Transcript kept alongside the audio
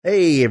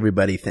Hey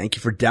everybody, thank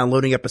you for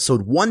downloading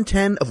episode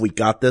 110 of We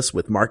Got This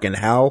with Mark and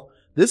Hal.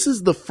 This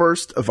is the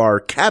first of our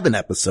cabin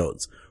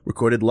episodes,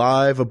 recorded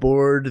live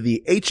aboard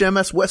the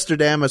HMS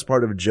Westerdam as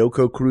part of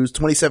JoCo Cruise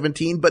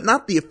 2017, but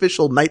not the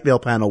official Night Vale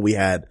panel we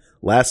had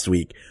last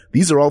week.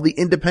 These are all the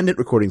independent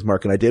recordings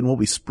Mark and I did, and we'll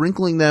be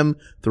sprinkling them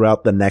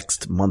throughout the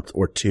next month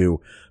or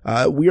two.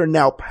 We are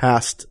now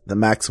past the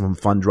maximum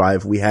fund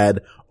drive. We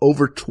had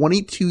over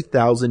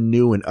 22,000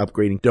 new and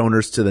upgrading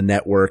donors to the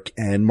network,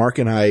 and Mark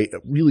and I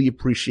really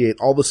appreciate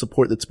all the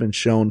support that's been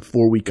shown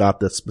for We Got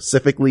This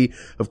specifically.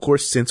 Of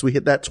course, since we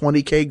hit that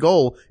 20K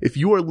goal, if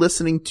you are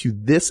listening to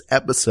this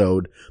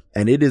episode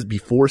and it is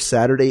before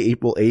Saturday,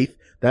 April 8th,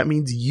 that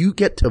means you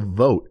get to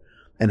vote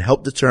and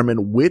help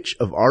determine which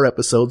of our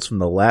episodes from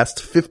the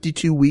last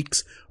 52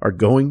 weeks are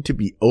going to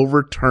be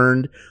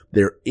overturned.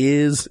 There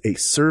is a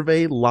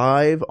survey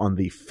live on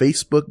the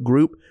Facebook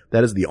group.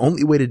 That is the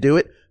only way to do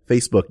it.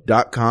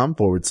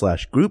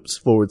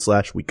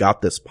 Facebook.com/groups/We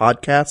Got This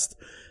podcast.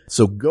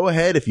 So go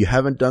ahead, if you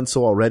haven't done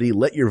so already,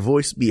 let your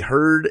voice be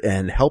heard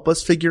and help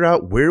us figure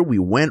out where we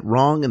went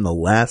wrong in the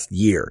last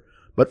year.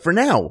 But for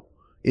now,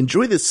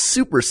 enjoy this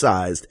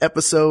supersized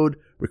episode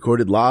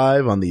recorded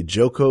live on the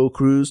JoCo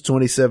Cruise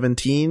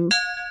 2017.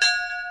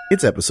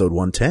 It's episode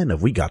 110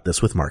 of We Got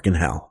This with Mark and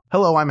Hal.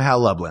 Hello, I'm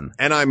Hal Lublin.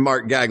 And I'm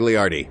Mark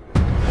Gagliardi.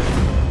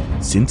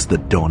 Since the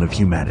dawn of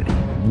humanity,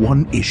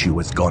 one issue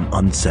has gone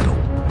unsettled.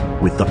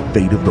 With the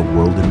fate of the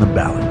world in the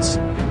balance,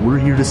 we're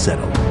here to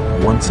settle,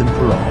 once and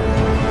for all,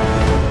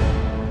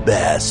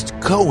 best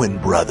Coen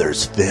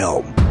Brothers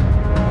film.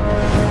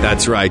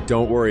 That's right.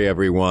 Don't worry,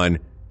 everyone.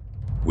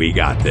 We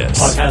got this.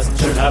 Podcast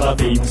should have a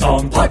theme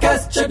song.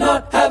 Podcast should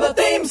not have a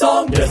theme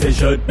song. Yes, they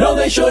should. No,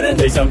 they shouldn't.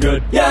 They sound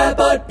good. Yeah,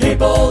 but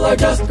people are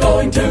just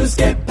going to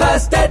skip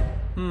past it.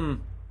 You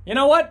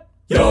know what?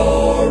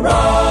 You're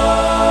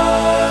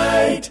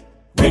right.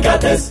 We got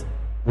this.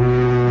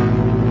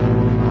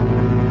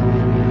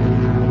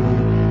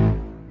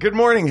 Good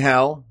morning,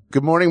 Hal.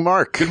 Good morning,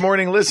 Mark. Good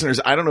morning,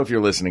 listeners. I don't know if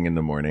you're listening in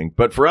the morning,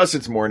 but for us,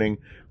 it's morning.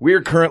 We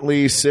are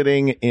currently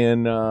sitting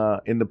in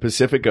the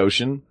Pacific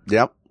Ocean.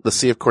 Yep. The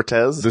Sea of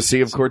Cortez. The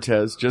Sea of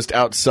Cortez, just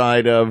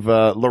outside of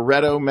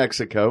Loreto,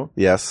 Mexico.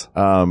 Yes.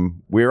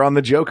 We're on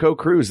the JoCo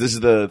Cruise. This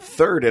is the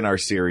third in our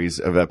series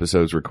of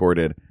episodes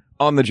recorded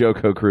on the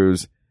JoCo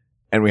Cruise.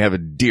 And we have a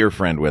dear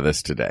friend with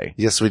us today.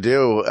 Yes, we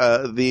do.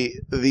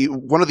 The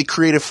one of the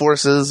creative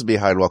forces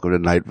behind Welcome to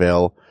Night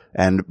Vale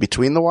and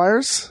Between the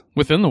Wires.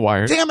 Within the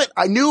Wires. Damn it!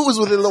 I knew it was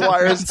Within the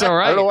Wires. It's all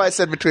right. I don't know why I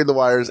said Between the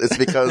Wires. It's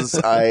because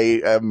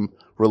I am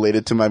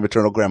related to my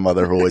maternal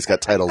grandmother who always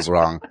got titles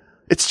wrong.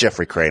 It's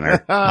Jeffrey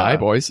Craner. Hi,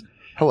 boys.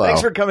 Hello.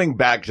 Thanks for coming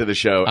back to the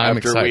show I'm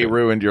after excited. we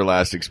ruined your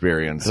last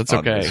experience. That's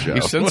on okay. this show.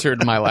 You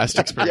censored my last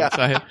experience.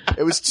 Yeah.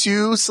 It was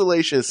too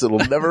salacious. It'll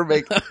never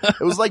make.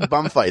 It was like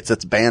bum fights.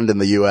 It's banned in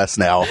the U.S.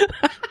 now.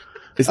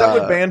 Is that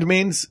what banned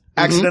means?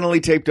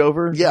 Accidentally taped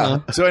over? Yeah.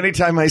 So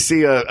anytime I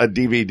see a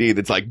DVD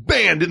that's like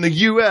banned in the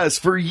U.S.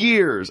 for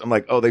years, I'm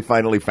like, oh, they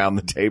finally found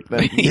the tape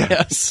then.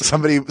 Yes.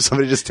 Somebody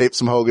just taped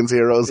some Hogan's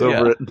Heroes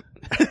over it.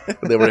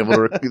 They were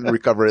able to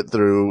recover it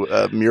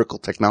through miracle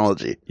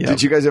technology. Yep.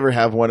 Did you guys ever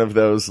have one of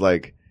those,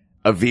 like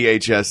a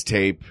VHS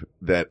tape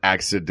that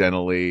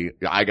accidentally,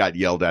 I got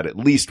yelled at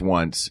least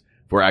once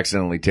for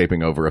accidentally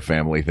taping over a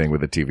family thing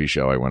with a TV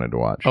show I wanted to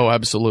watch? Oh,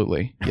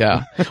 absolutely.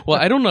 Yeah. Well,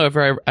 I don't know if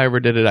I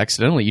ever did it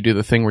accidentally. You do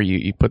the thing where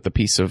you put the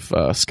piece of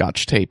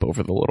scotch tape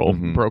over the little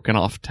broken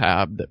off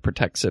tab that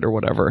protects it or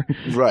whatever.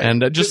 Right.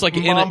 And just like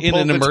in Mom an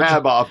pulled the emergency.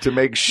 tab off to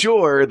make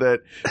sure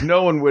that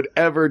no one would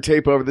ever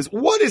tape over this.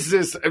 What is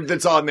this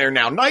that's on there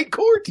now? Night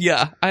Court?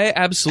 Yeah, I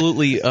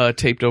absolutely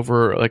taped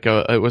over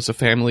it was a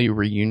family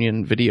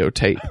reunion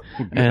videotape,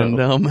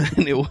 and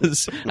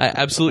I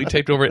absolutely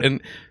taped over it.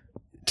 And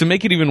to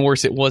make it even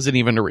worse, it wasn't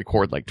even to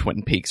record like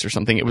Twin Peaks or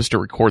something. It was to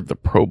record the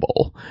Pro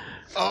Bowl.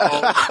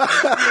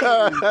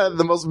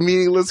 The most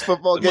meaningless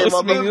football game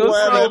on the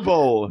planet.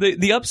 Bowl.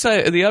 The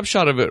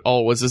upshot of it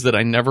all was that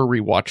I never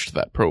rewatched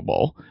that Pro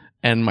Bowl.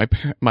 And my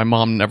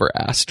mom never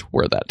asked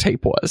where that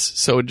tape was.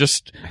 So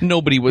just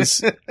nobody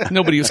was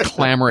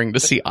clamoring to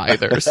see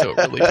either. So it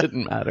really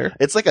didn't matter.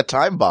 It's like a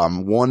time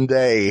bomb. One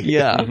day,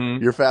 Yeah.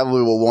 your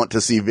family will want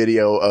to see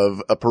video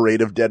of a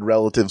parade of dead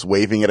relatives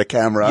waving at a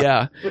camera.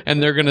 Yeah.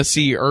 And they're going to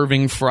see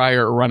Irving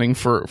Fryer running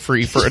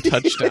free for a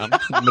touchdown in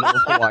the middle of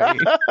Hawaii.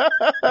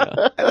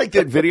 Yeah. I like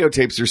that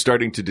videotapes are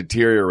starting to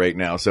deteriorate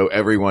now, so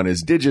everyone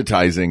is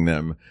digitizing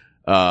them.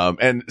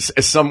 And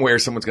somewhere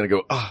someone's going to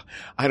go, oh,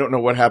 I don't know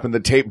what happened. The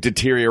tape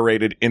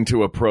deteriorated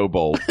into a Pro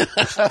Bowl.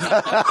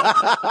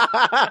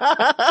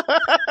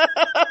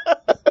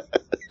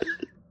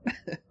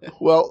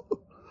 Well,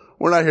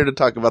 we're not here to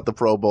talk about the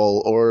Pro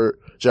Bowl or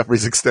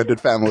Jeffrey's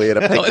extended family at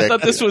a Oh, I picnic.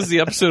 thought this was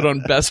the episode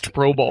on Best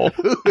Pro Bowl.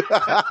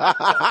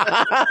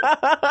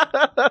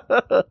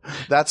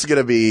 That's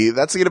gonna be a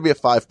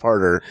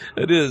 5-parter.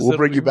 It is. We'll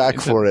bring you back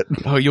for it.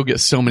 Oh, you'll get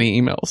so many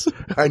emails.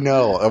 I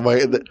know.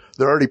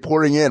 They're already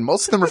pouring in.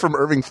 Most of them are from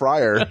Irving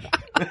Fryer,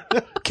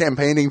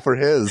 campaigning for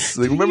his.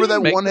 Like, remember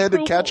that make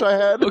one-handed the catch I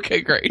had?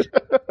 Okay, great.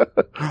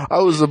 I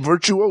was a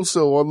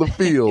virtuoso on the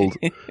field.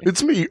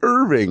 It's me,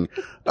 Irving.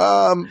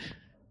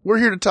 We're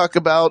here to talk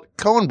about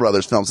Coen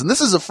Brothers films, and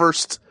this is a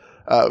first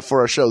for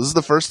our show. This is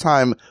the first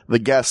time the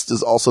guest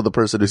is also the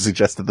person who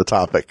suggested the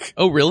topic.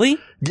 Oh, really?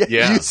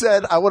 Yeah. You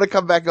said, I want to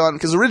come back on,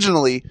 because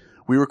originally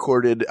we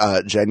recorded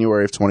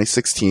January of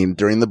 2016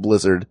 during the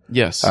blizzard,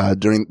 Yes.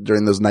 during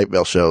those Night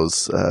Vale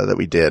shows that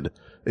we did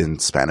in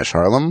Spanish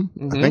Harlem,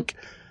 I think.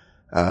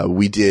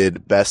 We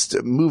did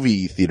Best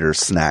Movie Theater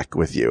Snack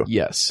with you.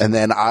 Yes. And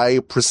then I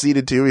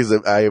proceeded to, because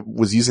I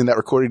was using that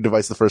recording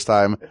device the first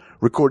time,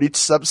 record each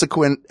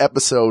subsequent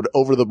episode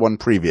over the one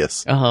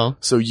previous. Uh-huh.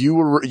 So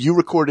you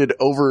recorded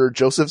over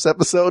Joseph's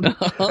episode,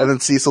 and then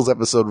Cecil's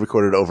episode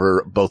recorded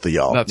over both of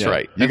y'all. That's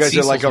right. You And guys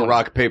are like a Cecil's one.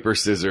 rock, paper,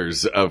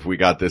 scissors of We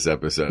Got This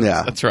episode.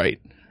 Yeah. That's right.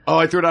 Oh,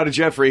 I threw it out of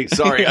Jeffrey.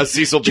 Sorry, a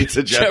Cecil beats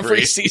a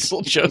Jeffrey.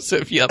 Cecil,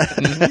 Joseph. Yep.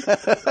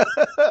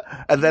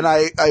 Mhm. And then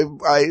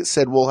I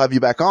said, we'll have you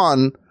back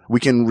on. We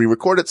can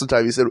re-record it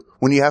sometime. He said,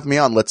 when you have me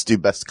on, let's do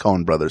Best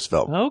Coen Brothers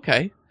film.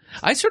 Okay.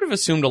 I sort of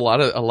assumed a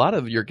lot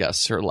of your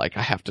guests are like,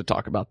 I have to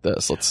talk about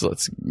this.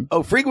 Let's.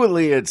 Oh,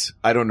 frequently it's,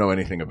 I don't know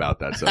anything about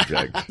that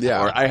subject.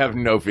 Yeah. Or I have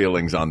no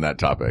feelings on that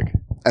topic.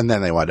 And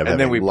then they wind up And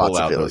then having we lots pull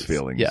of out those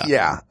feelings.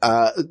 Yeah.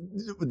 Yeah.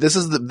 This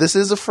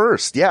is a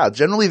first. Yeah.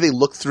 Generally they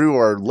look through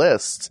our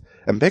list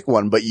and pick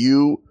one, but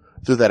you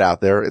threw that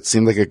out there. It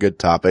seemed like a good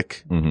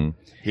topic. Mm-hmm.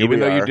 Here Even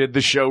we though are. you did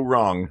the show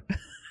wrong,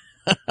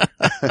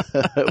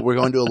 We're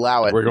going to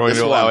allow it. we're going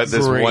to allow it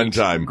this Great. one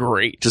time.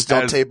 Great. Just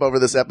don't As- tape over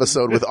this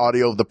episode with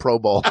audio of the Pro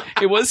Bowl.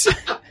 It was.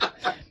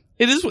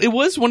 It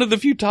was one of the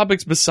few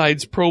topics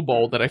besides Pro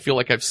Bowl that I feel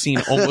like I've seen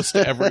almost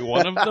every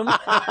one of them.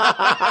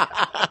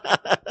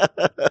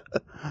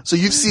 So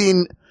you've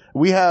seen,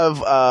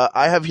 I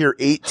have here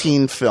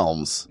 18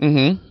 films.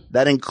 Mm-hmm.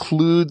 That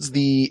includes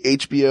the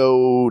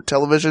HBO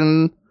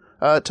television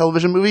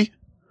movie,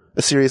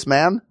 A Serious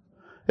Man.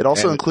 It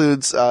also And-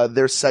 includes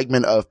their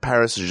segment of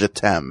Paris Je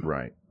T'aime.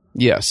 Right.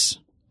 Yes.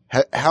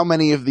 How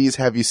many of these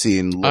have you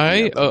seen?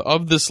 looking at them?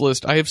 Of this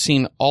list, I have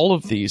seen all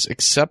of these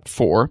except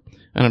for,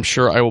 and I'm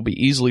sure I will be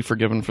easily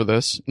forgiven for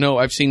this. No,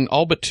 I've seen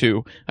all but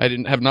two. I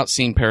have not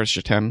seen Paris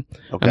Je T'aime,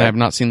 Okay. and I have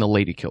not seen The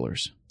Lady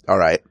Killers. All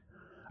right.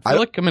 I feel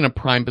like I'm in a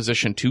prime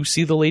position to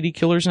see The Lady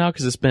Killers now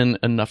because it's been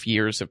enough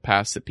years have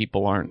passed that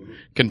people aren't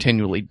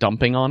continually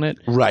dumping on it.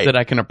 Right. That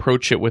I can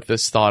approach it with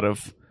this thought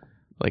of,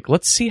 like,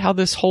 let's see how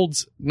this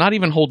not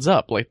even holds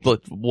up. Like,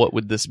 what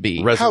would this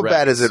be? How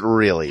bad is it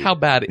really? How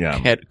bad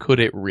Yeah. could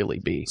it really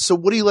be? So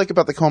what do you like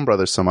about the Coen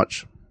Brothers so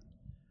much?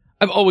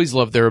 I've always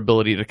loved their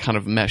ability to kind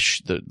of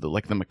mesh the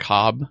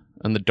macabre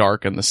and the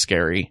dark and the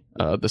scary,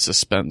 the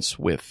suspense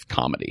with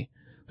comedy.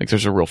 Like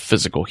there's a real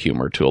physical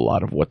humor to a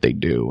lot of what they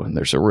do, and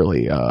there's a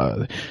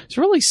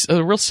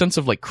real sense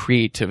of like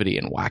creativity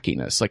and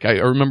wackiness. Like I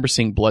remember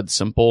seeing Blood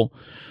Simple,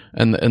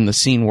 and the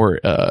scene where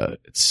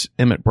it's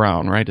Emmett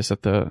Brown, right? Is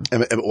that the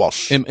Emmett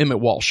Walsh. Emmett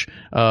Walsh?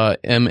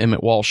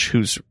 Emmett Walsh,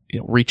 who's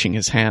reaching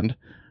his hand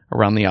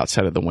around the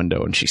outside of the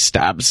window, and she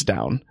stabs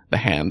down the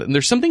hand. And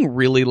there's something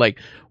really like,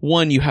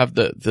 one, you have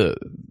the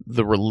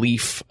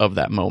relief of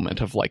that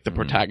moment of like the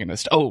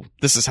protagonist. Oh,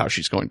 this is how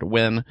she's going to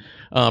win.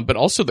 But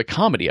also the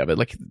comedy of it.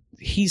 Like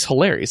he's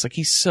hilarious. Like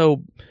he's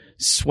so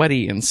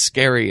sweaty and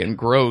scary and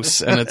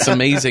gross, and it's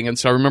amazing. And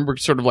so I remember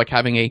sort of like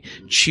having a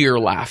cheer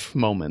laugh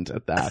moment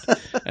at that.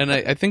 And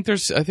I think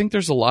there's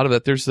a lot of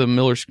that. There's the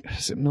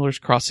Miller's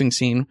Crossing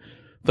scene,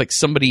 like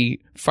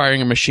somebody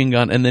firing a machine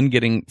gun and then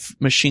getting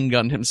machine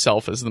gunned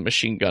himself as the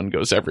machine gun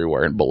goes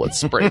everywhere and bullets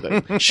spray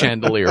the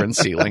chandelier and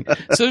ceiling.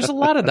 So there's a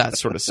lot of that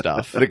sort of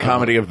stuff. The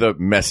comedy of the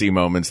messy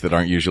moments that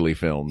aren't usually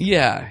filmed.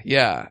 Yeah.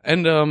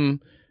 And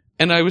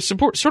I was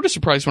sort of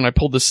surprised when I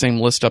pulled this same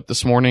list up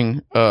this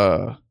morning.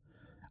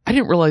 I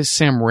didn't realize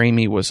Sam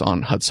Raimi was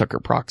on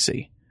Hudsucker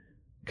Proxy,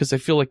 because I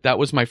feel like that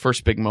was my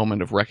first big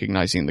moment of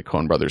recognizing the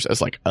Coen Brothers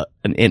as like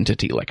an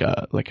entity, like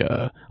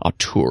a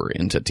auteur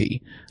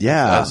entity,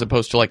 Yeah. as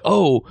opposed to like,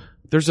 oh,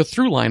 there's a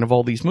through line of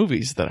all these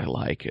movies that I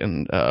like.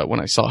 And when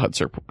I saw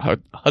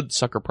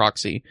Hudsucker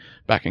Proxy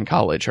back in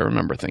college, I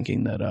remember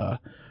thinking that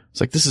it's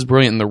like, this is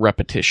brilliant in the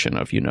repetition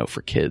of,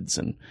 for kids,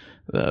 and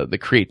the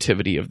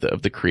creativity of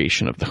the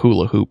creation of the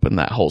hula hoop and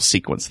that whole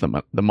sequence, the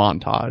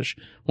montage,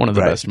 one of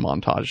the Right. best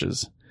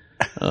montages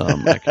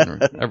I can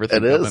ever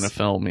think It of is. in a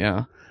film.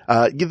 Yeah.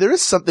 There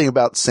is something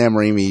about Sam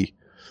Raimi,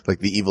 like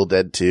the Evil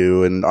Dead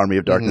 2 and Army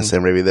of Darkness,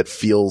 Sam Raimi, that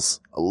feels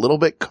a little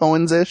bit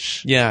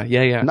Coens-ish.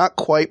 Yeah. Not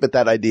quite, but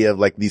that idea of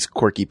like these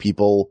quirky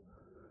people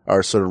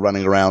are sort of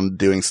running around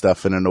doing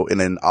stuff in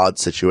an odd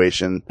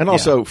situation. And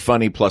also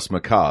funny plus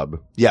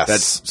macabre. Yes.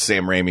 That's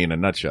Sam Raimi in a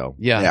nutshell.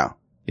 Yeah. Yeah.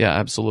 Yeah,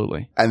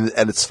 absolutely. And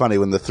it's funny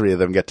when the three of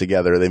them get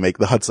together, they make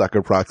the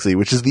Hudsucker Proxy,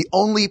 which is the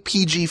only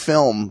PG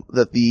film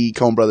that the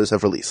Coen brothers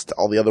have released.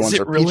 All the other ones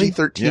it are really?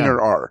 PG-13 Yeah.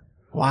 or R.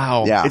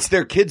 Wow. Yeah. It's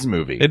their kids'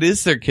 movie. It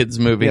is their kids'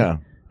 movie. Yeah.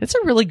 It's a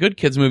really good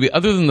kids' movie,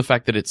 other than the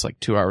fact that it's like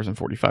 2 hours and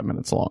 45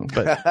 minutes long.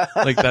 But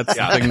like that's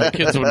the thing that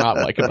kids would not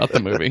like about the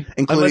movie.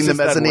 Including the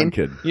Unless it's that one mezzanine.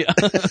 kid. Yeah.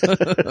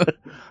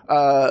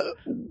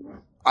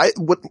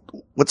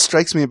 What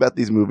strikes me about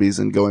these movies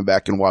and going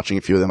back and watching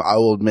a few of them, I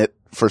will admit,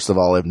 first of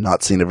all, I've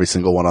not seen every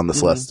single one on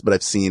this list, but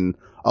I've seen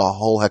a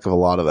whole heck of a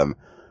lot of them.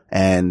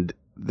 And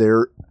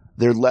they're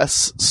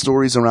less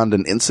stories around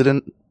an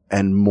incident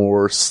and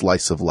more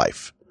slice of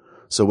life.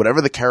 So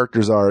whatever the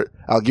characters are,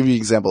 I'll give you an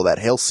example of that.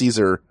 Hail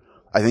Caesar,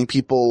 I think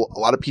a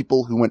lot of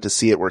people who went to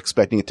see it were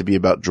expecting it to be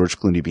about George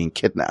Clooney being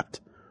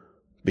kidnapped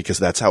because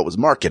that's how it was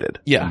marketed.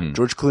 Yeah.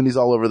 George Clooney's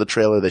all over the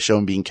trailer. They show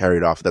him being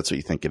carried off. That's what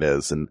you think it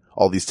is. And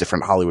all these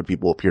different Hollywood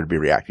people appear to be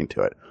reacting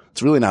to it.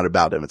 It's really not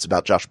about him. It's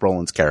about Josh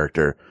Brolin's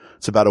character.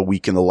 It's about a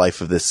week in the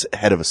life of this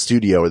head of a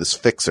studio or this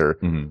fixer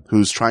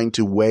who's trying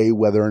to weigh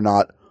whether or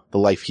not the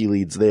life he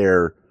leads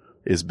there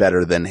is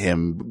better than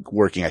him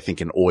working, I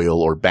think, in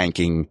oil or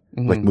banking,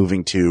 like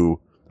moving to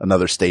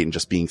another state and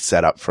just being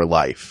set up for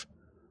life.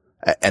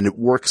 And it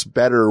works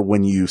better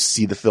when you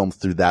see the film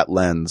through that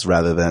lens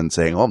rather than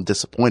saying, oh, I'm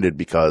disappointed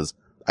because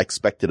I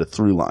expected a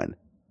through line.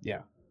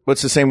 Yeah. Well,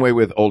 it's the same way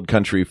with No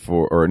Country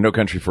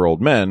for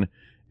Old Men,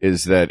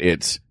 is that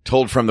it's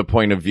told from the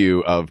point of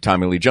view of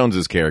Tommy Lee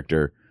Jones's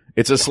character.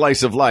 It's a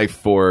slice of life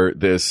for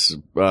this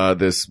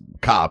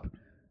cop.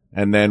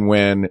 And then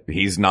when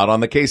he's not on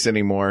the case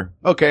anymore,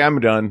 okay,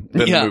 I'm done.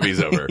 Then the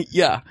movie's over.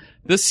 Yeah.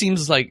 This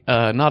seems like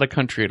not a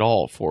country at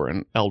all for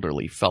an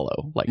elderly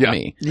fellow like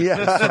me.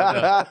 Yeah.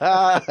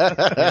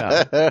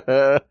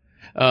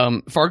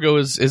 Fargo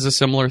is a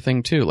similar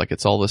thing too. Like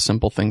it's all the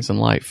simple things in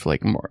life,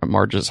 like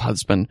Marge's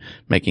husband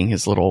making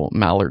his little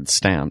mallard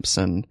stamps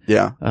and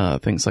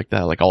things like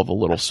that. Like all the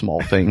little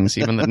small things.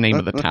 Even the name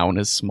of the town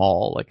is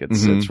small. Like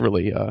it's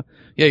really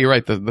yeah, you're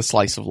right. The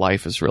slice of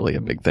life is really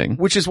a big thing.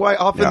 Which is why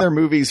often their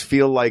movies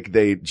feel like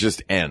they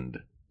just end.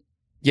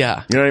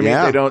 Yeah. You know what I mean?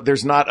 Yeah. They don't,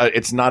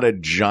 it's not a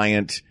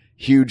giant,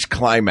 huge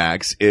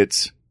climax.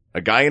 It's a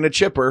guy in a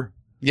chipper.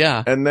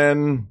 Yeah. And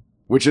then,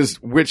 which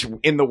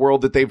in the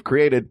world that they've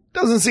created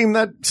doesn't seem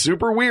that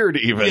super weird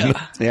even.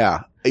 Yeah. Yeah.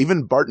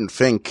 Even Barton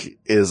Fink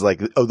is like,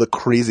 the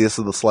craziest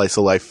of the slice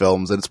of life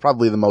films. And it's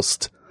probably the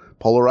most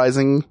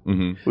polarizing,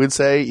 we'd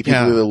say. People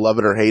either love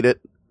it or hate it.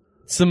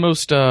 It's the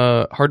most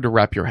hard to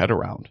wrap your head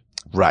around.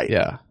 Right.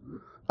 Yeah.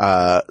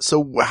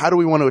 So how do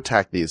we want to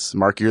attack these?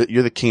 Mark, you're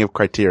the king of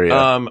criteria.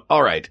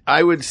 All right.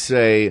 I would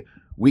say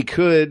we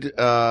could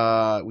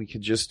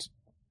just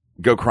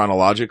go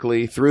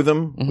chronologically through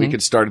them. We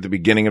could start at the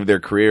beginning of their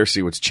career,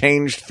 see what's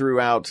changed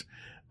throughout,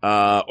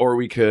 or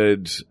we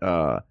could,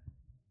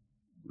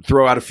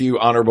 throw out a few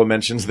honorable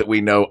mentions that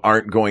we know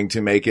aren't going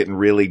to make it and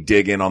really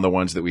dig in on the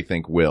ones that we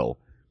think will.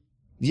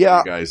 Yeah.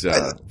 You guys,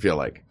 feel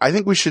like? I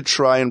think we should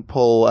try and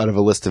pull out of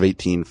a list of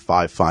 18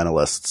 5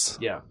 finalists.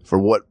 Yeah. For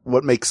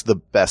what makes the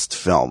best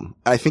film.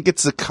 I think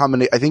it's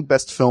I think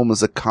best film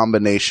is a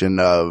combination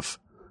of,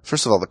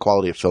 first of all, the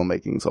quality of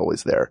filmmaking is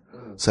always there.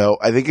 So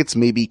I think it's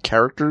maybe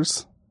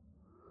characters,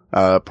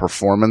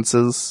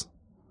 performances,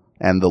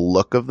 and the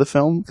look of the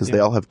film, because they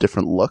all have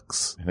different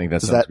looks. I think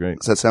that sounds great.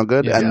 Does that sound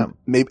good? Yeah.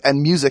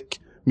 And music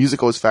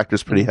always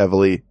factors pretty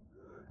heavily.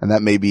 And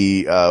that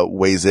maybe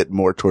weighs it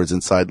more towards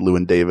Inside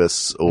Llewyn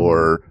Davis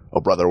or Oh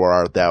Brother, Where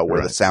Art Thou,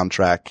 where the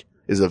soundtrack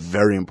is a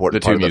very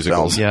important part of the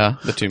film. Yeah.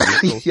 The two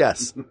musicals.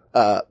 Yes.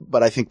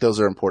 But I think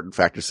those are important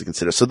factors to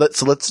consider. So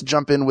let's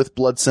jump in with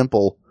Blood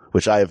Simple,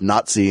 which I have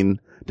not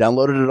seen.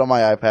 Downloaded it on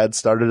my iPad,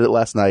 started it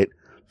last night,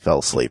 fell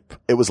asleep.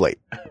 It was late.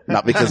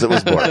 Not because it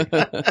was boring.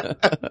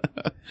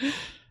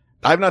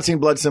 I've not seen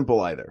Blood Simple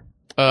either.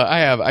 I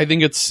have. I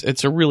think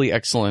it's a really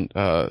excellent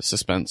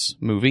suspense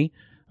movie.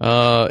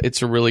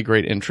 It's a really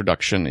great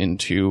introduction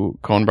into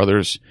Coen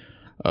Brothers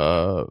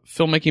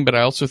filmmaking, but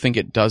I also think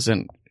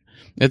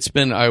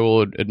I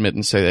will admit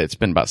and say that it's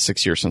been about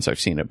 6 years since I've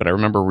seen it, but I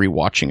remember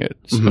rewatching it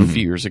a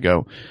few years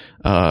ago.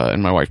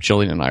 And my wife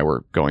Jillian and I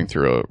were going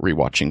through a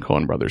rewatching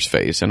Coen Brothers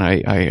phase,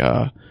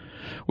 and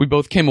we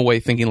both came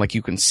away thinking like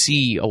you can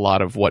see a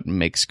lot of what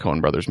makes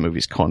Coen Brothers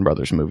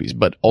movies,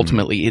 but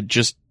ultimately it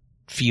just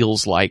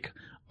feels like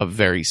a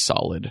very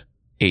solid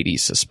 80s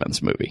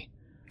suspense movie.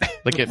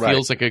 Like it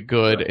feels like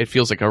it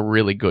feels like a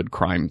really good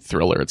crime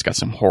thriller. It's got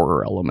some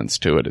horror elements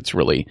to it. It's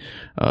really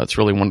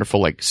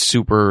wonderful. Like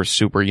super,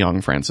 super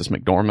young Frances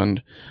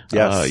McDormand.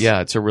 Yes.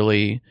 It's a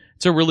really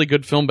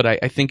good film, but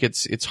I think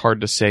it's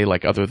hard to say,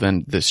 like, other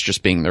than this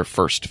just being their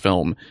first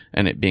film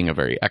and it being a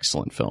very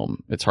excellent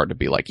film, it's hard to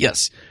be like,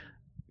 yes,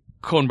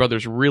 Coen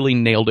Brothers really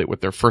nailed it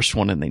with their first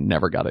one and they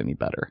never got any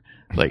better.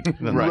 Like,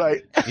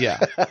 Right. Yeah.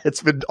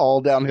 It's been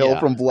all downhill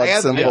from Blood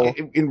Simple.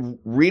 In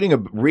reading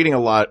a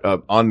lot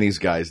on these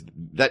guys,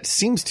 that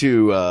seems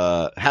to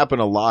happen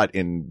a lot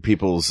in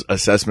people's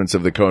assessments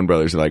of the Coen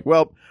Brothers. They're like,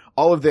 well,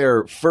 all of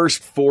their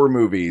first 4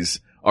 movies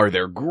are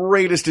their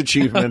greatest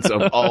achievements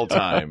of all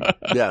time.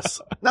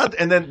 Yes.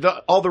 And then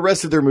all the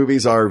rest of their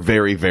movies are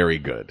very, very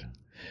good.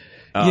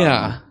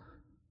 Yeah.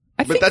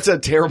 But that's a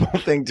terrible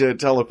thing to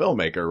tell a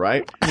filmmaker,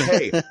 right?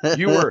 Hey,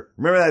 remember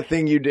that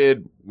thing you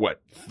did,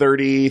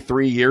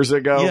 33 years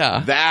ago?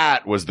 Yeah.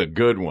 That was the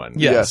good one.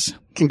 Yes.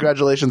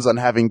 Congratulations on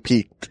having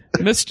peaked.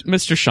 Mr.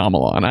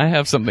 Shyamalan, I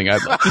have something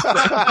I'd like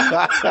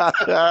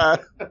to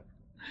say.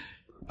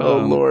 Oh,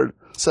 Lord.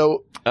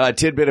 So,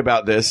 Tidbit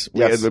about this,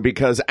 Yes.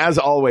 because as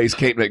always,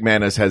 Kate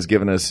McManus has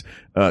given us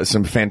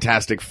some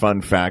fantastic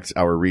fun facts,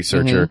 our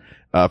researcher,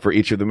 for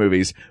each of the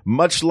movies.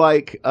 Much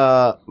like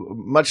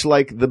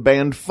the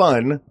band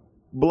Fun,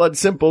 Blood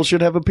Simple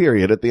should have a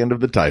period at the end of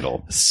the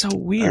title. So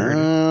weird.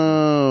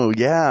 oh,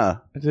 yeah.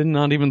 I did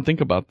not even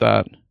think about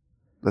that.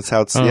 That's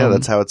how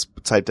it's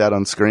typed out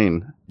on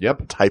screen.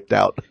 Yep. Typed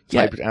out.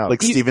 Typed out.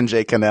 Like Stephen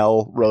J.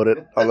 Cannell wrote it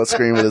on the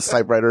screen with his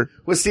typewriter.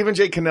 Was Stephen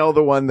J. Cannell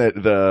the one that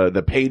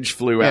the page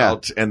flew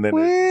out and then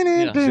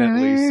it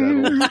gently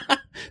settled?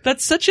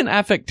 That's such an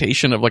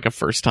affectation of like a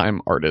first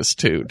time artist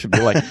too, to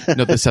be like,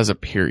 no, this has a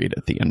period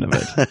at the end of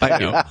it. I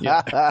know.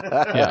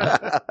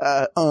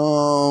 Yeah.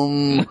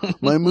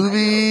 My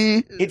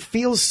movie. It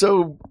feels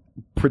so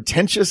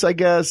pretentious, I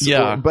guess.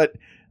 Yeah. But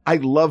I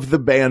love the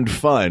band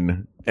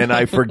Fun and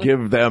I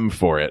forgive them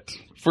for it.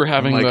 For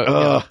having I'm like,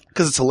 ugh.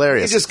 Because it's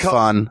hilarious. You just call-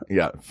 fun.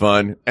 Yeah,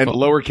 fun. And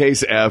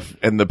lowercase f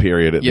and the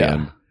period at the Yeah.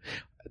 end.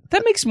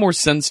 That makes more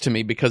sense to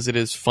me because it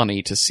is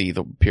funny to see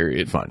the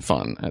period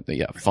fun at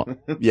the fun.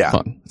 Yeah.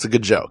 Fun. It's a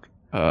good joke.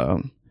 I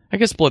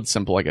guess Blood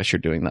Simple, I guess you're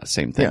doing that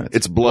same thing. Yeah,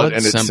 it's blood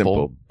and it's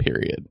simple.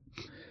 Period.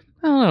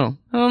 I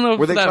don't know.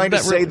 Were they trying to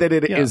say that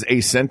it is yeah.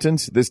 a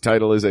sentence? This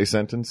title is a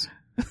sentence?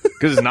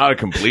 Because it's not a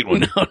complete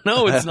one.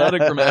 No, it's not a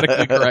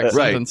grammatically correct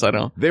Right. sentence. I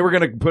don't. They were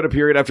going to put a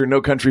period after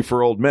No Country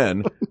for Old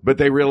Men, but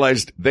they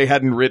realized they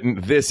hadn't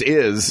written this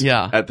is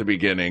at the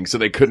beginning, so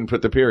they couldn't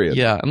put the period.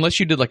 Yeah, unless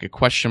you did like a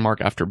question mark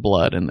after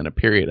blood and then a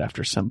period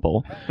after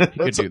simple. You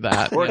could do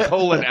that. Or a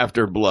colon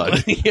after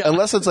blood. Yeah.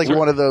 Unless it's like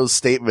one of those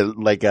statement,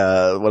 like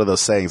one of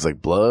those sayings,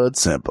 like blood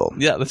simple.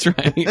 Yeah, that's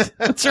right.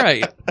 That's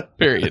right.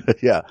 Period.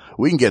 Yeah,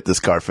 we can get this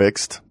car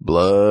fixed.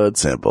 Blood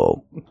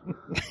simple.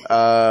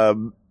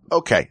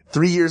 Okay,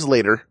 3 years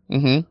later,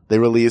 they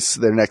release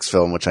their next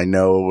film, which I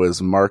know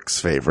was Mark's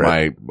favorite.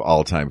 My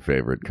all-time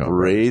favorite Coen.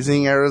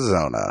 Raising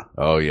Arizona.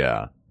 Oh,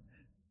 yeah.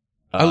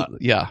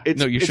 Yeah.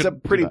 It's a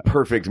pretty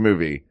perfect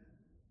movie.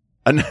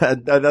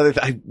 Another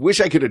I wish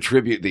I could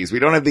attribute these. We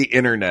don't have the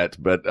internet,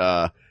 but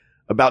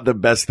about the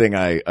best thing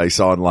I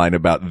saw online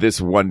about this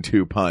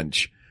 1-2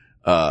 punch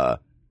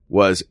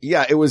was,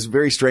 it was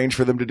very strange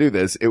for them to do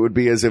this. It would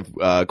be as if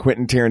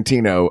Quentin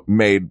Tarantino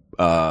made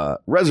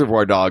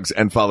Reservoir Dogs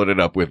and followed it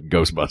up with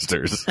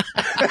Ghostbusters.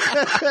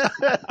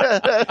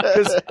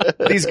 Because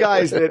these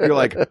guys that you're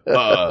like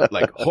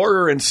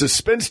horror and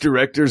suspense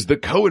directors, the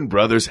Coen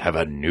brothers have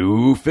a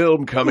new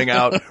film coming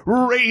out,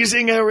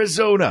 Raising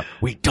Arizona.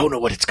 We don't know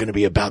what it's going to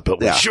be about, but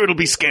we're sure it'll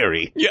be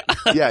scary. Yeah.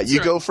 Yeah,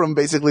 you go from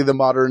basically the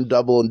modern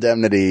Double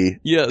Indemnity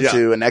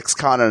to an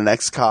ex-con and an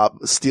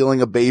ex-cop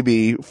stealing a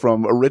baby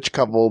from a rich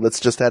couple that's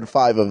just had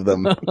 5 of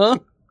them.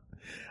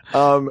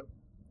 Can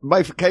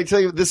I tell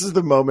you, this is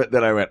the moment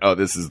that I went, oh,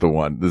 this is the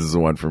one. This is the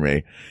one for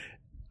me.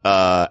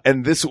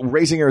 And this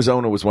Raising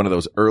Arizona was one of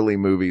those early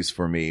movies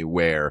for me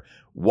where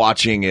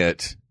watching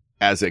it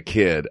as a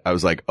kid, I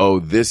was like, oh,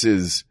 this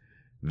is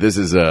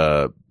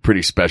a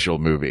pretty special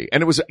movie.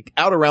 And it was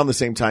out around the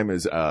same time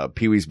as,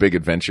 Pee-wee's Big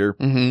Adventure.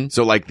 Mm-hmm.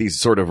 So like these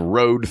sort of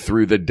road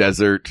through the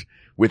desert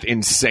with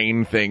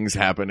insane things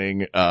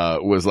happening,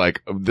 was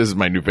like, this is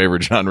my new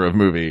favorite genre of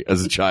movie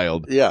as a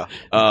child. Yeah.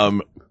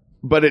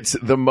 But it's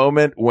the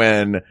moment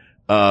when,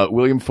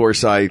 William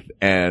Forsythe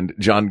and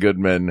John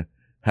Goodman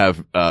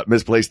have,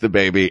 misplaced the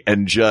baby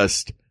and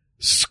just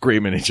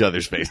scream in each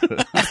other's faces.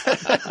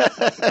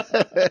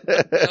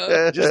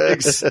 Just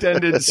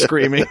extended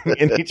screaming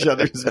in each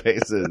other's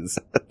faces.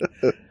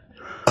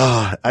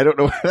 I don't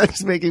know.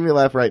 That's making me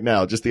laugh right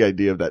now. Just the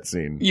idea of that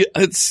scene. Yeah,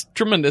 it's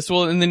tremendous.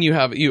 Well, and then you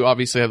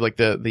obviously have like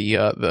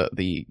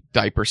the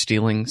diaper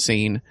stealing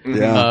scene,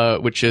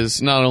 which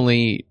is not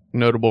only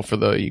notable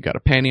for you got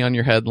a panty on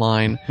your head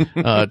line,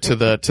 to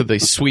the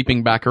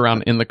sweeping back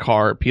around in the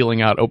car,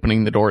 peeling out,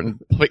 opening the door and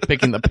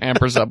picking the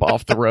Pampers up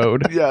off the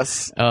road.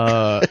 Yes.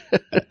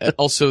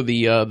 Also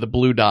the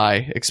blue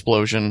dye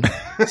explosion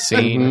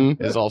scene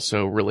is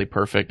also really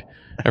perfect.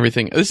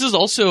 Everything. This is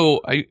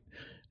also,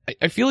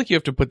 I feel like you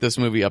have to put this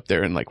movie up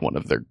there in like one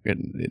of their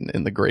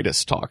in the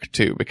greatest talk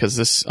too, because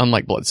this,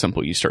 unlike Blood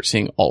Simple, you start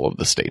seeing all of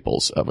the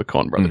staples of a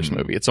Coen Brothers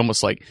movie. It's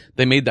almost like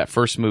they made that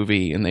first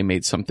movie and they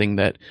made something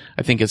that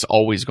I think is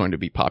always going to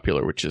be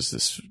popular, which is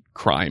this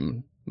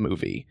crime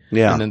movie.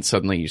 Yeah. And then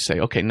suddenly you say,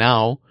 okay,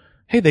 now,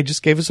 hey, they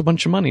just gave us a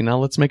bunch of money. Now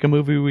let's make a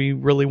movie we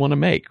really want to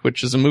make,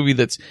 which is a movie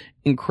that's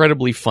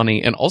incredibly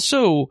funny and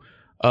also,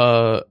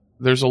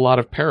 there's a lot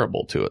of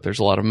parable to it. There's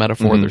a lot of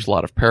metaphor. There's a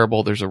lot of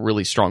parable. There's a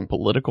really strong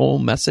political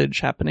message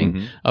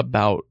happening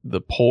about the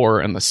poor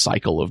and the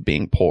cycle of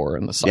being poor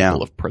and the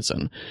cycle of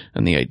prison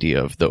and the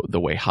idea of the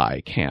way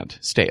High can't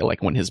stay,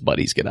 like when his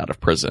buddies get out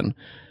of prison.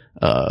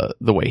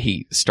 the way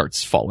he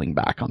starts falling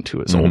back onto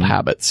his old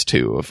habits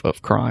too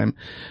of crime,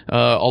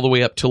 all the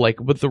way up to like,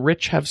 but the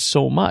rich have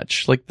so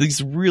much, like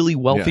these really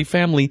wealthy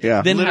family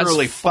then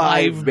literally has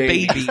 5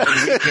 babies. and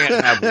we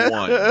can't have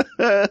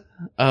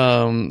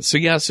one. So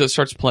it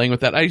starts playing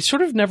with that. I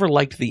sort of never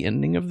liked the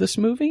ending of this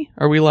movie.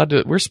 Are we allowed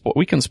to,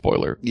 we can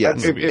spoiler. Yeah.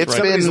 If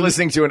somebody's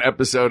listening to an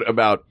episode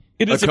about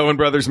a Coen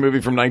Brothers movie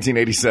from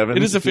 1987,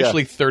 it is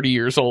officially 30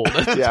 years old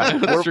at the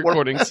time of this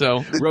recording,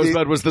 so.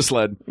 Rosebud was the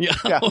sled. Yeah.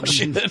 Oh,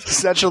 shit.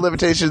 Statute of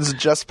limitations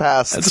just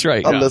passed. That's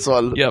right. On this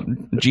one. Yep.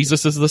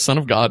 Jesus is the Son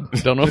of God.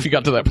 Don't know if you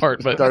got to that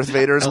part, but. Darth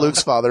Vader is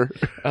Luke's father.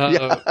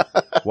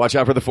 Watch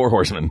out for the 4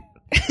 horsemen.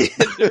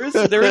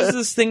 there is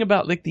this thing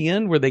about like the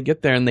end where they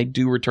get there and they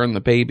do return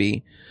the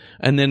baby,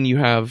 and then you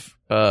have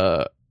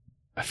I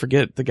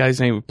forget the guy's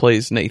name who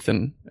plays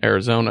Nathan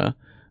Arizona.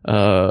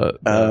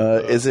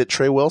 Is it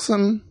Trey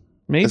Wilson?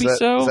 Maybe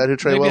so. Is that who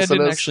Trey Maybe Wilson I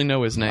didn't is? actually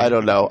know his name. I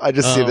don't know. I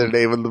just see their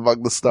name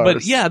among the stars.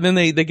 But yeah, then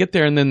they get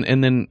there and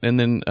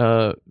then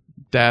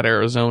Dad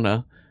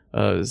Arizona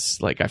is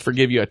like, I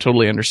forgive you, I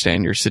totally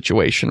understand your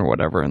situation or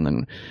whatever, and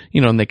then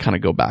and they kind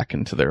of go back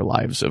into their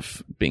lives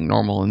of being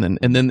normal, and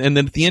then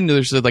at the end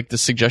there's like the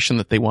suggestion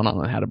that they went on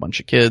and had a bunch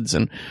of kids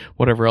and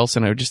whatever else,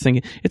 and I was just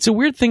thinking it's a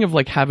weird thing of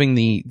like having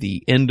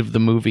the end of the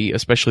movie,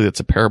 especially that's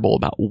a parable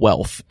about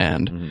wealth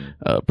and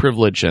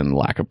privilege and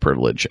lack of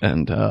privilege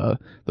and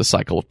the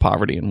cycle of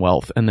poverty and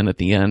wealth, and then at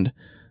the end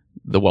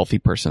the wealthy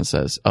person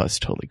says, "Oh, it's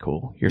totally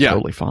cool. You're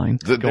totally fine."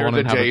 They're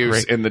the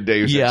Deus in the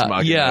Deus Ex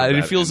Machina. Yeah,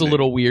 it feels a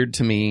little weird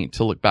to me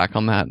to look back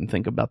on that and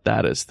think about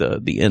that as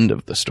the end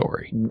of the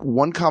story.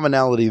 One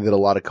commonality that a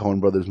lot of Coen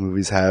Brothers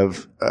movies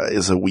have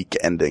is a weak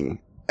ending.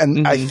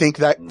 And I think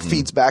that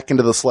feeds back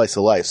into the slice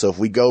of life. So if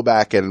we go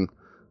back and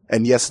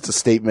yes, it's a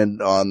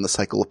statement on the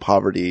cycle of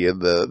poverty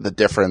and the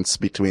difference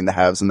between the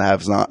haves and the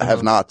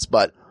have-nots,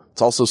 but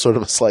it's also sort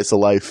of a slice of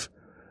life.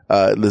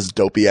 This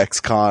dopey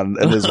ex-con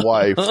and his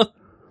wife.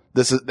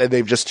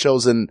 They've just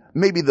chosen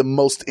maybe the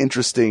most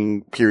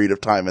interesting period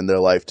of time in their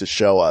life to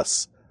show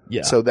us.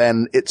 Yeah. So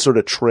then it sort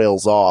of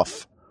trails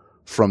off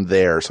from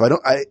there.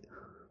 So I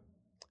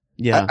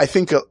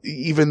think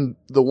even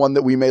the one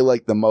that we may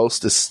like the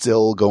most is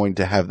still going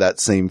to have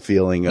that same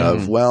feeling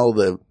of, well,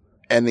 the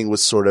ending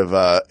was sort of,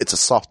 it's a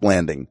soft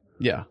landing.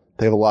 Yeah.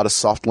 They have a lot of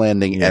soft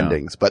landing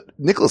endings, but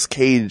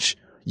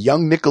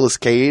young Nicolas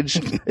Cage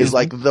is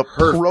like the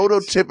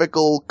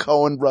prototypical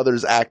Coen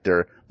Brothers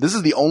actor. This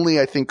is the only,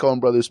 I think,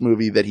 Coen Brothers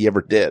movie that he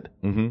ever did.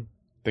 Mm-hmm.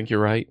 I think you're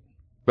right.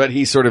 But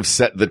he sort of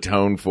set the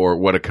tone for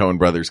what a Coen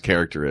Brothers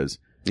character is.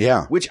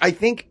 Yeah. Which I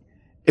think,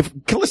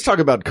 let's talk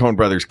about Coen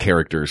Brothers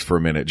characters for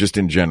a minute, just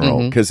in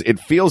general, because it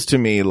feels to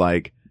me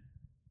like,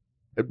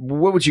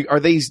 are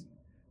these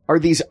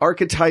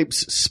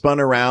archetypes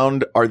spun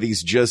around? Are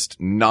these just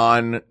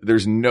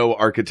there's no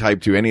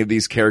archetype to any of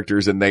these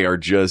characters and they are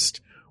just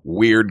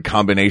weird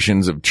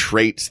combinations of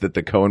traits that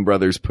the Coen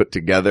Brothers put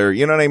together?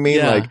 You know what I mean?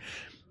 Yeah. Like,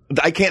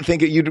 I can't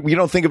think you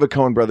don't think of a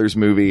Coen Brothers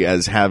movie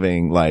as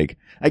having like,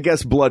 I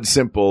guess Blood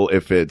Simple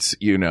if it's,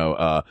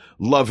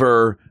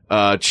 lover,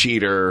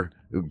 cheater,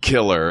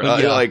 killer,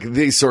 like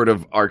these sort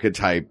of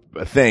archetype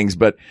things.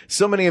 But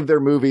so many of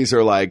their movies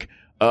are like,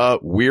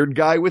 weird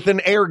guy with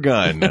an air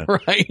gun.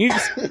 Right.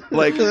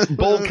 Like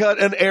bowl cut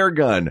and air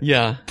gun.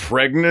 Yeah.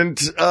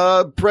 Pregnant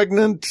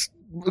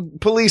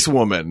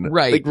policewoman.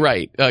 Right,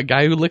 right. A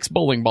guy who licks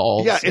bowling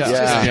balls. Yeah,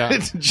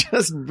 it's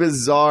just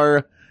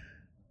bizarre,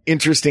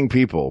 interesting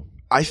people.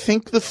 I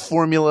think the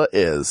formula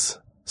is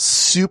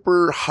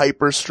super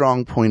hyper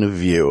strong point of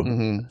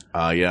view.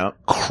 Yeah.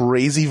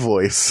 Crazy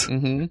voice.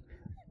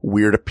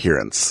 Weird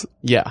appearance.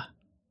 Yeah.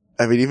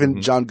 I mean,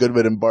 even John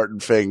Goodman and Barton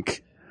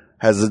Fink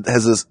has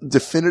a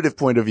definitive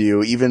point of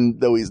view, even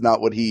though he's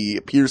not what he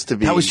appears to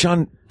be. That was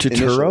John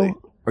Turturro?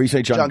 Or you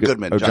say John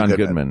Goodman? Oh, John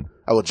Goodman.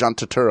 Oh, well, John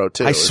Turturro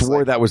too. I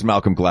swore that was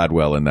Malcolm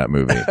Gladwell in that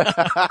movie.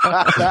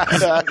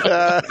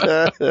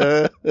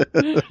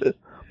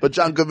 But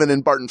John Goodman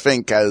and Barton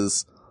Fink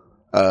has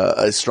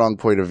a strong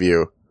point of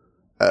view,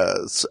 a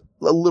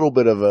little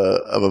bit of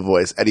a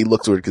voice, and he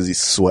looks weird because he's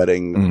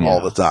sweating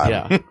all the time.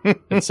 Yeah,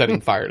 and setting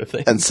fire to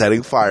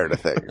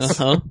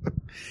things.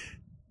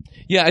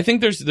 Yeah, I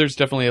think there's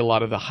definitely a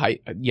lot of the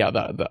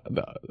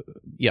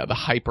the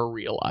hyper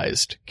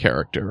realized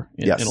character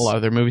in a lot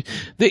of their movies.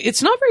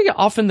 It's not very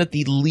often that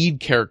the lead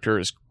character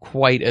is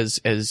quite as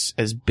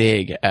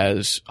big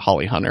as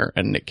Holly Hunter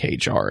and Nick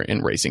Cage are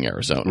in Raising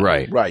Arizona.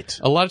 Right.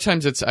 A lot of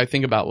times I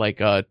think about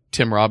like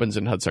Tim Robbins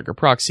in Hudsucker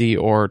Proxy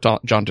or John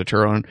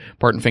Turturro and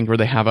Barton Fink, where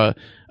they have a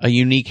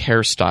unique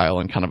hairstyle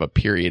and kind of a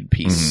period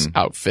piece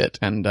outfit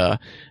and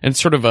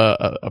sort of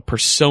a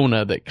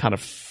persona that kind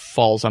of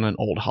falls on an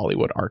old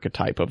Hollywood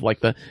archetype of like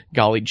the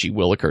Golly G.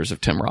 Willikers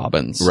of Tim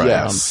Robbins. Right.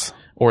 Yes.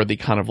 Or the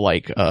kind of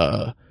like,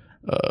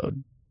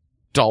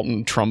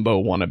 Dalton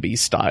Trumbo wannabe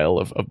style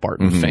of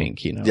Barton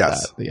Fink,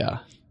 Yes. Yeah.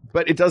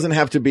 But it doesn't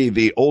have to be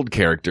the old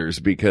characters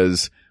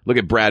because look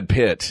at Brad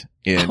Pitt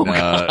in,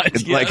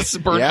 it's yes,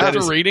 burned yeah,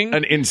 after reading.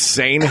 an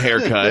insane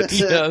haircut.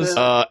 Yes.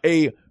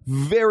 A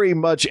very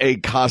much a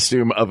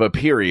costume of a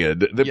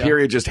period. The Yeah.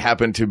 period just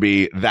happened to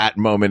be that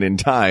moment in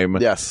time.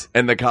 Yes.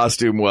 And the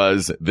costume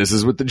was, this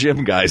is what the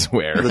gym guys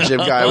wear. The gym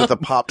guy with the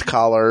popped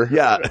collar.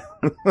 Yeah.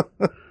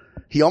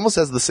 He almost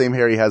has the same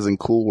hair he has in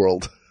Cool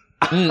World.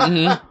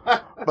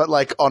 But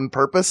like on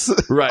purpose.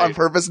 Right. On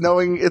purpose,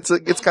 knowing it's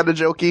kind of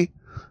jokey.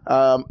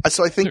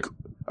 So I think,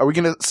 are we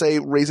going to say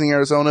Raising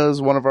Arizona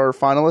is one of our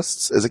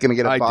finalists? Is it going to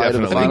get a I bye to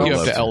the definitely I think finals? you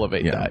have love to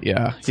elevate Yeah. that.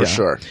 Yeah. For yeah.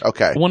 sure.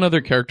 Okay. One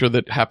other character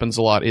that happens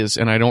a lot is,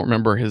 and I don't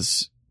remember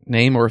his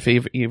name or if he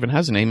even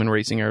has a name in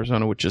Raising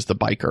Arizona, which is the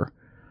biker.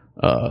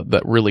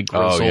 That really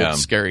grizzled, yeah.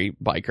 scary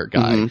biker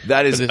guy.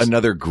 That is But it's-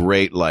 another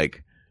great,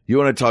 like, you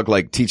want to talk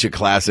like teach a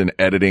class in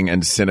editing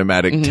and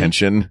cinematic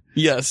tension?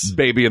 Yes.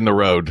 Baby in the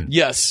Road.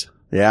 Yes.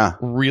 Yeah.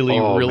 Really,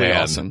 Oh, really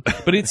man. awesome.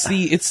 But it's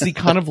the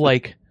kind of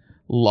like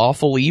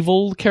lawful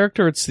evil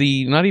character. It's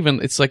the, not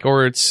even, it's like,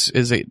 or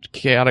is it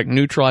chaotic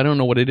neutral? I don't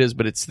know what it is,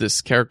 but it's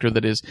this character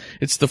that is,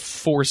 it's the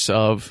force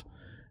of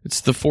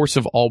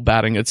all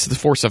batting. It's the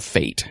force of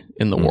fate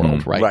in the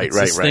world, right? Right, it's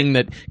right, this right. thing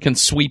that can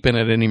sweep in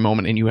at any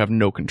moment and you have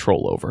no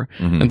control over.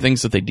 And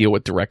things that they deal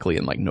with directly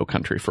in like No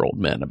Country for Old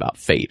Men about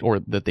fate, or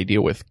that they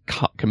deal with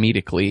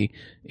comedically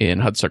in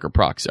Hudsucker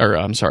Proxy, or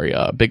I'm sorry,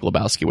 Big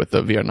Lebowski with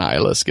the "Wir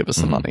nihilists, give us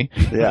the money."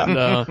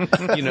 Yeah.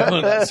 And, you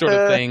know, that sort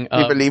of thing.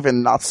 We believe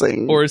in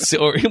nothing. or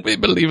we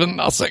believe in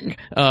nothing.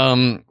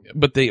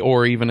 But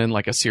or even in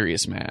like A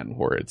Serious Man,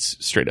 where it's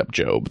straight up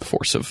Job, the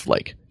force of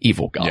like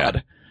evil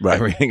God. Right.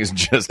 Everything is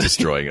just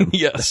destroying him.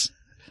 Yes.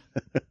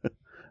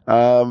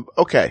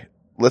 Okay.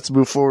 Let's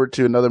move forward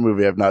to another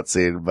movie I've not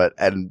seen,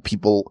 and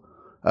people,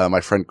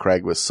 my friend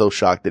Craig was so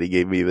shocked that he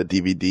gave me the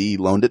DVD, he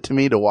loaned it to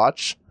me to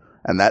watch,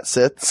 and that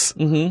sits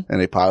in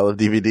a pile of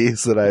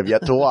DVDs that I have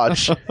yet to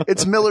watch.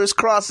 It's Miller's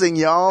Crossing,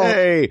 y'all.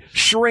 Hey,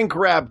 shrink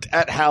wrapped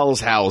at Hal's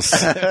house.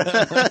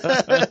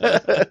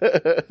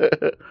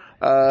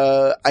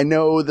 I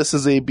know this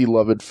is a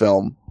beloved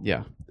film.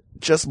 Yeah.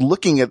 Just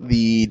looking at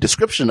the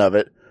description of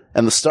it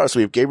and the stars, so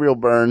we have Gabriel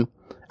Byrne,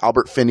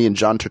 Albert Finney, and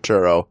John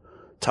Turturro.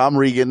 Tom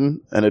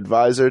Regan, an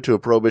advisor to a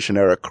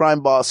Prohibition-era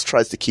crime boss,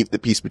 tries to keep the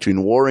peace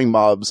between warring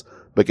mobs,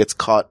 but gets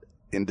caught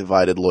in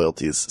divided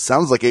loyalties.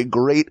 Sounds like a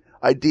great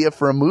idea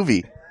for a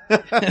movie.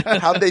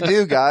 How'd they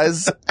do,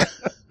 guys?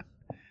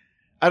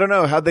 I don't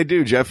know. How'd they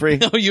do, Jeffrey?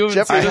 Oh, you haven't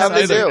Jeffrey, seen how'd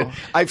they this either. do?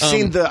 I've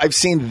seen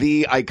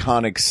the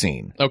iconic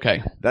scene.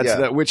 Okay. That's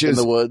Yeah, which in is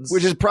the woods.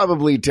 which is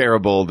probably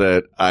terrible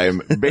that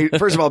I'm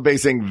first of all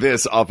basing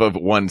this off of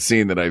one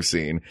scene that I've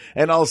seen,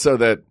 and also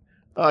that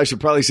I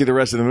should probably see the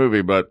rest of the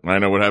movie, but I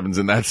know what happens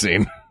in that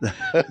scene.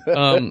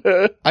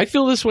 I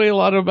feel this way a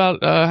lot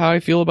about how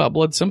I feel about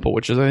Blood Simple,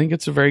 which is I think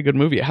it's a very good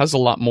movie. It has a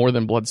lot more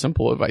than Blood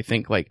Simple of I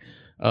think like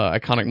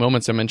iconic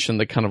moments. I mentioned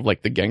the kind of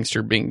like the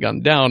gangster being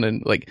gunned down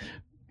and like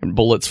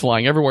bullets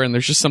flying everywhere, and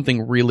there's just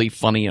something really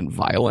funny and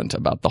violent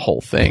about the whole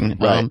thing.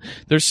 Right.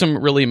 There's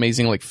some really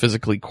amazing like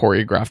physically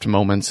choreographed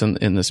moments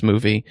in this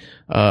movie,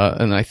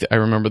 and I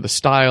remember the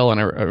style,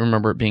 and I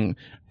remember it being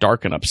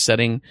dark and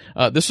upsetting.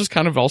 This was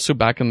kind of also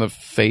back in the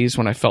phase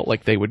when I felt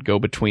like they would go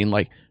between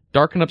like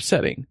dark and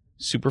upsetting,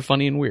 super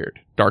funny and weird,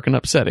 dark and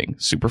upsetting,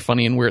 super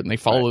funny and weird, and they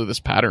follow this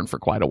pattern for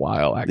quite a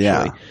while actually.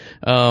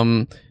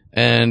 Yeah.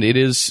 And it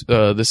is,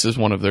 this is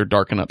one of their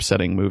dark and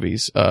upsetting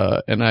movies.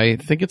 And I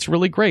think it's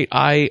really great.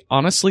 I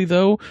honestly,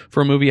 though,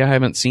 for a movie I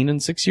haven't seen in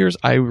 6 years,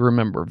 I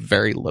remember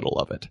very little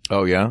of it.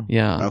 Oh yeah.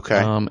 Yeah.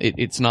 Okay.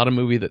 It's not a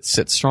movie that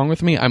sits strong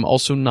with me. I'm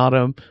also not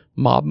a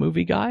mob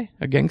movie guy,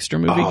 a gangster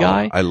movie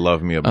guy. I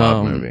love me a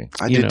mob movie.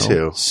 I You do know,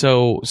 too.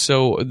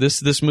 So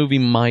this movie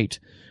might,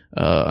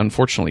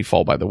 unfortunately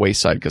fall by the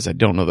wayside because I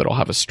don't know that I'll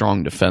have a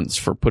strong defense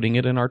for putting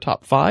it in our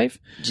top 5.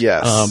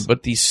 Yes.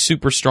 But these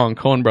super strong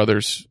Coen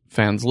Brothers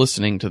fans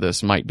listening to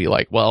this might be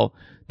like, well,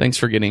 thanks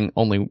for getting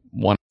only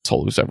one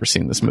asshole who's ever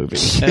seen this movie.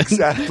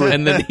 Exactly.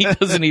 And then he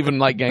doesn't even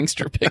like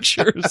gangster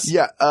pictures.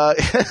 Yeah.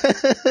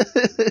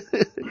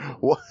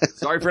 What?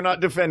 Sorry for not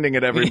defending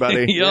it,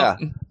 everybody. Yep. Yeah.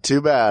 Too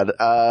bad.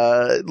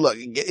 Look,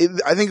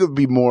 I think it would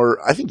be more,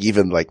 I think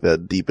even like the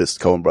deepest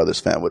Coen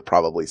Brothers fan would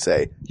probably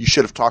say you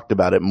should have talked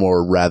about it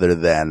more rather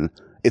than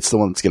it's the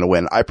one that's going to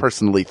win. I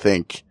personally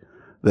think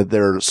that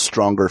there are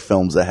stronger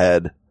films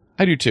ahead.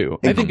 I do too.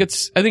 I think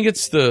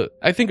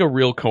a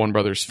real Coen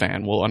Brothers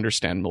fan will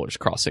understand Miller's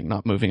Crossing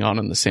not moving on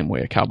in the same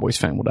way a Cowboys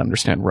fan would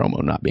understand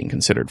Romo not being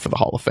considered for the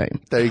Hall of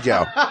Fame. There you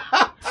go.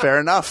 Fair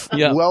enough.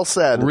 Yeah. Well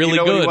said. Really You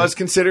know what good. he was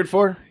considered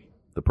for?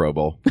 The Pro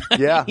Bowl.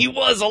 Yeah. He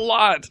was a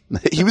lot.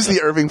 He was the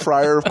Irving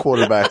Fryer of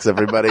quarterbacks,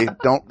 everybody.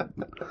 Don't,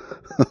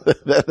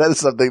 that is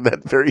something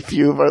that very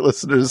few of our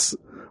listeners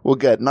will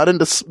get. Not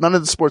into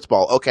sports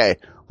ball. Okay.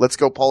 Let's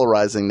go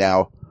polarizing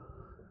now.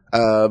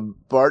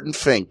 Barton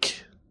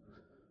Fink.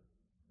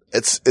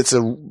 It's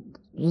a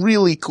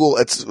really cool,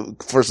 it's,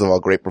 first of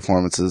all, great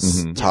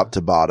performances, top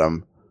to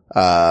bottom.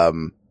 I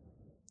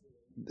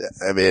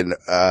mean,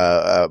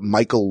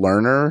 Michael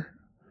Lerner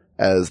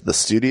as the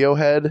studio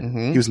head,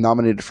 he was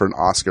nominated for an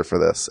Oscar for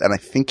this, and I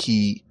think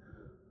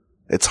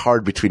it's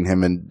hard between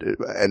him and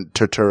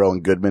Turturro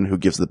and Goodman, who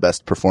gives the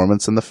best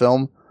performance in the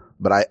film.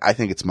 But I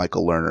think it's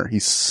Michael Lerner.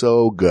 He's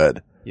so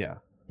good. Yeah.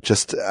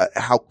 Just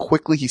how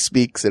quickly he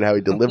speaks and how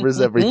he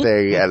delivers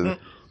everything and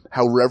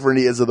how reverent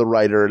he is of the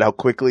writer and how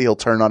quickly he'll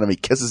turn on him. He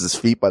kisses his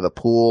feet by the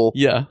pool.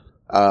 Yeah.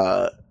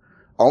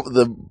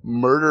 The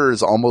murder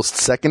is almost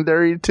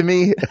secondary to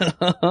me.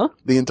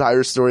 The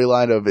entire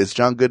storyline of, is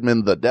John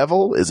Goodman the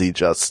devil? Is he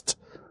just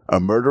a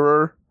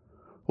murderer?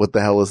 What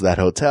the hell is that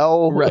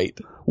hotel? Right.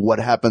 What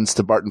happens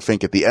to Barton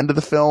Fink at the end of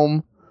the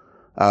film?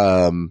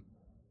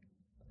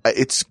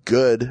 It's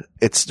good.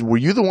 Were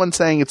you the one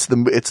saying it's the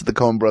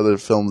Coen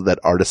Brothers films that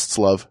artists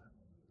love?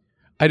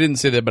 I didn't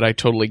say that, but I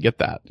totally get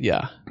that.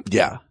 Yeah.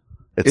 Yeah.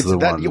 It's the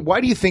one. Why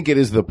do you think it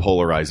is the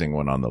polarizing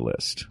one on the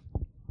list?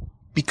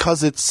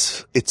 Because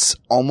it's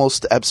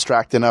almost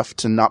abstract enough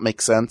to not make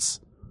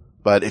sense.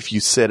 But if you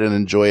sit and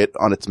enjoy it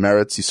on its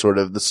merits,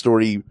 the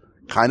story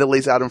kind of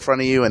lays out in front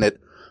of you, and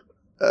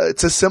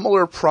it's a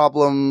similar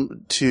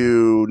problem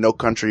to No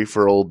Country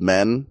for Old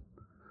Men,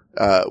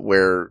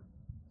 where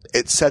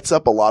it sets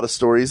up a lot of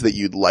stories that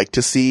you'd like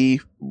to see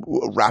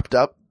wrapped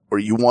up, or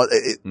you want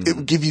it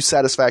would give you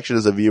satisfaction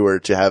as a viewer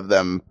to have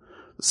them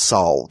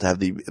solved, have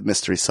the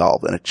mystery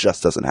solved, and it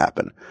just doesn't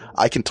happen.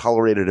 I can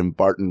tolerate it in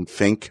Barton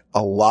Fink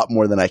a lot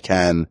more than I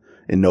can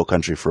in No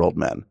Country for Old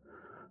Men.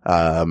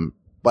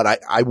 But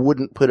I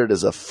wouldn't put it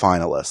as a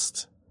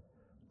finalist,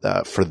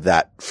 for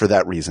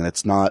that reason.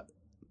 It's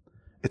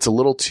a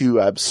little too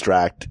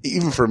abstract.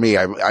 Even for me,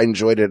 I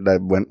enjoyed it and I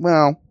went,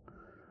 well,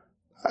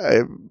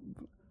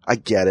 I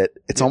get it.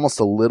 It's almost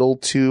a little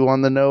too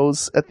on the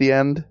nose at the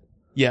end.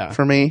 Yeah.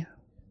 For me.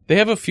 They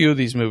have a few of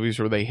these movies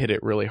where they hit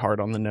it really hard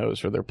on the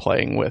nose, where they're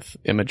playing with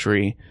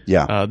imagery.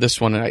 Yeah.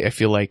 This one, I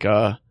feel like,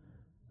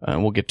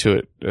 we'll get to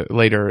it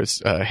later,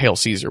 is Hail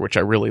Caesar, which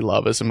I really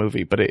love as a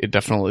movie, but it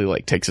definitely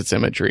like takes its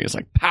imagery. It's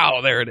like,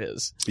 pow, there it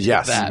is.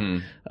 Yes. That.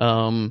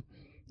 And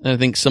I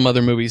think some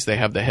other movies, they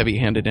have the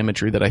heavy-handed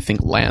imagery that I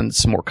think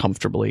lands more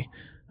comfortably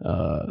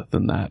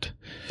than that.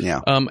 Yeah.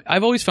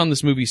 I've always found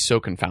this movie so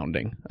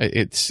confounding.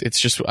 It's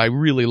just, I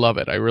really love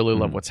it. I really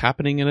love what's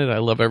happening in it. I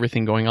love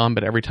everything going on,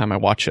 but every time I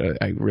watch it,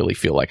 I really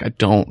feel like I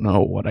don't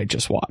know what I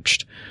just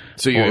watched.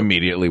 So you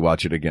immediately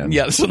watch it again.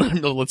 Yeah, so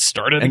then let's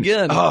start it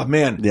again. Oh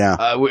man.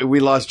 Yeah.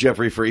 We lost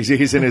Jeffrey Freeze.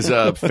 He's in his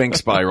Fink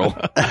spiral.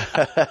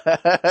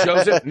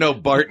 Joseph? No,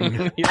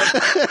 Barton.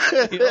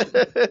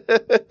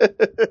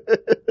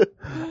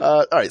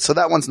 All right. So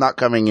that one's not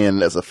coming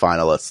in as a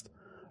finalist.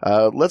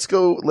 Let's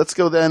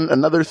go then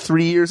another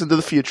 3 years into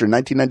the future.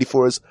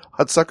 1994's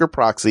Hudsucker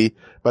Proxy.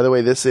 By the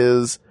way, this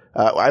is,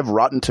 I have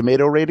Rotten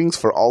Tomato ratings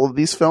for all of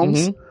these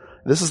films.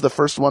 This is the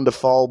first one to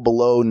fall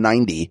below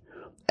 90,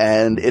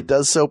 and it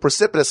does so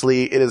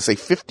precipitously. It is a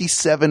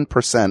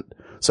 57%.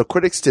 So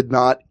critics did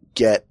not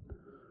get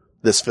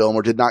this film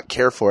or did not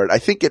care for it. I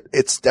think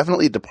it's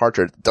definitely a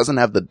departure. It doesn't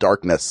have the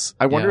darkness.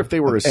 I wonder if they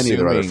were any of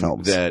their other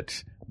assuming films.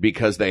 that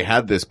because they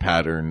had this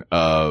pattern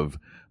of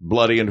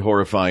bloody and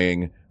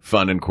horrifying,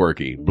 fun and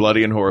quirky,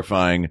 bloody and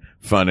horrifying,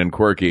 fun and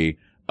quirky.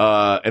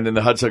 And then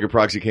the Hudsucker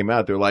Proxy came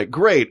out. They're like,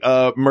 great,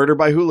 murder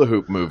by hula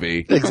hoop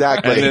movie.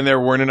 Exactly. And then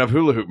there weren't enough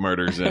hula hoop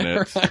murders in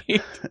it.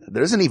 Right.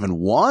 There isn't even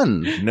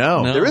one.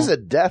 No. There is a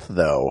death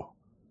though.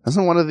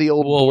 Doesn't one of the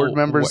old board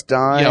members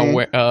die?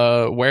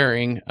 Yeah,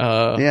 Waring.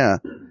 Yeah.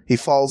 He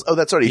falls. Oh,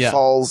 that's right. He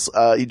falls.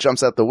 He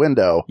jumps out the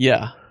window.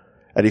 Yeah.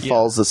 And he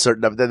falls a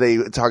certain. Then they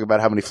talk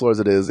about how many floors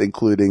it is,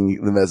 including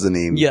the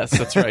mezzanine. Yes,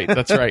 that's right.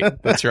 That's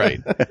right. That's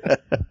right.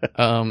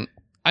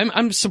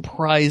 I'm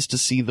surprised to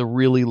see the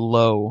really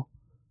low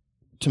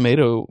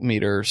tomato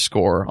meter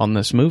score on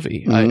this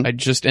movie. I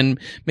just, and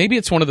maybe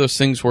it's one of those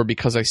things where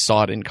because I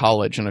saw it in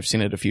college and I've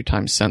seen it a few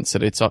times since,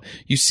 that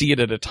you see it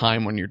at a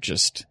time when you're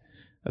just.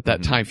 At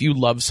that time, if you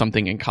love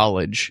something in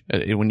college,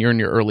 when you're in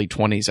your early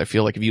 20s, I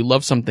feel like if you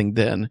love something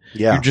then,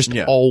 you're just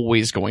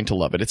always going to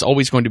love it. It's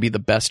always going to be the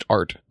best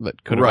art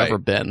that could have ever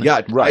been.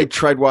 Yeah, I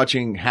tried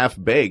watching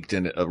Half Baked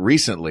and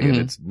recently, and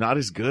it's not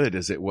as good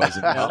as it was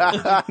in college.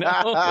 It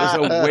was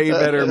a way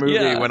better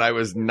movie when I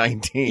was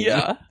 19.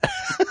 Yeah.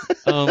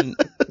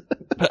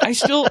 But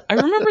I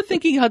remember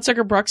thinking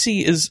Hudsucker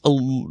Proxy is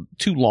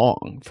too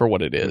long for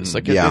what it is.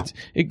 Like,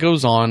 it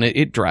goes on,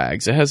 it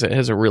drags. It has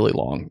a really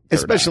long.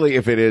 Especially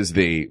if it is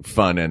the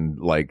fun and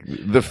like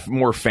the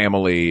more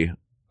family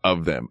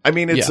of them. I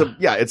mean, it's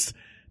it's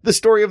the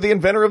story of the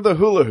inventor of the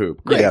hula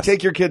hoop. Great. Yes.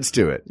 Take your kids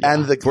to it.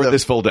 And for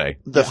this full day.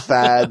 The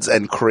fads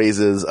and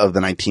crazes of the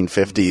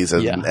 1950s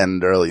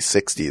and early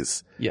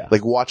 60s. Yeah.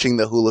 Like watching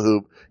the hula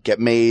hoop get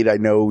made. I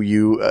know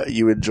you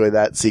enjoy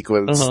that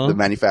sequence, the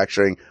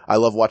manufacturing. I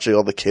love watching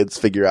all the kids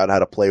figure out how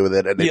to play with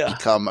it and it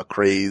become a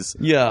craze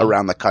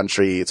around the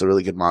country. It's a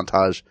really good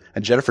montage.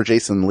 And Jennifer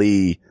Jason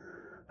Leigh,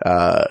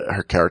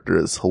 her character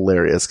is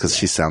hilarious because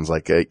she sounds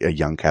like a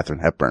young Katharine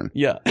Hepburn.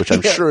 Yeah. Which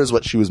I'm sure is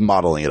what she was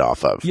modeling it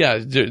off of. Yeah.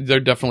 They're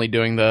definitely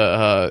doing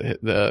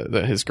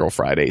the His Girl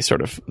Friday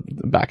sort of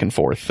back and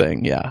forth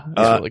thing. Yeah.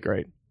 It's really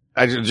great.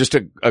 Just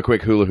a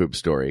quick hula hoop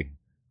story,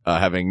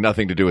 having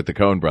nothing to do with the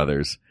Coen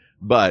brothers.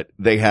 But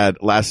they had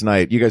last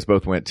night, you guys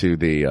both went to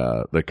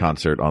the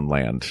concert on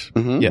land.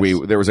 Mhm.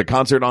 Yes. There was a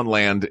concert on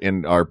land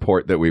in our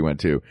port that we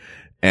went to,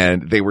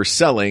 and they were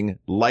selling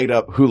light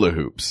up hula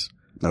hoops.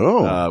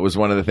 Oh, Was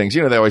one of the things,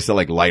 they always sell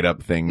like light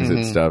up things and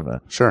Mhm. stuff.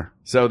 sure.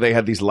 So they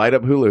had these light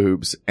up hula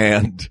hoops,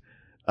 and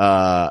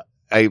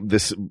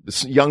this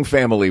young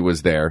family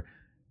was there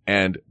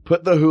and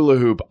put the hula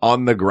hoop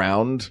on the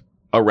ground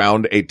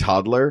around a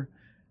toddler,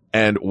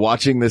 and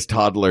watching this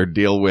toddler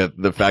deal with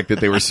the fact that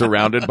they were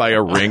surrounded by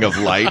a ring of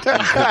light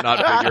and could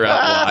not figure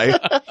out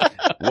why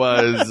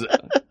was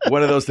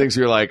one of those things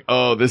where you're like,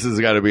 oh, this has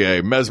got to be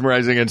a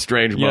mesmerizing and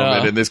strange Yeah.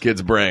 moment in this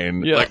kid's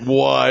brain. Yeah. Like,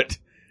 what?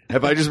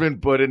 Have I just been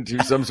put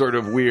into some sort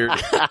of weird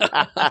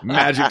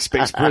magic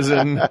space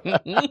prison?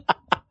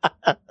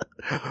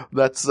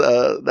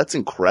 That's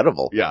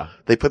incredible. Yeah.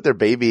 They put their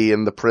baby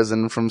in the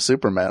prison from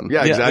Superman.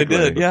 Yeah, Yeah, exactly.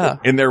 they did, yeah.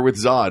 In there with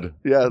Zod.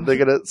 Yeah, they're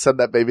gonna send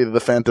that baby to the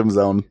Phantom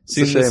Zone. It's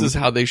See, a this shame. is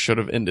how they should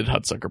have ended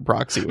Hudsucker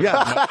Proxy. With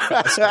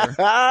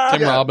Yeah.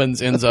 Tim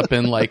Robbins ends up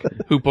in like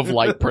Hoop of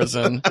Light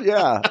prison.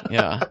 Yeah.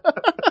 Yeah.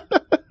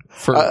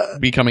 For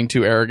becoming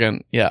too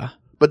arrogant. Yeah.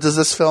 But does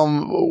this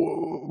film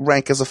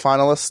rank as a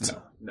finalist?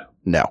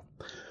 No.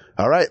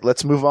 All right,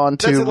 let's move on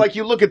That's to it, like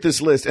you look at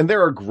this list and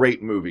there are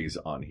great movies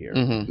on here.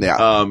 Mm-hmm.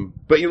 yeah.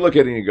 But you look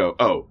at it and you go,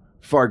 oh,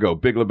 Fargo,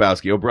 Big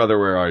Lebowski, Oh Brother,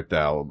 Where Art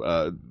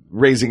Thou,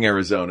 Raising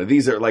Arizona.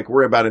 These are like,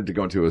 we're about to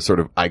go into a sort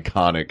of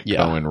iconic Yeah.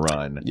 Coen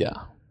run. Yeah.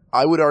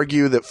 I would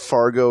argue that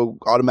Fargo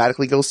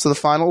automatically goes to the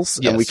finals,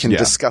 Yes. and we can Yeah.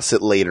 discuss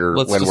it later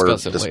Let's when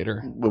discuss it we're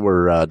later. when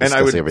we're And I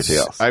discussing would, everything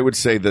else. I would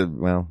say I don't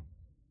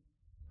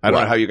What?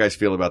 know how you guys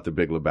feel about the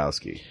Big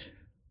Lebowski.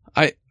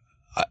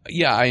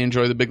 Yeah, I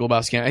enjoy The Big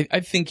Lebowski. I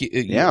think you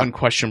Yeah.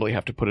 unquestionably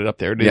have to put it up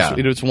there. Yeah.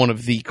 It is one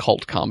of the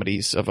cult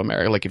comedies of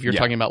America. Like if you're Yeah.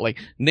 talking about like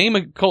name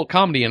a cult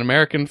comedy in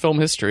American film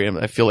history,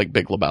 I feel like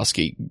Big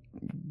Lebowski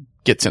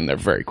gets in there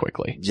very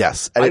quickly.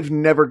 Yes. And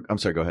I'm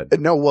sorry, go ahead.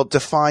 no, well, to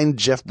find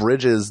Jeff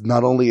Bridges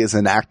not only as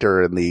an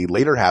actor in the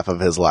later half of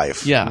his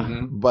life, Yeah.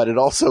 but it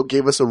also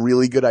gave us a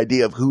really good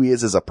idea of who he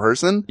is as a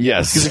person.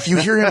 Yes. Because if you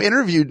hear him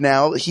interviewed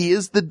now, he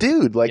is the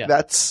dude. Like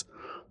Yeah.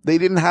 they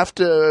didn't have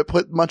to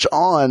put much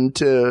on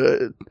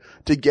to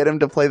get him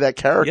to play that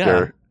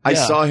character. I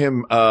Yeah.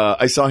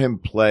 saw him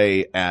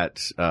play at,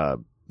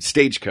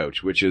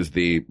 Stagecoach, which is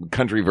the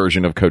country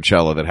version of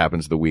Coachella that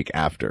happens the week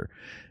after.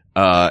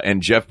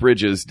 And Jeff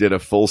Bridges did a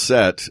full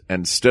set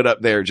and stood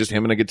up there, just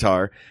him and a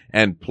guitar,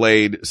 and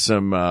played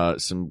some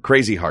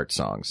Crazy Heart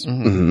songs.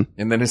 Mhm. Mm-hmm.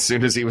 And then as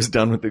soon as he was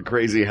done with the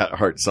Crazy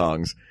Heart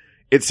songs,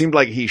 it seemed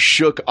like he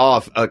shook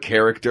off a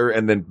character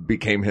and then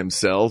became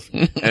himself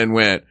and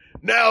went,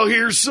 now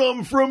here's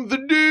some from the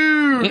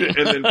dude,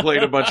 and then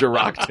played a bunch of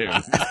rock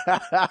tunes.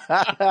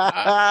 You're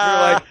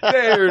like,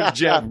 there's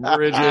Jeff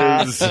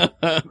Bridges.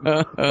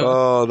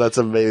 Oh, that's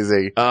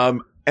amazing.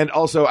 And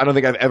also, I don't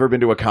think I've ever been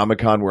to a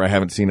Comic-Con where I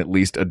haven't seen at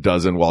least a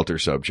dozen Walter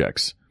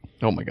Sobchaks.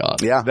 Oh my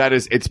God. Yeah.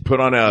 It's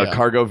put on a Yeah.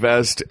 cargo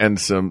vest and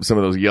some of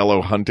those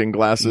yellow hunting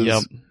glasses.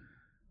 Yep.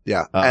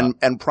 Yeah.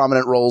 And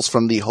prominent roles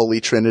from the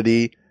Holy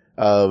Trinity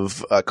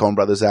of Coen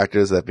Brothers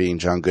actors, that being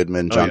John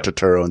Goodman, John yeah.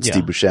 Turturro, and Yeah.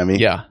 Steve Buscemi.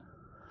 Yeah.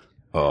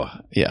 Oh,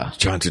 Yeah.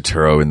 John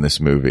Turturro in this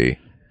movie.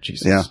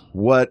 Jesus. Yeah.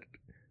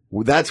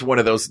 That's one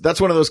of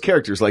those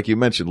characters, like you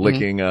mentioned,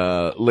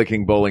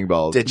 licking bowling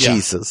balls. The Yeah.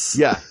 Jesus.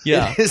 Yeah.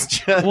 Yeah. It is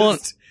just, Well,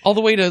 all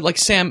the way to like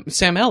Sam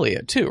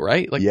Elliott too,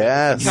 right? Like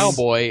Yes.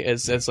 cowboy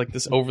as like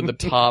this over the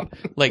top,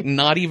 like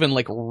not even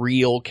like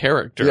real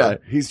character. yeah,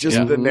 he's just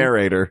Yeah. the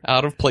narrator.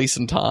 Out of place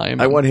and time.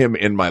 I want him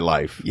in my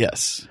life.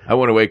 Yes. I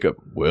want to wake up.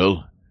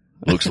 Well,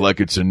 looks like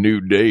it's a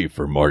new day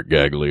for Mark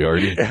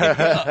Gagliardi.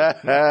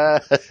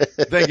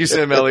 Thank you,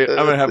 Sam Elliott. I'm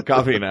going to have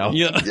coffee now.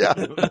 Yeah.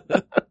 Yeah.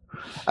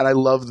 And I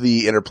love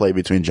the interplay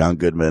between John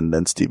Goodman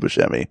and Steve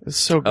Buscemi. It's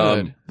so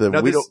good.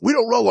 Now We this-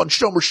 don't roll on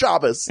Shomer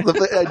Shabbos. The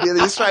idea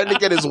that he's trying to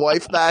get his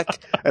wife back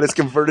and is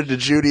converted to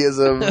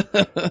Judaism,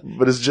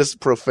 but is just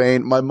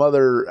profane. My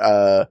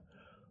mother,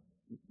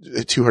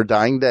 to her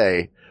dying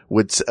day,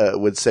 would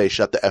say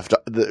shut the F.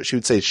 She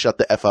would say shut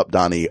the F up,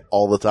 Donnie,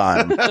 all the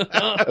time.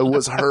 It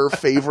was her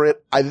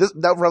favorite. That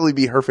would probably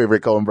be her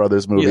favorite Coen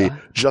Brothers movie, Yeah.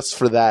 just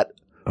for that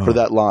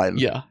line.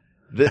 Yeah.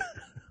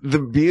 The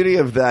beauty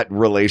of that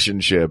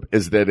relationship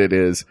is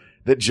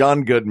that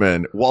John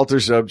Goodman, Walter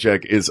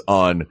Sobchak, is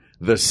on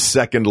the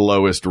second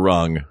lowest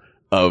rung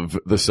of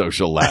the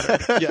social ladder.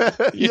 Yeah.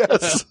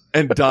 Yes.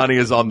 And Donnie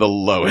is on the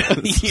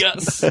lowest.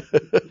 Yes.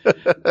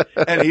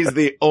 And he's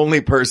the only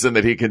person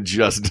that he can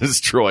just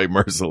destroy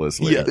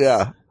mercilessly. Yes.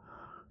 Yeah.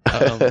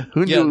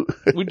 Who yeah, knew?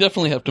 we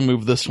definitely have to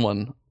move this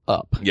one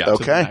up. Yeah. to the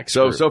Okay. next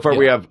So group. far Yeah.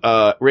 we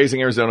have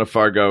Raising Arizona,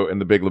 Fargo,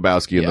 and The Big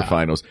Lebowski in the Yeah.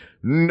 finals.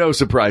 No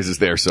surprises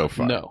there so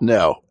far. No.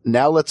 No.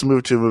 Now let's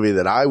move to a movie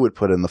that I would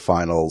put in the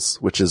finals,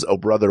 which is Oh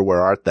Brother,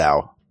 Where Art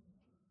Thou?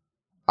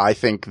 I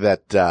think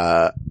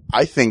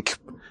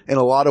in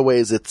a lot of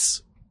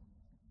ways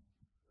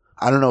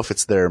I don't know if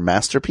it's their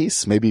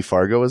masterpiece. Maybe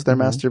Fargo is their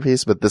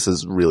masterpiece, but this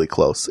is really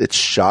close. It's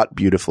shot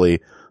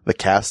beautifully. The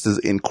cast is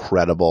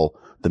incredible.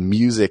 The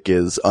music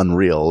is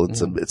unreal.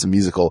 It's a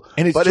musical.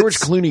 And it's But George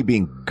Clooney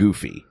being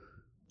goofy.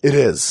 It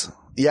is.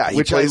 Yeah, he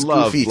which plays I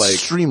love, Goofy like-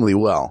 extremely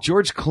well.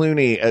 George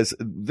Clooney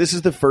this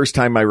is the first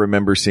time I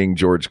remember seeing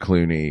George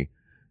Clooney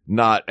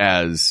not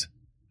as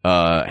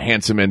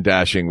handsome and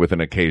dashing with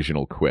an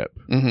occasional quip.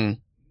 Mm-hmm.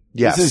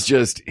 Yes. This is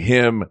just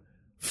him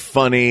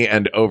funny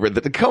and over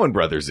the Coen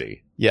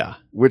Brothers-y, Yeah.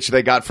 which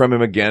they got from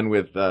him again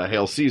with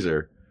Hail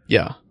Caesar.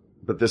 Yeah.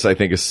 But this, I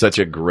think, is such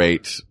a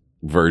great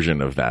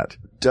version of that.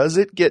 Does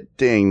it get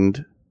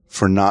dinged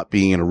for not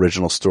being an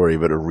original story,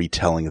 but a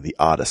retelling of the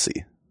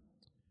Odyssey?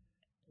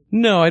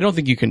 No, I don't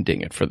think you can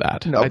ding it for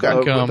that. No, okay.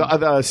 I think,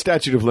 The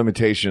statute of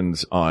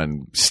limitations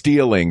on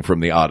stealing from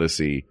the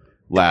Odyssey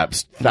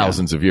lapsed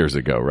thousands of years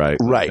ago, right?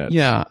 Right. That's-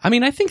 yeah. I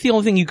mean, I think the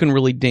only thing you can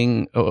really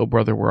ding Oh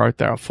Brother, Where Art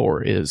Thou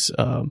for is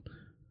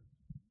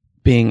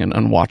being an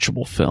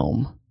unwatchable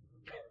film.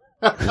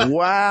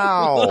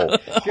 Wow.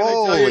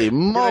 Holy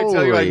moly. Can I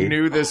tell you, I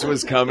knew this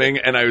was coming,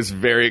 and I was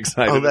very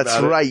excited Oh, that's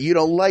about it. right. You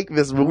don't like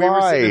this. We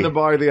were sitting in the Why?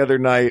 bar the other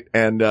night,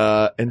 and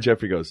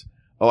Jeffrey goes,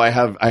 "Oh, I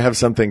have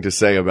something to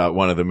say about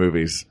one of the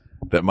movies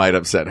that might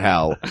upset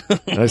Hal."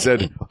 And I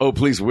said, "Oh,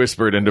 please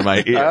whisper it into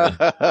my ear."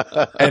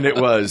 And it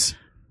was,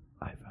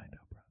 "I find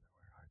out, Brother,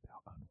 Where Art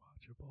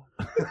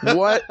Thou unwatchable."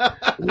 What?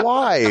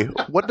 Why?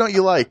 What don't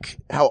you like?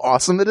 How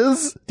awesome it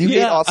is? Do you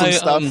hate awesome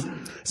stuff?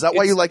 Is that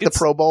why you like the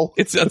Pro Bowl?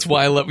 That's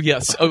why I love.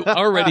 Yes,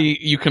 already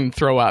you can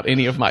throw out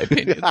any of my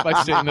opinions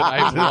by saying that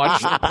I've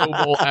watched the Pro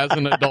Bowl as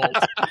an adult.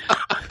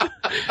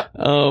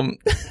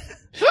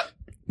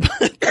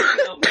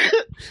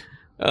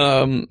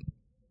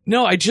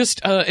 No, I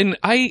just and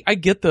I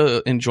get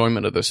the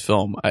enjoyment of this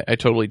film. I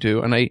totally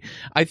do, and I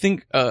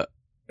think I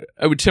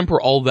would temper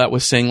all that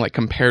with saying, like,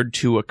 compared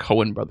to a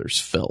Coen Brothers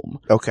film.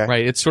 Okay.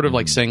 Right? It's sort of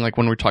like saying, like,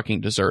 when we're talking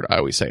dessert, I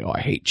always say, oh,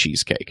 I hate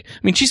cheesecake. I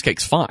mean,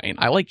 cheesecake's fine.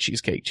 I like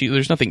cheesecake.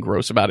 There's nothing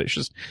gross about it. It's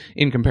just,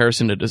 in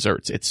comparison to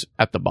desserts, it's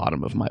at the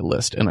bottom of my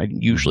list, and I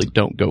usually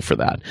don't go for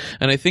that.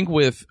 And I think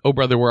with Oh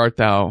Brother, Where Art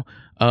Thou,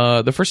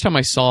 the first time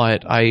I saw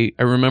it, I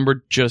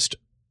remember just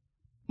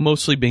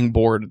mostly being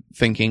bored,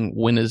 thinking,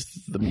 when is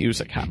the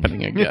music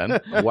happening again?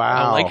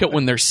 Wow. I like it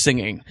when they're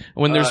singing,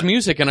 when there's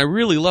music, and I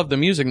really love the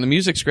music, and the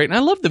music's great, and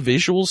I love the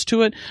visuals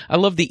to it. I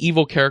love the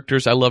evil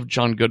characters. I love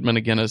John Goodman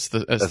again as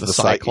the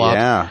Cyclops.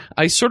 Yeah.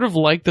 I sort of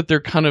like that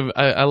they're kind of.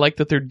 I like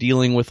that they're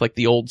dealing with, like,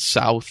 the old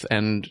South,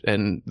 and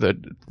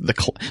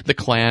the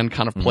Klan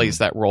kind of plays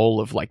that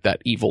role of, like,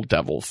 that evil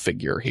devil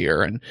figure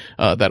here, and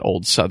that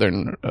old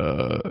Southern.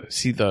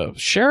 See the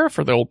sheriff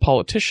or the old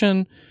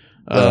politician.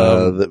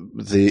 The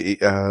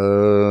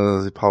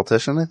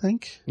politician, I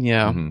think.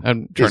 Yeah, Mhm.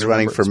 I'm trying He's to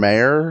running remember for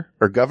mayor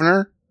or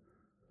governor.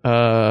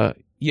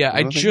 Yeah,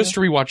 I don't think just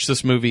rewatched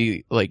this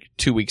movie like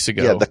 2 weeks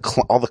ago. Yeah,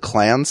 all the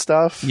Klan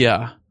stuff.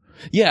 yeah,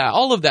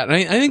 all of that. And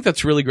I think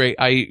that's really great.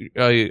 I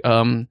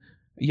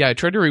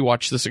tried to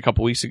rewatch this a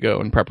couple weeks ago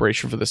in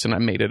preparation for this, and I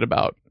made it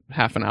about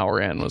half an hour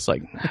in. Was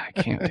like, I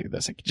can't do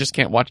this. I just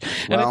can't watch.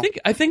 And Well-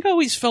 I think I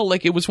always felt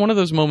like it was one of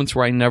those moments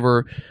where I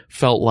never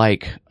felt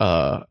like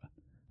I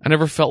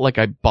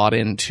bought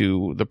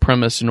into the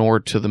premise nor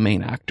to the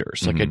main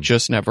actors. Like, I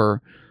just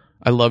never.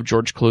 I love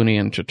George Clooney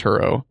and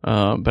Turturro,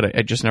 but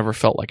I just never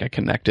felt like I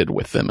connected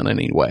with them in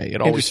any way. It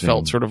always Interesting.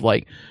 felt sort of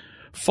like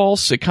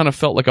false. It kind of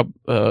felt like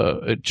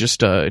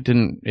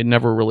it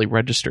never really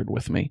registered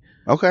with me.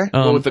 Okay.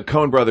 Well, with the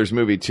Coen Brothers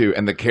movie too,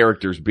 and the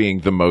characters being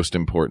the most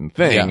important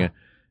thing, Yeah.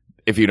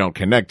 if you don't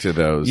connect to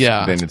those,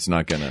 Yeah. then it's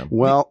not gonna.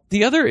 Well,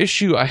 The other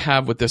issue I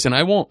have with this, and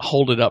I won't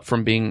hold it up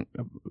from being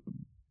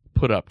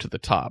put up to the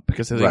top,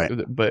 because I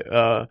think,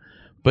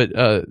 but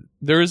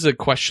there is a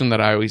question that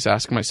I always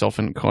ask myself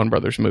in Coen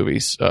Brothers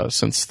movies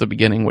since the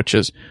beginning, which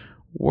is,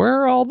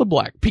 where are all the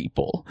black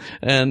people?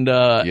 And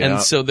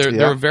so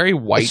they're very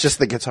white. it's just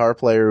the guitar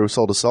player who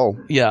sold a soul.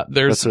 Yeah,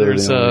 there's That's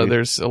really the only-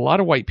 there's a lot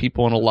of white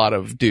people and a lot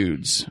of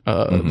dudes.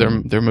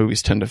 Their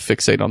movies tend to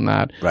fixate on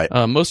that. Right.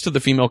 Most of the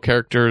female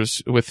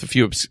characters, with a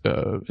few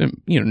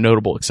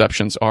notable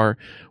exceptions, are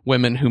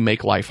women who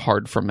make life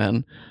hard for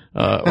men,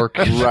 or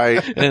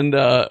Right. and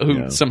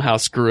who somehow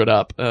screw it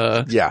up.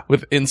 Yeah.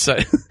 With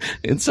Inside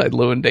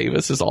Llewyn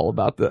Davis is all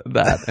about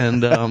that,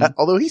 and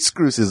Although he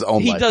screws his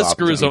own he life does up,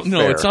 screw to his be own. No,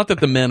 fair. it's not that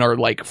the men are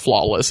like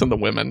flawless and the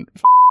women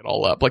it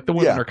all up. Like, the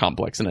women Yeah. are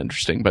complex and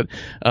interesting, but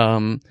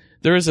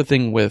there is a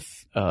thing with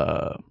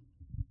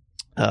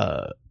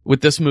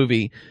this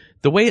movie.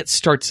 The way it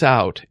starts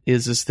out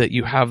is that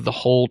you have the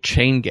whole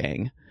chain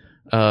gang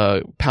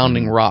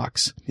pounding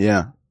rocks,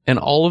 Yeah. and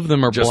all of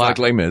them are Just black. like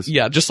Les Mis.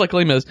 Yeah, just like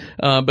Les Mis.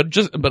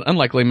 But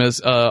unlike Les Mis,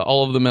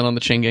 all of the men on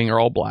the chain gang are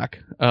all black.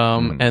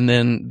 And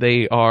then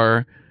they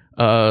are,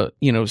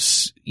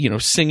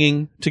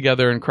 singing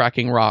together and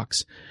cracking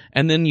rocks.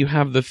 And then you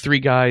have the three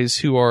guys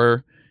who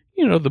are,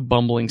 the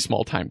bumbling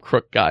small-time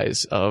crook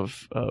guys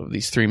of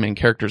these three main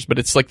characters. But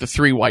it's like the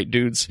three white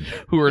dudes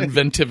who are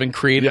inventive and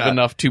creative Yeah.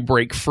 enough to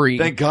break free.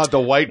 Thank God the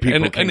white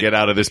people And- can and- get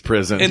out of this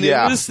prison. And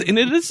Yeah. it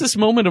is this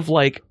moment of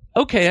like,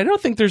 okay, I don't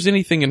think there's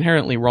anything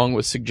inherently wrong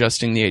with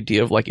suggesting the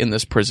idea of, like, in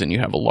this prison you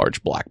have a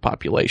large black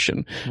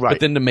population. Right. But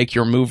then to make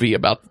your movie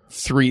about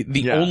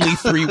only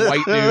three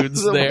white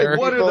dudes there.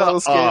 What are the People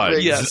escaping.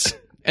 odds? Yes.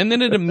 And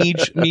then it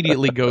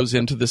immediately goes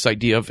into this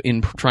idea of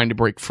in trying to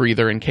break free,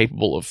 they're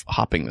incapable of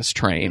hopping this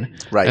train.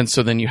 Right. And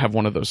so then you have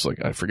one of those,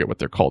 like, I forget what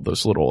they're called,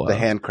 those little, The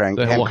hand crank.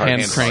 the hand little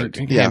cart.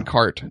 hand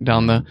cart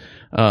down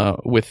the,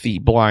 with the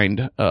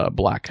blind,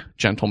 black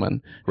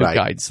gentleman who Right.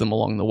 guides them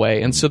along the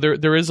way. And so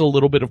there is a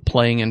little bit of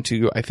playing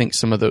into, I think,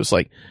 some of those,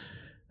 like,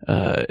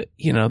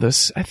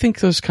 I think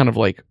those kind of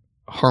like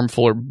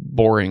harmful or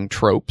boring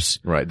tropes.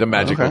 Right. The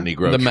magical Okay.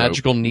 Negro The trope.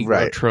 magical Negro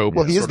Right. trope.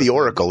 Well, he is sort the of-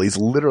 Oracle. He's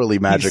literally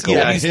magical.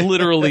 He's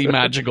literally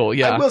magical.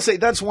 Yeah. I will say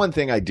that's one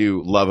thing I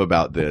do love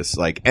about this.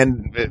 Like,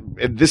 and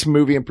this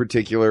movie in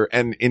particular,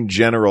 and in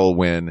general,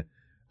 when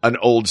an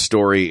old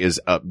story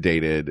is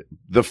updated,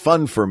 the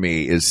fun for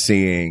me is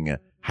seeing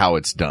how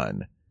it's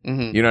done.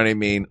 Mhm. You know what I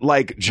mean?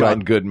 Like John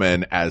Right.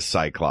 Goodman as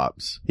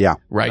Cyclops.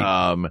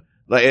 Right.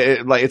 Like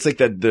it's like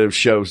the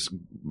show's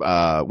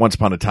Once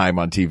Upon a Time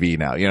on TV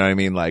now. You know what I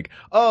mean? Like,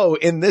 oh,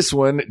 in this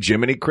one,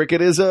 Jiminy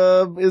Cricket is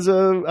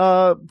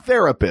a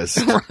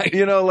therapist. Right.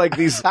 You know, like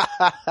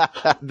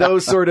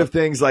those sort of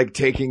things, like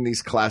taking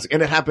these classic,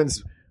 and it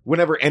happens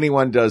whenever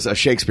anyone does a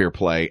Shakespeare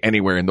play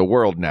anywhere in the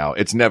world now.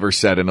 It's never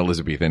set in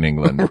Elizabethan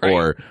England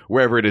or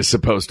wherever it is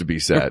supposed to be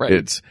set. Right.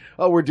 It's,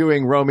 oh, we're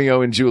doing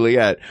Romeo and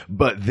Juliet,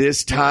 but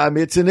this time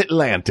it's in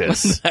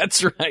Atlantis.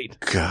 That's right.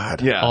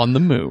 God. Yeah. On the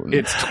moon.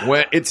 It's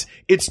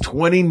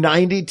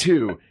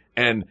 2092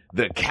 and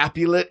the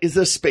Capulet is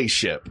a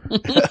spaceship.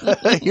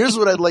 Here's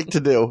what I'd like to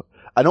do.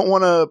 I don't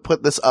want to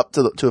put this up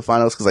to a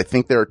finals because I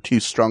think there are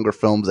two stronger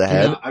films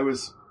ahead,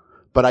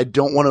 but I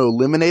don't want to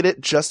eliminate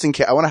it just in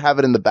case. I want to have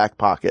it in the back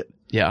pocket.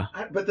 Yeah.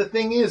 But the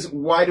thing is,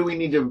 why do we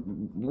need to?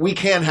 We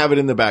can't have it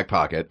in the back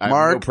pocket. I have no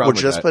Mark, problem we're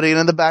with just that. putting it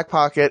in the back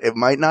pocket. It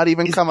might not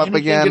even come up Is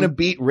again. going to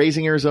beat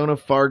Raising Arizona,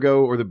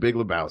 Fargo, or The Big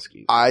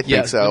Lebowski? I think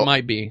Yeah, so. it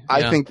might be. I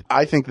Yeah.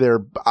 think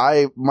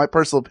my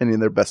personal opinion,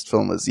 their best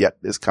film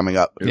is coming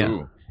up. Yeah.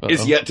 Ooh.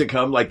 Is yet to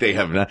come, like they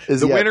have not. Is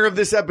The yet- winner of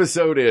this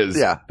episode is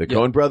Yeah. the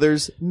Coen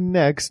Brothers'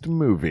 next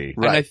movie.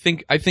 And I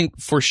think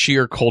for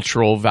sheer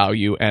cultural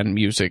value and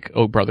music,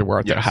 Oh Brother Where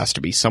Art Thou Yes. has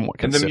to be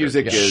somewhat And the considered.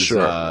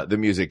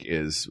 music Yeah.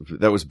 is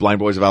that was Blind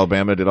Boys of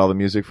Alabama did all the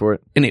music for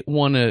it. And it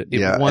won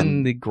Yeah,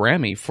 won the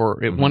Grammy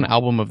for it won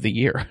Album of the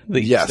Year,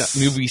 the Yes.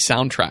 movie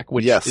soundtrack,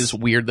 which Yes. is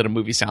weird that a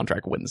movie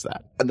soundtrack wins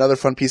that. Another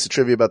fun piece of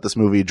trivia about this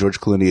movie: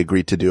 George Clooney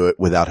agreed to do it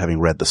without having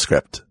read the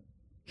script.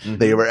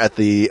 They were at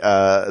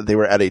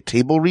a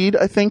table read,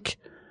 I think.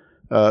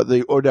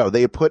 They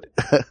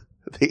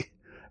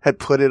had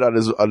put it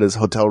on his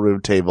hotel room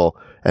table,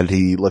 and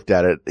he looked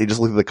at it. He just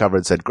looked at the cover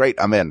and said, "Great,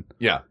 I'm in."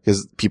 Yeah.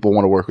 Because people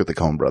want to work with the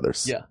Coen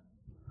Brothers. Yeah.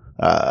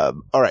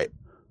 All right.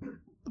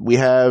 We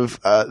have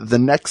the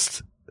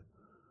next.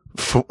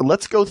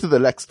 Let's go through the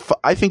next.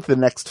 I think the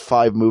next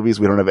 5 movies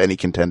we don't have any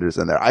contenders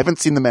in there. I haven't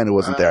seen The Man Who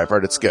Wasn't There. I've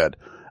heard it's good.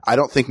 I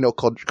don't think No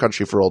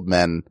Country for Old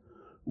Men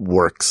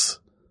works.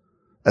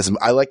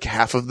 I like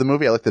half of the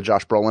movie. I like the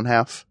Josh Brolin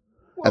half.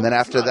 And then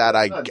after that,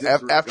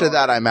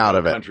 I'm out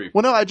of it.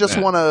 Well, no, I just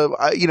want to,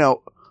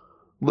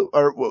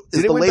 is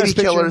it the win Lady Best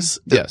Picture? Killers?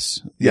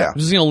 Yes. Yeah.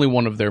 This is the only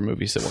one of their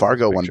movies that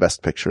Fargo won won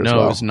Best Picture as No,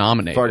 well. it was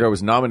nominated. Fargo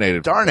was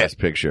nominated Darn for it. Best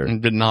Picture.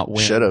 and did not win.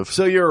 Should have.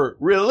 So you're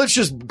real. Let's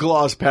just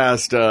gloss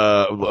past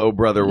Oh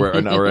Brother Where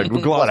or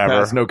gloss Whatever.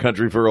 past No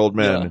Country for Old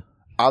Men. Yeah.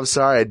 I'm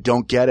sorry, I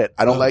don't get it.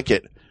 I don't like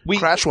it.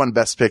 Crash won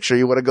Best Picture.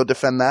 You want to go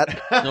defend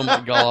that? Oh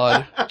my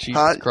God.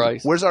 Jesus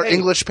Christ. Where's our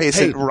English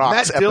patient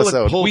rocks Matt Dillon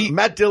episode?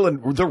 Matt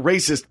Dillon, the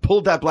racist,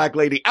 pulled that black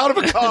lady out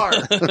of a car.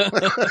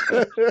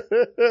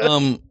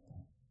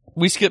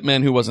 We skipped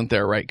Man Who Wasn't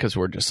There, right? Because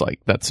we're just like,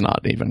 that's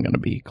not even going to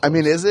be close. I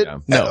mean, is it? Yeah.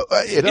 No.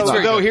 It's It's not.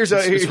 very good. Here's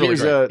It's really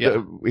great.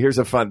 here's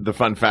the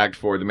fun fact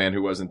for The Man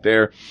Who Wasn't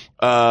There.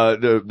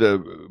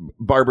 The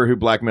barber who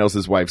blackmails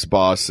his wife's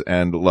boss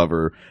and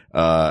lover,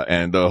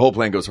 and the whole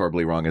plan goes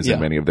horribly wrong, as in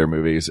many of their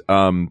movies.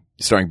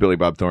 Starring Billy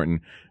Bob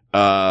Thornton,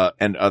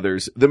 and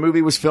others. The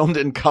movie was filmed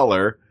in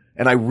color,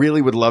 and I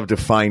really would love to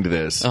find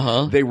this.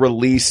 Uh-huh. They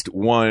released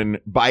one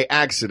by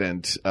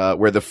accident,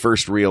 where the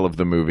first reel of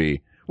the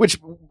movie, which,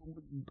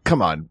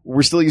 come on,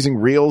 we're still using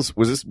reels?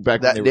 Was this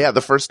back when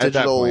The first at that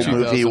digital point,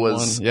 movie 2001,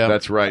 was yeah.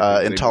 That's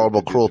right. They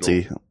Intolerable moved to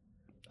digital. Cruelty.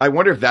 I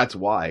wonder if that's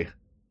why.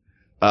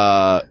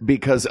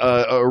 Because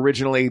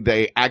originally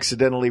they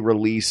accidentally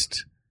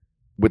released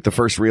with the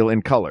first reel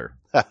in color,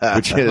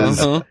 which is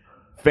Uh-huh.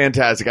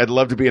 fantastic. I'd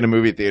love to be in a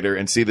movie theater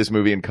and see this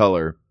movie in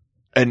color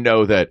and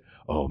know that,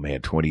 oh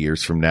man, 20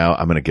 years from now,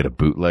 I'm going to get a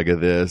bootleg of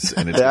this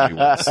and it's going to be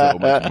worth so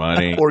much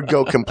money. Or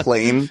go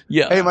complain.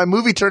 Yeah. Hey, my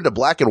movie turned to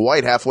black and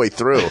white halfway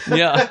through.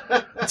 Yeah.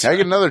 Can I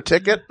get another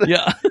ticket?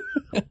 Yeah.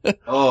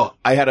 Oh,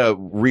 I had a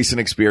recent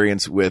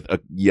experience with a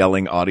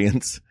yelling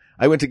audience.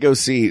 I went to go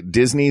see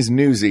Disney's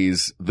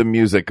Newsies, the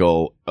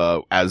musical,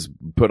 as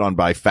put on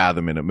by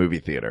Fathom in a movie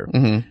theater.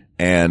 Mhm.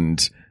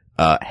 And,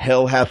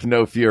 Hell Hath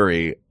No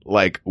Fury,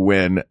 like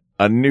when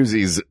a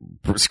Newsies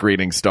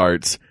screening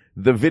starts,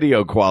 the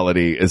video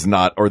quality is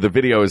not, or the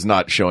video is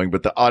not showing,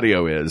 but the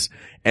audio is,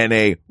 and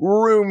a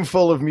room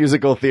full of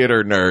musical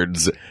theater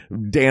nerds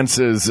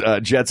dances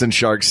Jets and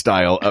Sharks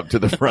style up to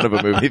the front of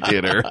a movie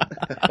theater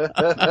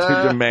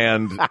to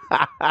demand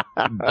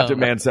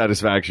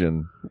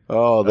satisfaction.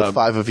 Oh, the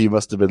five of you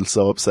must have been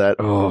so upset.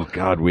 Oh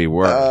God, we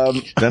were. Yeah,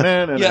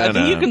 I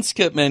think you can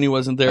skip Man Who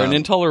Wasn't There. And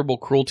Intolerable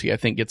Cruelty, I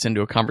think, gets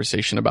into a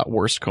conversation about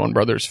worst Coen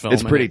Brothers film.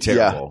 It's pretty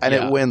terrible. Yeah, and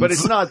it wins. But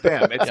it's not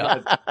them. It's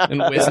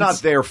it's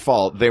not their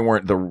fault. They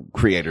weren't the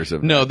creators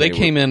of it. No, they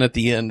came in at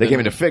the end. They came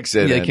in to fix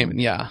it. Yeah, they came in,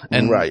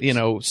 And, right. you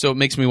know, so it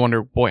makes me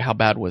wonder, boy, how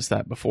bad was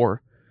that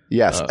before?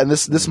 Yes, and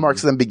this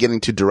marks them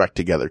beginning to direct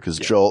together, because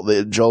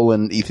Joel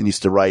and Ethan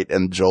used to write,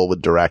 and Joel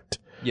would direct.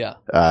 Yeah.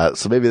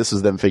 So maybe this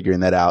was them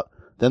figuring that out.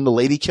 Then The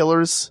Lady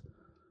Killers.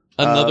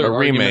 Another a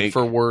argument remake.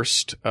 for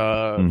worst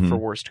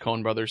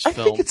Coen Brothers I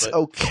film. think it's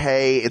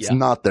okay. It's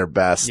not their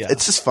best. Yeah.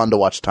 It's just fun to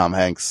watch Tom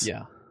Hanks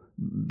Yeah.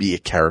 be a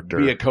character.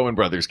 Be a Coen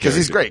Brothers Because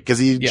he's great. Because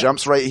he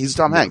jumps right. He's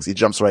Tom Hanks. He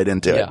jumps right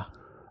into it.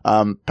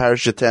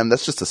 Paris Je t'aime.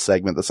 That's just a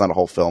segment. That's not a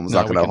whole film. It's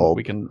not going to hold.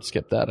 We can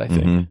skip that, I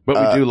think. But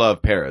we do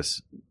love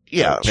Paris.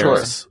 Yeah, of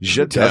course.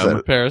 Je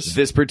t'aime. Paris.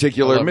 This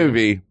particular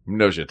movie,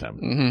 no je t'aime.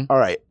 Mm-hmm. All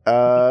right.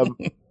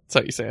 That's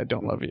how you say I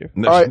don't love you.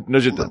 No, all right. no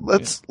je t'aime.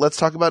 Let's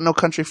talk about No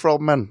Country for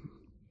Old Men.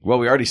 Well,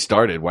 we already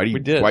started. Why We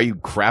did. are you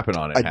crapping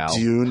on it, Hal? I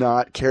do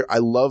not care. I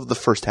love the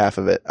first half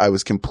of it. I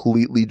was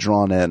completely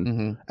drawn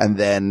in, and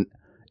then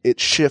it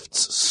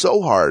shifts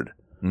so hard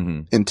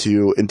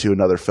into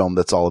another film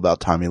that's all about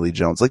Tommy Lee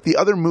Jones. Like the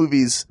other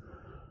movies,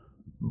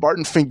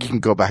 Barton Fink, you can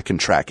go back and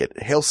track it.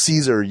 Hail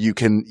Caesar, you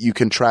can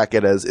track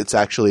it as it's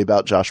actually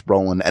about Josh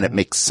Brolin, and it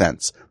makes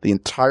sense. The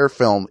entire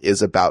film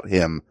is about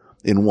him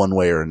in one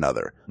way or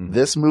another.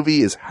 This movie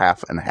is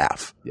half and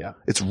half. Yeah.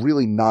 It's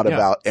really not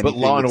about anything. But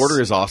Law and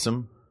Order is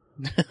awesome.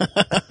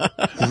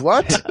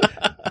 What?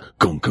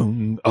 Gung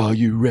gung, are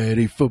you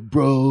ready for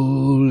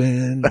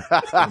Brolin?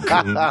 Gung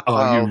gung,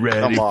 are you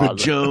ready come for on.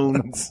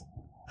 Jones?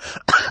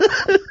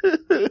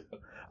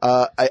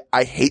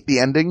 I hate the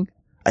ending.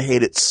 I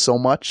hate it so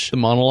much. The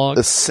monologue.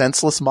 The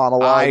senseless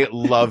monologue. I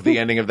love the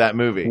ending of that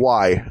movie.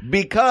 Why?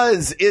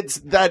 Because it's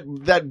that,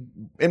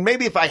 and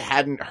maybe if I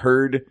hadn't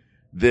heard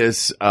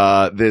this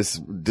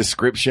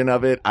description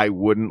of it, I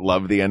wouldn't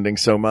love the ending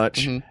so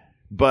much.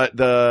 But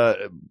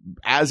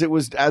as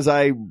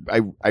I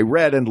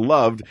read and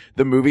loved,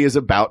 the movie is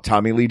about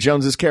Tommy Lee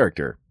Jones's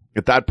character.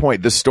 At that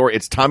point,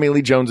 it's Tommy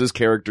Lee Jones's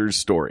character's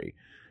story.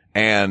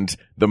 And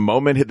the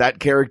moment that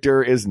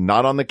character is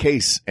not on the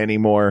case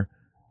anymore,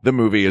 the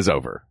movie is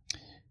over.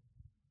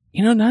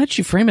 You know, now that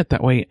you frame it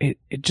that way, it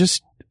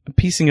just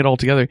piecing it all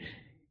together.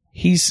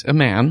 He's a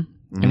man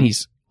and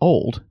he's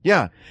old.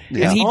 Yeah.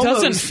 And he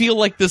doesn't feel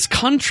like this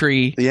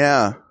country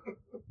Yeah.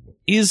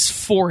 is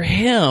for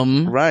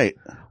him Right.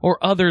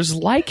 or others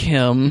like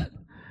him.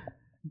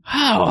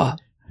 Oh,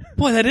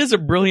 boy, that is a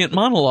brilliant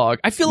monologue.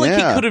 I feel like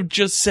he could have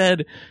just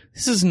said,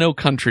 this is no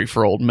country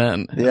for old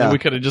men. And Yeah. we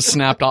could have just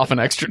snapped off an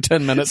extra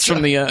 10 minutes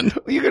from the end.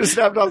 You could have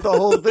snapped off the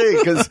whole thing,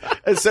 because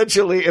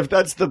essentially, if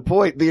that's the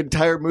point, the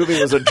entire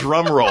movie was a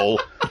drum roll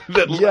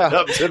that led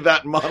up to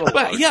that monologue.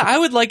 But yeah, I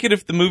would like it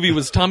if the movie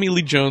was Tommy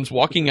Lee Jones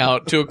walking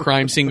out to a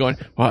crime scene going,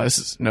 wow, this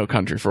is no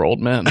country for old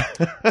men.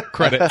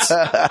 Credits.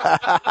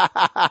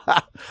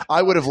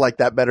 I would have liked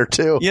that better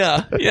too.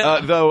 Yeah.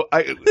 Though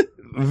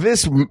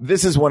this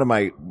is one of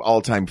my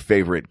all-time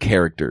favorite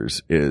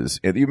characters.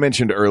 You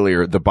mentioned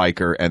earlier the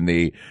biker and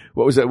the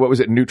what was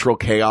it? Neutral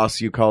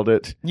chaos, you called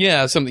it?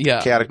 Yeah, something.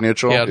 Yeah, Chaotic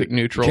neutral. Chaotic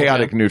neutral.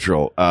 Chaotic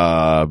neutral.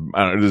 I don't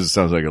know, this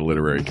sounds like a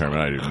literary term,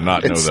 and I do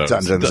not know It's those.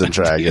 Dungeons and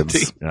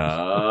Dragons.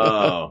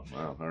 Oh,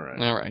 well, all right.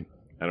 All right.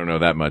 I don't know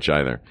that much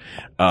either.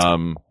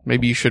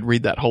 Maybe you should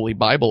read that Holy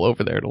Bible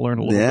over there to learn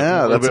a little bit.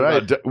 Yeah, more. that's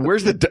right.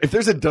 Where's if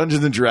there's a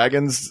Dungeons and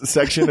Dragons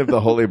section of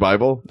the Holy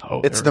Bible?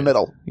 It's the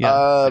middle.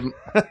 Yeah.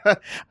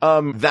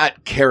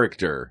 That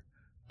character,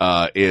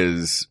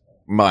 is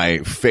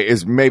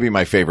is maybe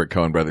my favorite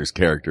Coen Brothers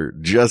character,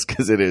 just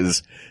because it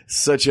is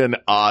such an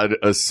odd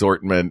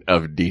assortment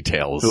of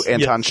details. Who,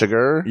 Anton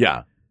Chigurh?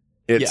 Yeah.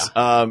 It's,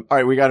 all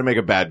right, we got to make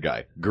a bad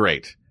guy.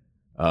 Great.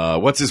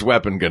 What's his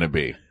weapon going to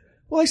be?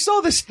 Well, I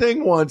saw this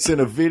thing once in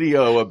a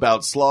video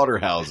about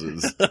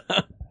slaughterhouses.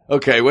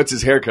 Okay, what's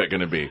his haircut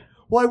going to be?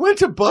 Well, I went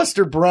to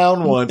Buster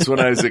Brown once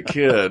when I was a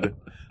kid.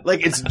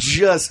 Like, it's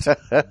just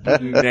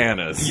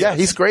bananas. Yeah,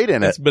 he's great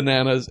in it. It's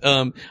bananas.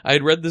 I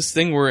had read this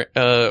thing where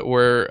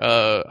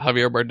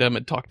Javier Bardem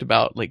had talked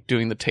about like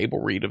doing the table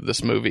read of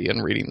this movie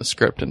and reading the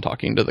script and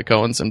talking to the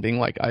Coens and being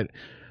like,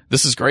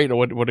 this is great.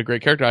 What a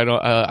great character.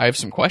 I have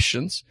some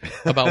questions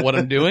about what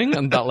I'm doing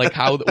and about like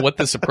what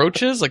this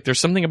approach is. Like, there's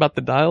something about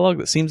the dialogue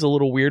that seems a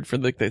little weird for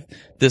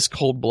this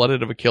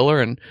cold-blooded of a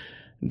killer. And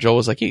Joel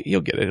was like,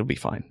 you'll get it. It'll be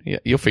fine. Yeah,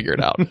 you'll figure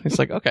it out. He's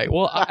like, okay,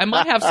 well, I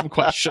might have some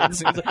questions.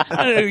 He's like,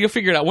 I don't know, you'll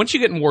figure it out. Once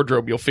you get in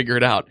wardrobe, you'll figure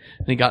it out.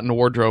 And he got into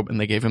wardrobe and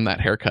they gave him that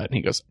haircut and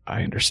he goes,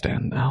 I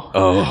understand now.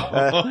 Oh,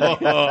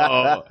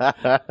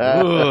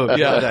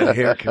 yeah, that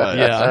haircut.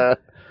 Yeah.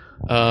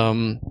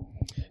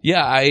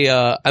 Yeah,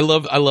 I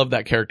love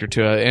that character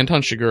too.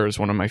 Anton Chigurh is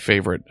one of my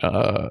favorite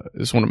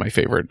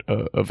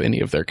of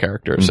any of their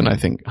characters, and I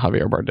think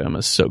Javier Bardem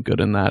is so good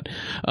in that.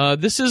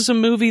 This is a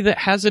movie that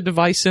has a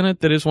device in it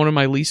that is one of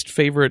my least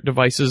favorite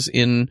devices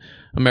in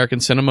American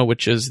cinema,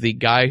 which is the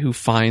guy who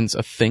finds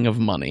a thing of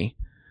money.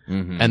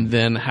 And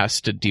then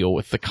has to deal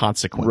with the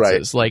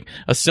consequences. Like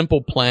A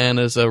Simple Plan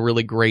is a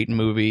really great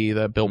movie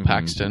that Bill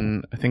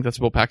Paxton, I think that's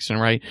Bill Paxton,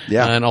 right?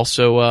 Yeah. And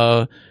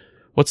also,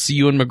 what's the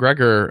Ewan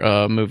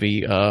McGregor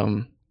movie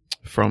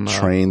from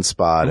Train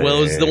Spotting. Well,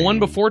 it was the one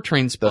before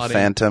Train The Spotting.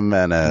 Phantom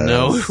Menace.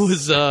 No,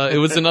 it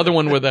was another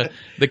one where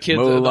the kids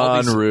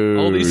Moulin Rouge.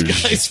 all these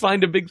guys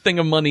find a big thing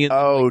of money.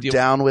 And deal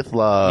Down with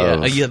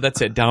Love. yeah,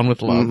 that's it. Down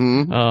with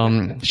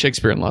Love.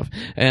 Shakespeare in Love,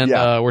 and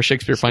where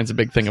Shakespeare finds a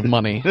big thing of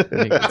money.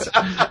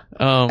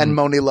 And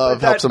Moni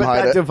Love helps him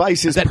hide that it.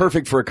 device is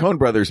perfect for a Coen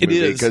Brothers movie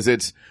is. because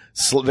it's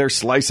their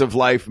slice of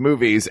life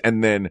movies,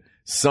 and then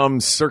some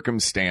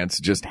circumstance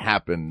just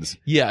happens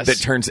Yes. that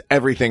turns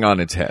everything on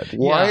its head.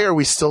 Why Yeah. are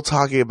we still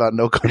talking about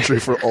No Country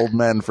for Old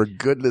Men? For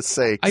goodness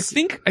sakes! I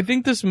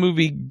think this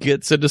movie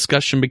gets a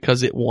discussion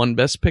because it won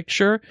Best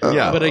Picture.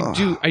 Yeah. But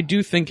I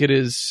do think it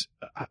is.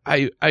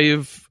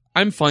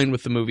 I'm fine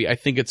with the movie. I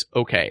think it's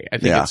okay. I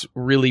think it's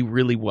really,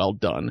 really well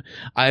done.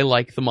 I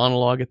like the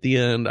monologue at the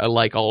end. I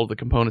like all of the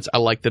components. I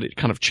like that it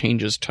kind of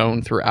changes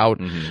tone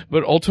throughout.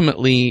 But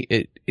ultimately,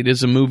 it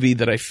is a movie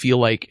that I feel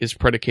like is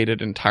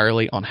predicated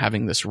entirely on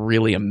having this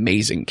really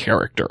amazing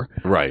character.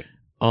 Right.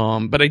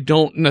 But I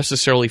don't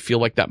necessarily feel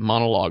like that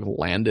monologue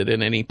landed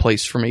in any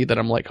place for me that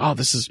I'm like, oh,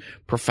 this is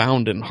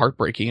profound and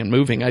heartbreaking and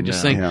moving. I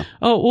just think,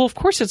 oh, well, of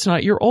course it's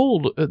not. You're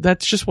old.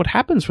 That's just what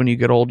happens when you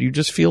get old. You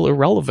just feel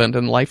irrelevant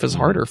and life is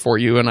harder for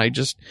you. And I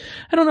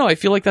don't know. I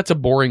feel like that's a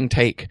boring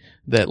take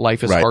that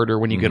life is harder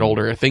when you get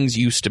older. Things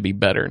used to be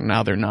better.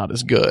 Now they're not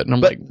as good. And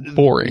I'm like,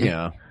 boring.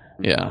 Yeah.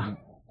 Yeah.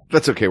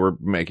 That's okay. We're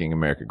making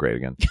America great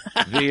again.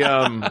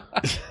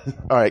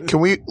 All right,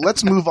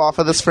 let's move off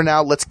of this for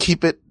now. Let's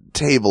keep it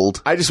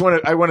tabled. I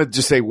want to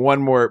just say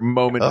one more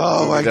moment.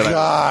 Oh my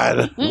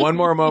God. One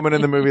more moment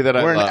in the movie that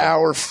We're I in love.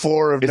 hour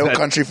 4 of Is No that-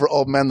 Country for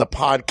Old Men, the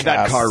podcast.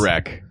 That car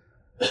wreck.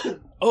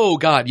 Oh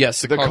God.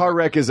 Yes. The car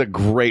wreck is a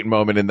great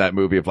moment in that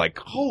movie of like,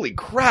 holy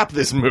crap,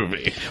 this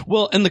movie.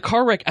 Well, and the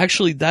car wreck,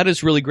 actually, that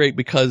is really great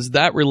because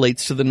that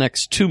relates to the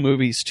next two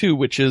movies too,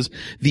 which is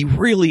the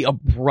really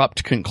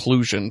abrupt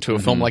conclusion to a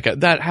film like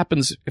that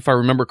happens, if I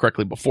remember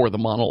correctly, before the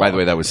monologue. By the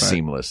way, that was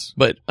seamless.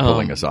 But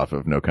Pulling us off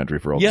of No Country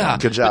for Old Men. yeah,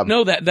 Good job. But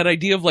no, that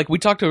idea of like we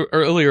talked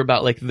earlier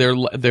about like they're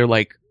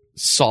like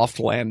soft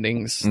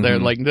landings. They're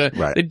like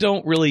they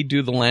don't really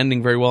do the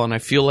landing very well, and I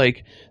feel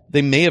like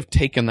they may have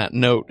taken that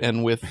note,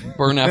 and with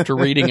Burn After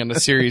Reading and A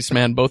Serious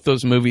Man, both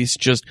those two movies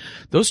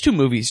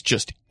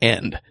just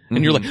end.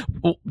 And you're like,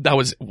 well, that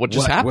was what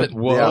just happened.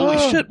 Holy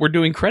shit, we're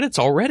doing credits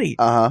already.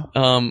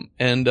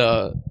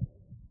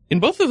 In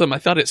both of them, I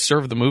thought it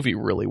served the movie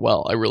really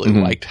well. I really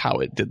liked how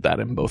it did that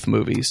in both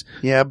movies.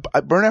 Yeah,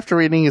 Burn After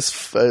Reading is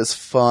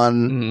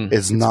fun.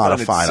 It's not a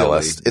fun, it's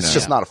finalist. silly. It's No.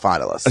 just not a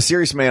finalist. A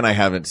Serious Man I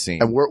haven't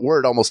seen. And we're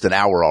at almost an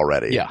hour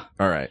already. Yeah.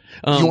 All right.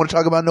 You want to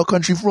talk about No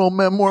Country for Old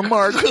Men more,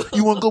 Mark?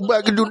 You want to go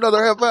back and do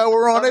another half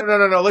hour on it?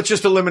 No. Let's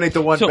just eliminate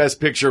the one Best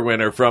Picture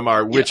winner from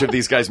our which of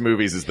these guys'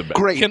 movies is the best.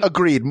 Great.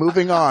 Agreed.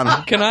 Moving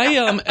on. Can I,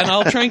 and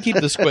I'll try and keep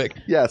this quick.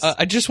 Yes.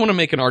 I just want to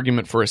make an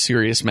argument for A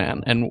Serious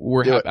Man, and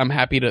I'm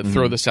happy to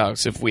throw this out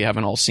if we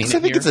haven't all seen it I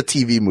think here. it's a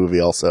TV movie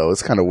also.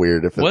 It's kind of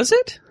weird. If Was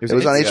it? It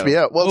was on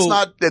HBO. Well,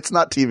 it's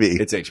not TV.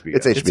 It's HBO.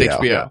 It's HBO. It's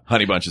HBO. Yeah.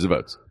 Honey Bunches of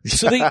Oats.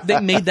 So they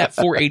made that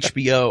for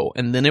HBO,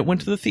 and then it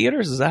went to the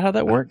theaters. Is that how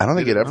that worked? I don't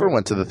think it ever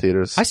went to the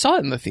theaters. I saw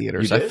it in the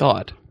theaters. I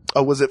thought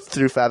Oh, was it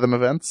through Fathom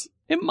Events?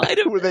 it might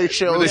have. Were they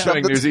showing, Were they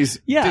showing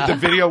Newsies? Yeah. Did the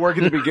video work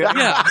at the beginning?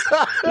 Yeah,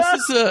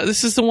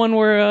 this is the one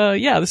where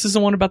this is the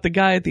one about the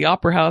guy at the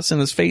opera house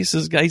and his face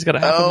is he's got a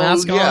half a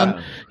mask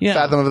on. Yeah,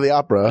 Fathom of the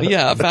Opera.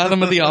 yeah,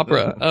 Fathom of the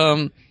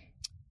Opera.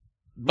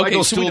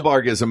 Michael so we don't-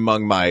 Stuhlbarg is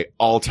among my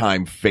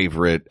all-time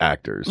favorite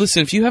actors.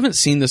 Listen, if you haven't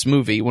seen this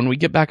movie, when we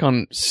get back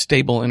on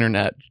stable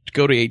internet,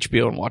 go to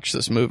HBO and watch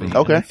this movie.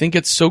 Okay. I think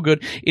it's so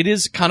good. It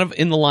is kind of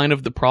in the line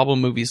of the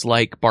problem movies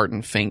like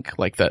Barton Fink,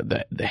 like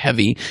the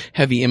heavy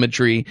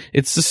imagery.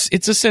 It's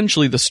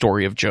essentially the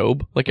story of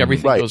Job. Like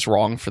everything goes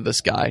wrong for this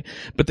guy.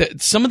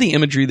 But some of the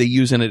imagery they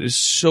use in it is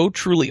so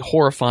truly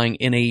horrifying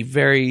in a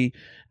very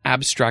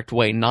abstract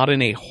way, not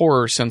in a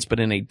horror sense, but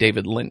in a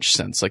David Lynch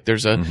sense. Like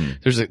there's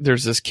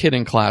this kid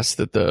in class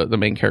that the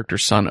main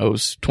character's son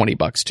owes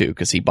 $20 to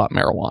because he bought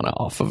marijuana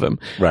off of him.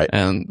 Right.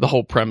 And the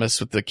whole premise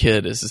with the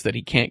kid is that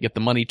he can't get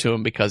the money to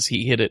him because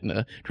he hid it in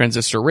a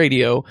transistor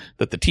radio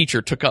that the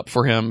teacher took up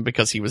for him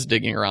because he was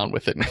digging around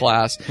with it in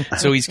class.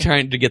 So he's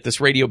trying to get this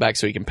radio back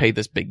so he can pay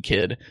this big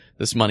kid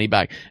this money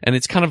back. And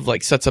it's kind of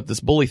like sets up this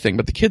bully thing,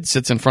 but the kid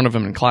sits in front of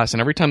him in class,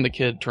 and every time the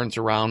kid turns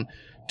around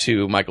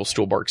to Michael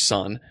Stuhlbarg's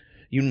son,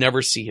 you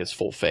never see his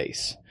full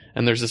face.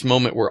 And there's this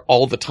moment where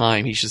all the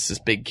time he's just this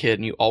big kid,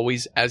 and you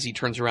always, as he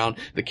turns around,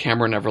 the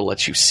camera never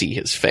lets you see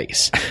his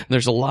face. And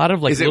there's a lot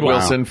of like Is it little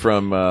Wilson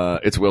from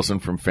it's Wilson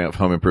from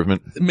Home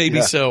Improvement?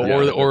 maybe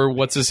so, or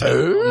what's his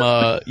name?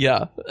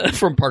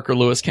 From Parker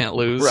Lewis Can't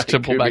Lose Right, to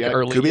pull back Kubiak.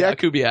 early. Kubiak?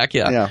 Kubiak,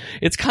 Yeah.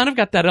 It's kind of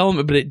got that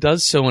element, but it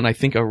does so in I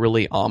think a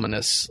really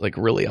ominous, like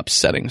really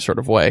upsetting sort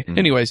of way.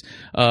 Anyways,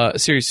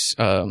 Serious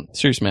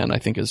Man I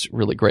think is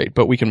really great,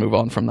 but we can move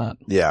on from that.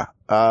 Yeah.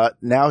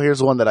 Now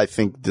here's one that I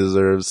think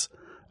deserves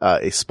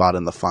a spot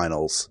in the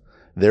finals.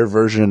 Their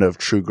version of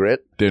True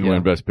Grit. Didn't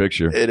win Best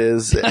Picture. It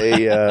is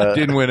a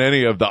Didn't win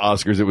any of the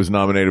Oscars it was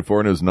nominated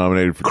for, and it was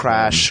nominated for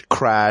crash,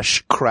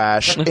 English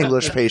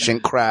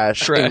Patient,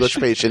 crash, Crash. English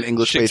Patient,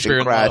 English Shakespeare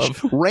Patient, in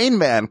crash, Love. Rain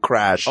Man,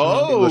 crash,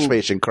 Oh. English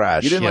Patient,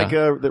 crash. You didn't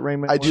Yeah. like that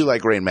Rain Man? I do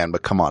like Rain Man,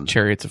 but come on.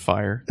 Chariots of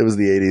Fire. It was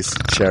the 80s.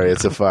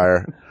 Chariots of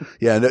Fire.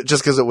 Yeah, no,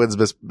 just because it wins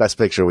Best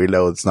Picture, we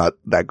know it's not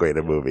that great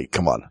a movie.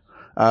 Come on.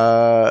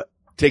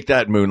 Take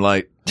that,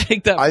 Moonlight.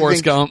 Take that, I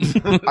Forrest Gump.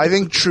 I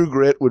think True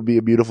Grit would be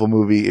a beautiful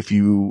movie if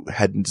you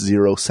had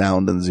zero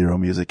sound and zero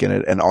music in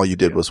it, and all you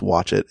did was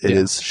watch it. It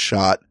is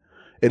shot.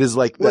 It is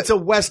like Well, it's a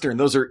Western.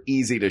 Those are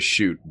easy to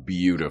shoot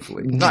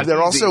beautifully. Not they're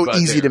easy, also but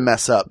easy they're- to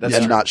mess up That's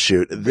and true. not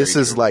shoot. This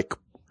is true. like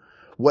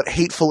what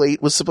Hateful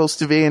Eight was supposed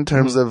to be in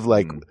terms of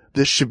like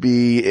this should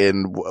be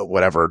in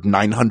whatever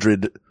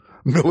 900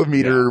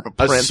 millimeter a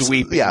print.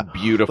 sweeping, yeah,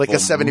 beautiful, like a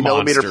 70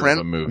 millimeter monster of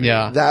print. a movie.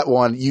 Yeah. That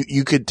one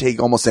you could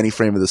take almost any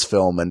frame of this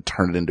film and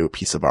turn it into a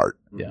piece of art.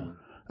 Yeah.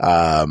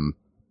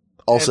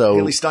 Also, And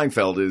Haley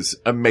Steinfeld is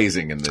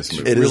amazing in this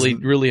movie. It is- Really,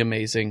 really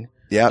amazing.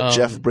 yeah,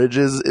 Jeff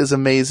Bridges is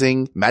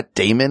amazing. Matt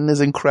Damon is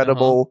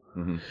incredible.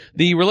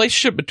 The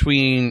relationship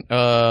between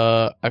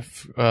Haley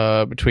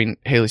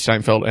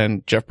Steinfeld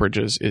and Jeff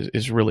Bridges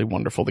is really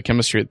wonderful. The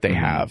chemistry that they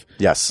have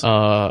Yes.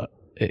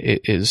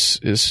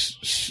 is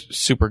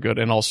super good,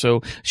 and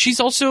also she's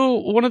also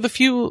one of the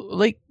few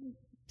like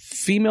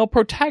female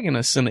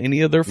protagonists in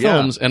any of their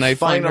films. And I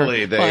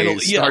finally find her, they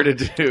started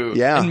to.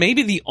 Yeah. and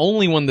maybe the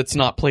only one that's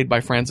not played by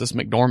Frances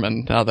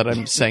McDormand. Now that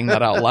I'm saying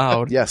that out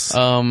loud, Yes.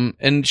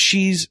 and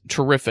she's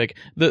terrific.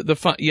 The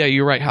fun, yeah,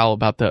 you're right, Hal,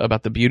 about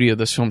the beauty of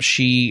this film.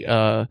 She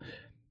the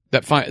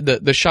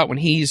shot when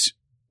he's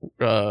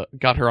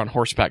got her on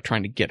horseback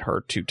trying to get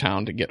her to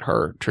town to get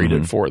her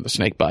treated for the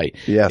snake bite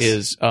Yes.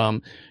 is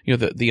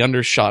the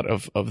undershot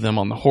of them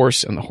on the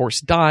horse and the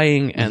horse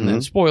dying and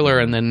then spoiler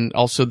and then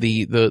also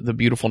the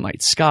beautiful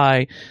night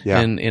sky Yeah.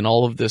 and in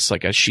all of this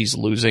like as she's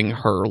losing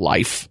her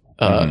life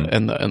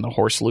and the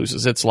horse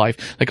loses its life.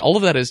 Like all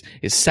of that is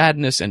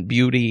sadness and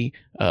beauty,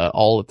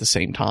 all at the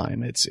same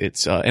time. It's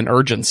an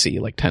urgency,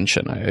 like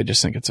tension. I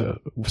just think it's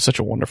such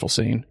a wonderful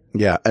scene.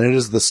 Yeah, and it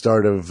is the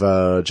start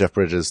of Jeff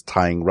Bridges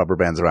tying rubber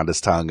bands around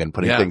his tongue and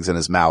putting Yeah. things in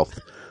his mouth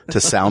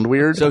to sound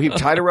weird. So he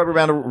tied a rubber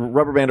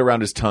band around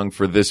his tongue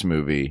for this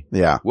movie.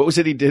 Yeah. What was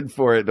it he did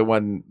for it? The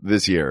one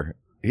this year.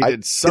 He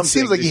did something. It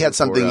seems like he had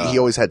something. He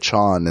always had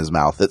chaw in his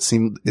mouth. It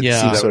seemed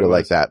Yeah. sort of That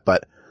like that.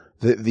 But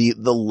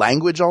the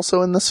language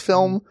also in this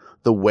film,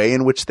 the way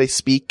in which they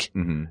speak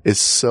is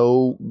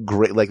so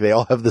great. Like they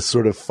all have this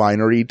sort of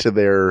finery to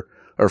their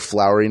or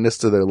floweriness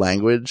to their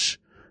language,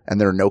 and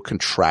there are no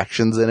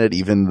contractions in it.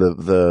 Even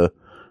the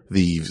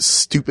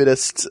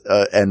stupidest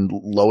and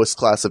lowest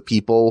class of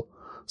people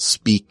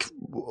speak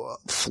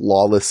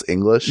flawless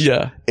English.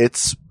 Yeah.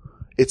 It's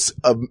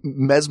a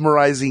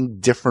mesmerizing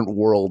different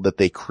world that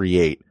they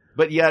create.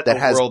 But yet that a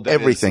has world that is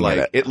everything in like,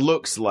 it. It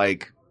looks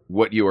like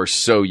what you are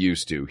so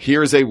used to.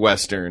 Here's a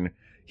Western.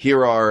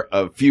 Here are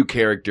a few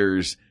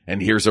characters,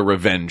 and here's a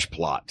revenge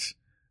plot.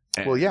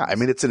 And Well, yeah, I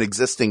mean, it's an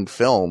existing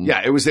film.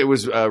 yeah, it was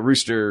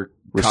Rooster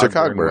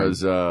Cogburn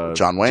was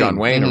John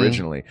Wayne.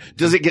 originally.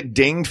 Does it get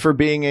dinged for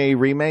being a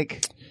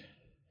remake?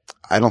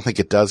 I don't think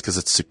it does because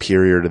it's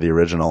superior to the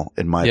original,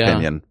 in my Yeah.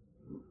 opinion.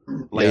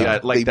 Like They-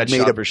 that, like they that made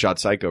shot a- for shot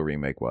Psycho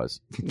remake was.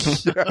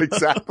 Yeah,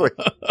 exactly.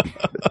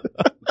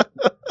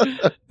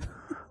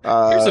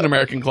 Here's an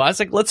American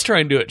classic. Let's try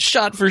and do it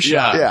shot for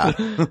shot. Yeah.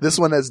 This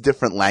one has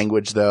different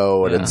language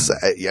though, and Yeah. it's,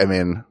 I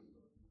mean,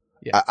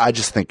 Yeah. I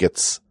just think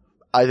it's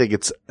an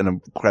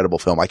incredible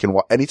film. I can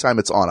anytime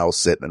it's on, I'll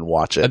sit and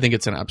watch I it. think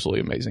it's an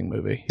absolutely amazing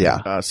movie.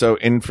 Yeah. So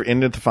into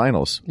the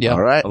finals. Yeah.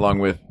 All right. Along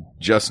with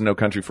Just No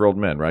Country for Old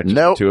Men, right? Just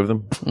Nope. the two of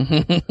them.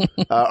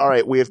 All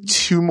right. We have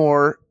two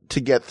more to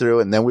get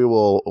through, and then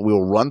we'll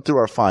run through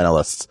our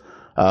finalists.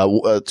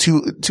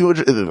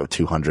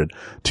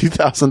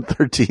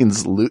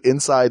 2013's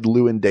Inside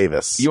Llewyn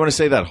Davis. You want to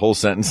say that whole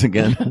sentence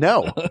again?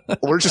 No,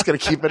 we're just going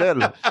to keep it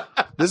in.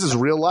 This is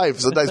real life.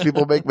 Sometimes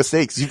people make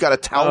mistakes. You've got a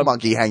towel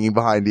monkey hanging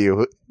behind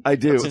you. I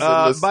do. That's what's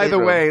in this By the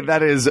stateroom. way,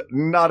 that is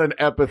not an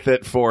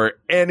epithet for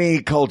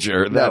any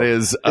culture. That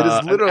is, it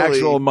is literally- an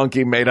actual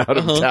monkey made out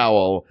of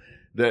towel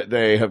that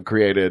they have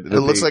created. It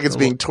looks like it's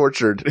being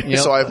tortured. Yep.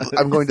 So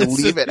I'm going to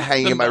leave it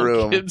hanging in my Mel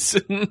room.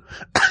 Gibson.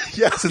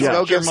 Yes, it's Yeah.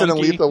 Mel Gibson and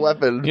Monkey. Lethal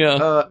Weapon.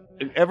 Yeah.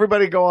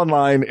 Everybody go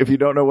online if you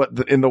don't know what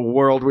in the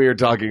world we are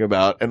talking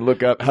about and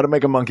look up how to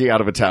make a monkey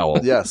out of a towel.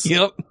 Yes.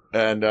 Yep.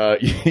 And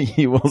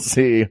you will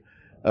see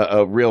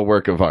a real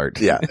work of art.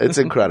 Yeah, it's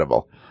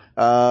incredible.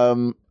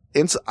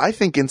 I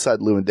think Inside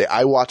Llewyn Davis,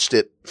 I watched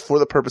it for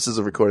the purposes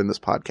of recording this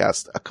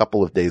podcast a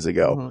couple of days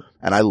ago,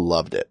 and I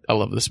loved it. I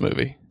love this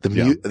movie.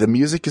 The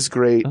music is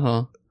great.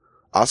 Uh-huh.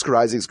 Oscar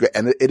Isaac's great.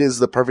 And it is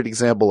the perfect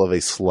example of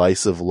a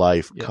slice of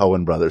life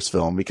Coen Brothers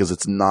film, because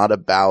it's not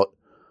about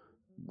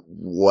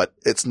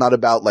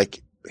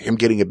like him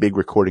getting a big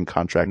recording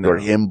contract or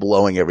him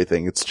blowing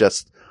everything. It's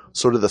just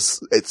sort of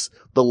it's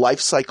the life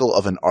cycle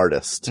of an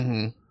artist.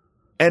 Mm-hmm.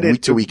 And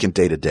week to week and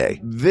day to day.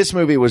 This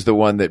movie was the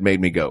one that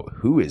made me go,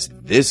 who is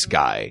this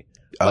guy?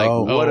 Like,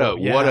 what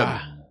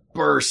a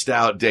burst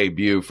out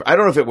debut. I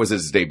don't know if it was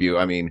his debut.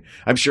 I mean,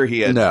 I'm sure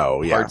he had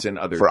parts in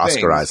other for things.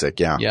 Oscar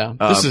Isaac. Yeah. Yeah.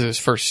 This is his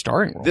first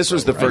starring role. This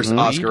was the first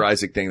Oscar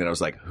Isaac thing that I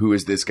was like, who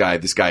is this guy?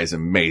 This guy is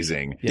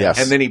amazing. Yes.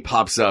 And then he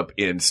pops up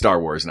in Star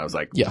Wars and I was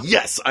like,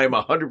 yes, I'm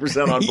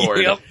 100% on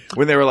board.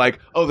 When they were like,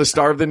 oh, the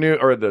star of the new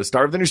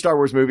Star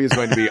Wars movie is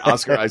going to be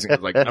Oscar Isaac. I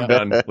was like, I'm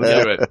done.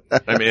 Let's do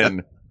it. I'm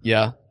in.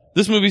 Yeah.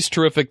 This movie's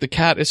terrific. The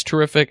cat is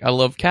terrific. I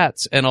love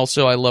cats. And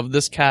also I love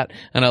this cat,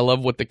 and I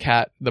love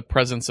the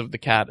presence of the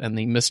cat and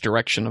the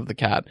misdirection of the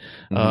cat.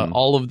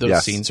 All of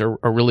those scenes are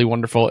really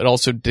wonderful. It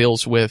also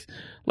deals with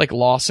like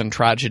loss and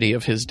tragedy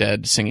of his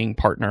dead singing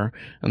partner,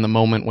 and the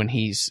moment when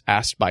he's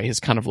asked by his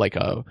kind of like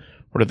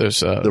what are those,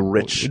 the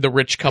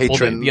rich couple,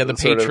 patron, the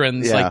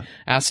patrons, like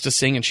asked to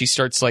sing, and she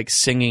starts like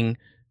singing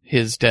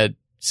his dead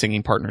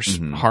singing partner's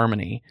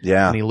harmony.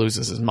 Yeah. And he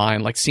loses his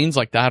mind. Like scenes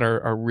like that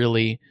are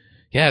really,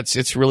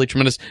 it's really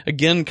tremendous.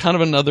 Again,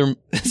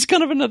 it's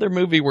kind of another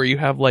movie where you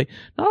have like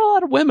not a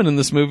lot of women in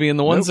this movie, and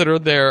the ones that are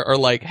there are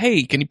like,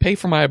 hey, can you pay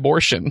for my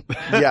abortion?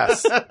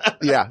 Yes.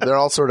 Yeah. They're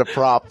all sort of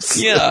props.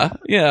 Yeah.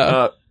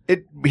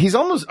 He's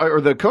almost,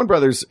 or the Coen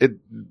Brothers,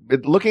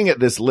 looking at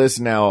this list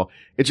now,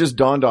 it just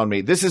dawned on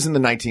me. This is in the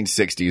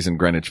 1960s in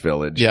Greenwich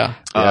Village. Yeah.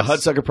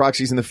 Hudsucker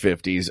Proxy's in the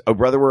 50s. Oh,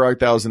 Brother, Where Art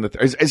Thou's in the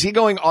Is he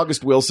going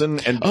August Wilson?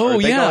 And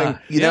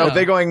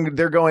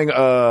they're going,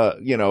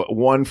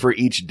 one for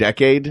each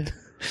decade.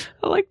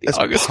 I like the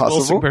August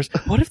Wilson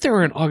person. What if they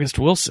were an August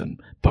Wilson,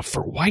 but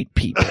for white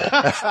people?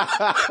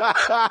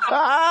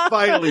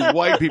 Finally,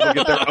 white people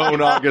get their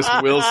own August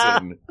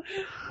Wilson.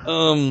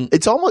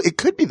 It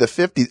could be the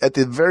 50s. At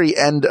the very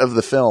end of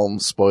the film,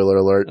 spoiler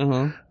alert,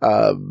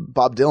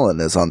 Bob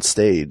Dylan is on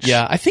stage.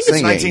 Yeah, I think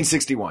singing. It's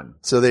 1961.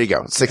 So there you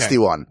go.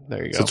 61. Okay.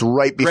 There you go. So it's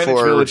right before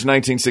Greenwich Village,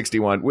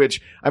 1961,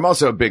 which I'm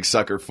also a big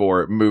sucker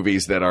for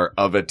movies that are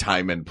of a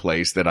time and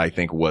place that I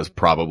think was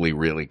probably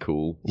really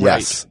cool.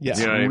 Yes. Right. Yeah.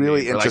 You know what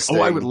really I mean? interesting.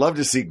 Like, I would love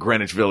to see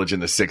Greenwich Village in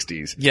the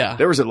 60s. Yeah.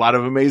 There was a lot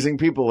of amazing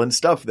people and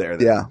stuff there.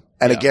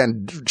 And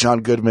again,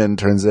 John Goodman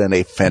turns in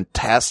a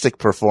fantastic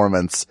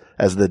performance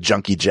as the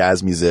junkie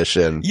jazz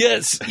musician.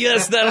 Yes,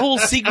 that whole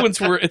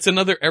sequence where it's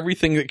another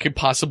everything that could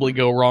possibly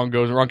go wrong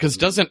goes wrong, because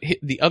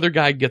the other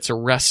guy gets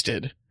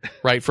arrested,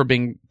 right, for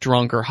being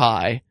drunk or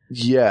high.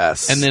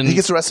 Yes. And then he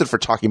gets arrested for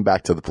talking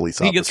back to the police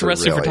officer. He gets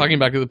arrested for talking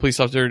back to the police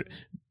officer.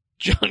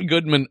 John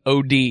Goodman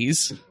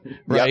ODs,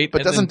 right? Yeah,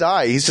 but doesn't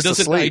die. He's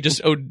just asleep. Die, he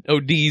just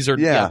ODs or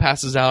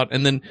passes out.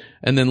 And then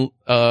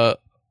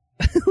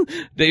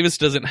Davis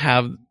doesn't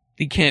have,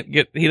 he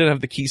doesn't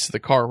have the keys to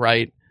the car,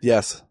 right?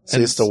 Yes. So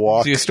he has to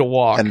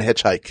walk. And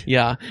hitchhike.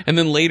 Yeah. And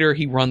then later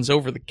he runs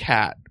over the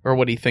cat, or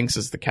what he thinks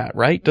is the cat,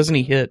 right? Doesn't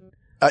he hit?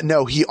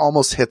 No, he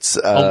almost hits,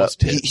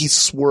 he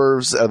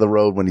swerves out of the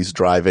road when he's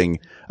driving.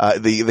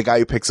 The guy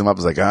who picks him up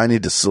is like, I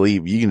need to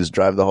sleep. You can just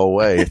drive the whole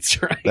way.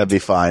 That's right. That'd be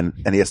fine.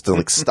 And he has to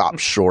like stop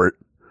short.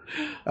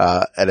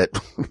 And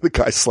the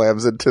guy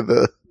slams into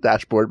the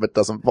dashboard, but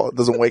doesn't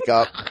wake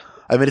up.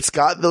 I mean, it's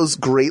got those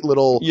great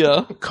little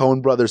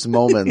Coen Brothers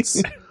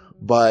moments,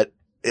 but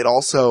it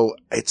also,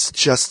 it's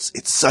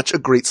such a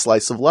great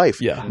slice of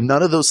life. Yeah.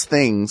 None of those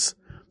things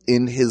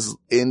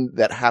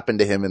that happened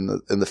to him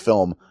in the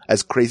film,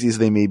 as crazy as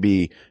they may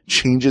be,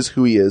 changes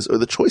who he is or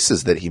the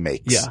choices that he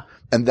makes. Yeah.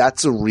 And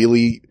that's a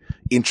really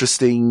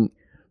interesting,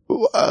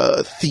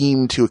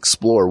 theme to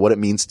explore, what it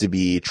means to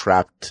be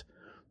trapped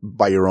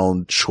by your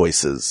own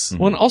choices.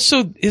 Well, and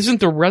also, isn't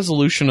the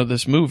resolution of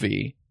this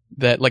movie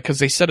that, like, cause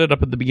they set it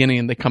up at the beginning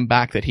and they come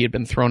back that he had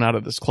been thrown out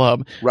of this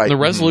club. Right. And the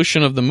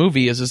resolution of the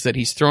movie is that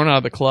he's thrown out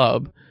of the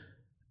club,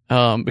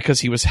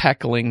 because he was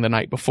heckling the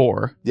night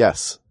before.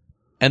 Yes.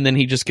 And then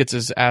he just gets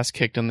his ass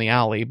kicked in the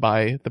alley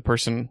by the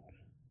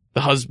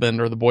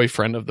husband or the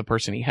boyfriend of the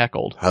person he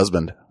heckled.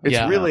 Husband.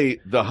 It's really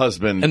the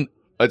husband. And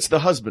it's the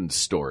husband's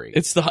story.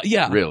 It's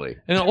really.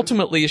 And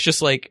ultimately it's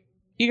just like,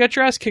 you got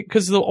your ass kicked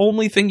because the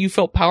only thing you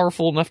felt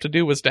powerful enough to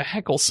do was to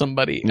heckle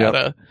somebody at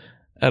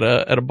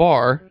a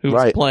bar who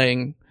was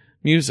playing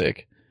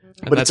music.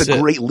 But it's a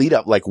great lead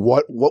up. Like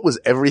what was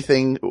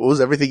everything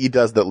he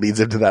does that leads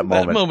him to that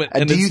moment?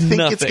 And do you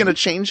think it's going to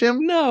change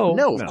him? No.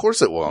 No, of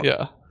course it won't.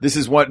 Yeah.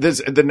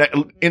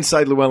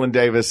 Inside Llewyn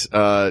Davis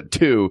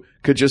 2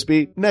 could just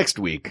be next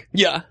week.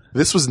 Yeah.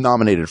 This was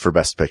nominated for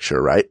Best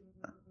Picture, right?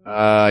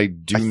 I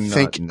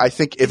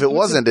think if it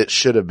wasn't, it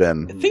should have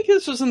been. I think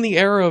this was in the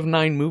era of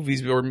 9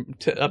 movies or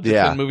up to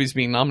 10 movies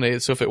being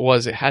nominated. So if it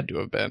was, it had to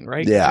have been,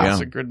 right? Yeah.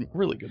 It's a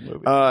really good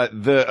movie.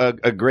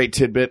 A great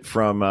tidbit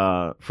from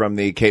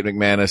the Kate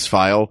McManus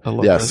file. I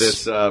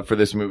love for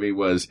this movie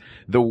was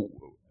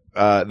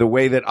the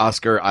way that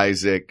Oscar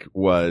Isaac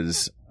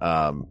was,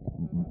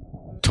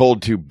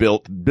 told to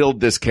build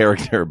this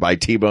character by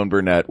T-Bone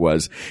Burnett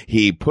was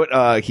he put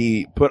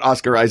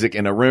Oscar Isaac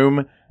in a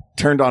room,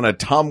 turned on a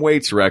Tom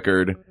Waits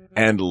record,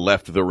 and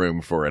left the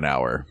room for an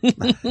hour.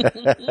 Which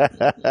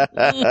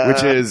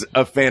is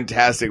a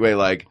fantastic way,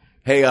 like,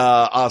 hey,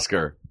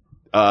 Oscar,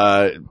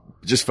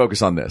 just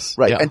focus on this.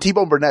 Right. Yeah. And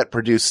T-Bone Burnett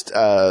produced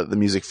the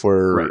music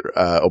for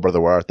Oh Brother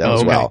Where Art Thou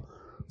as well.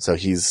 So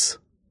he's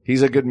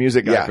a good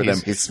music guy for them.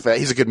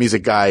 He's a good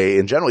music guy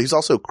in general. He's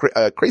also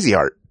Crazy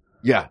Heart.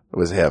 Yeah. It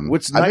was him.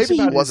 What's nice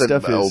maybe about he wasn't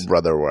his stuff Oh is,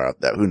 Brother Where Art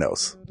Thou. Who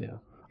knows? Yeah.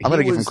 I'm going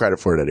to give him credit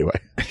for it anyway.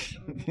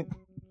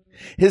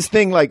 his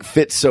thing like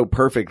fits so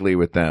perfectly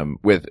with them,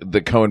 with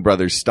the Coen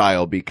brothers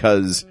style,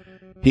 because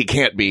he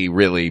can't be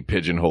really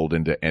pigeonholed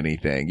into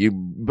anything. You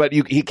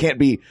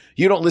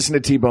don't listen to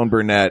T-Bone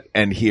Burnett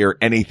and hear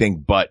anything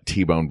but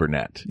T-Bone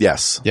Burnett.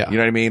 Yes. Yeah. You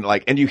know what I mean?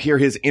 Like, and you hear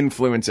his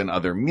influence in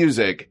other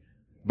music,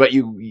 but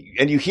you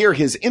hear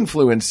his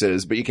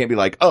influences, but you can't be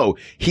like, oh,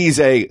 he's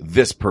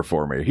this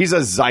performer. He's a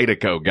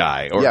Zydeco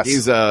guy, or Yes.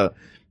 he's a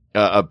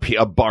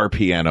bar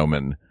piano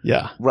man.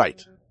 Yeah.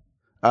 Right.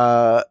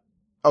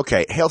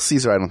 Okay. Hail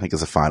Caesar, I don't think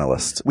is a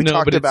finalist. We No,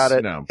 talked but about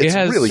it. No. It's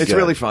really good. It's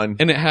really fun.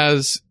 And it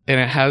has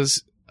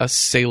a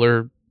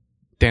sailor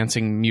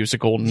dancing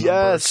musical number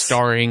Yes.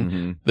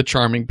 starring the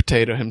charming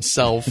potato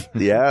himself.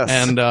 Yes.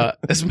 And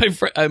as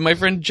my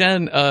friend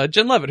Jen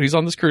Levitt, who's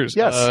on this cruise.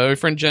 Yes. My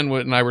friend Jen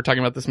and I were talking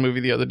about this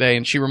movie the other day,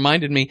 and she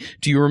reminded me,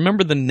 do you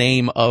remember the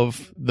name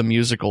of the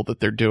musical that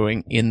they're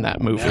doing in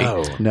that movie?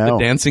 No. No.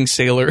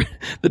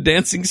 The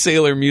Dancing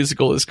Sailor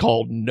musical is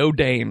called No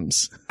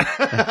Dames.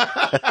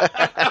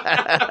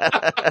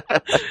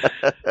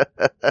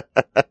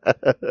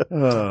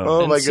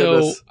 Oh my And so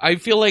goodness. I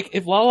feel like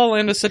if La La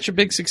Land is such a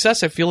big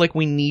success, I feel like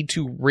we need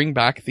to bring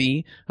back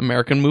the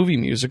American movie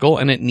musical,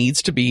 and it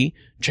needs to be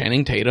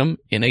Channing Tatum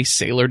in a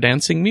sailor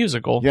dancing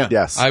musical. Yeah.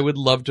 Yes. I would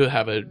love to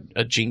have a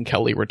Gene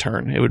Kelly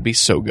return. It would be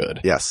so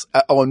good. Yes.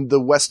 On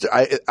the West,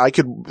 I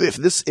could,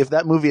 if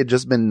that movie had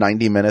just been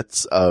 90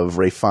 minutes of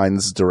Ralph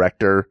Fiennes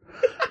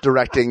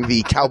directing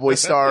the cowboy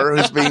star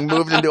who's being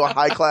moved into a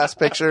high class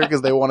picture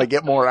because they want to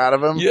get more out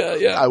of him.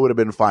 Yeah. I would have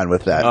been fine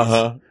with that.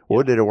 Uh-huh.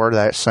 What did it word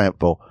that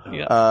sample?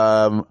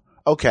 Yeah.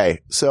 Okay.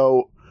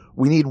 So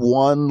we need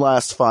one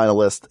last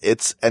finalist.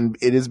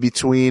 It is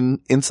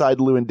between Inside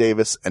Llewyn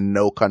Davis and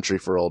No Country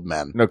for Old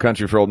Men. No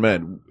Country for Old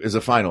Men is a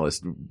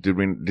finalist.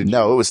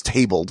 No, it was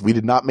tabled. We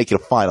did not make it a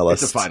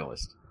finalist. It's a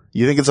finalist.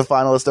 You think it's a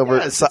finalist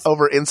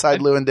over Inside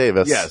Llewyn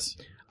Davis? Yes.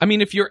 I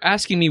mean, if you're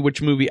asking me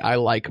which movie I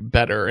like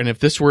better, and if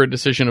this were a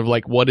decision of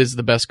like, what is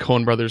the best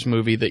Coen Brothers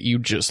movie that you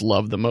just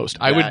love the most,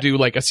 I would do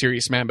like A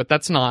Serious Man, but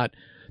that's not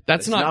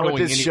not going what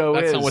this show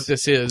that's is. not what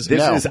this is. This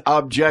No. is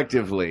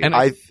objectively. And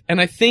I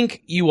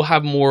think you will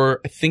have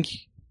more. I think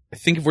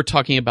if we're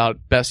talking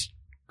about best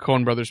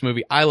Coen Brothers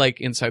movie, I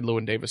like Inside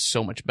Llewyn Davis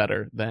so much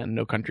better than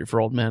No Country for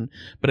Old Men.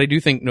 But I do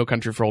think No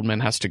Country for Old Men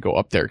has to go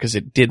up there because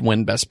it did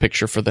win Best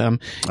Picture for them.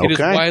 It is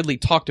Okay. widely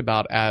talked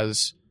about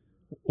as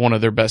one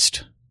of their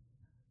best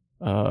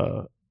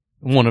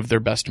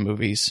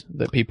movies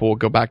that people will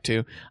go back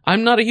to.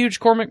 I'm not a huge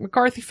Cormac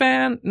McCarthy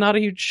fan. Not a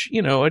huge,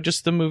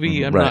 just the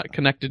movie. I'm Right. not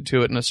connected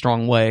to it in a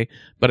strong way.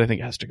 But I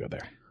think it has to go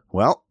there.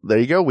 Well, there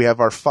you go. We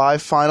have our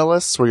 5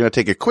 finalists. We're going to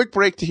take a quick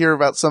break to hear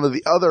about some of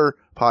the other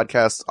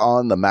podcasts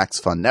on the Max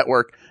Fun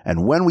Network.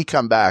 And when we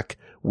come back,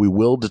 we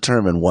will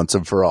determine once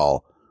and for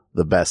all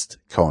the best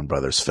Coen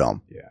Brothers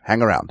film. Yeah.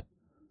 Hang around.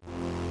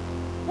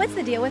 What's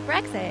the deal with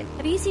Brexit?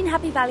 Have you seen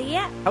Happy Valley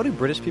yet? How do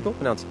British people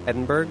pronounce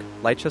Edinburgh,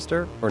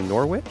 Leicester, or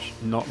Norwich?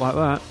 Not like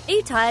that. Are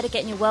you tired of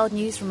getting your world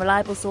news from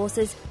reliable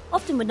sources,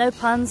 often with no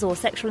puns or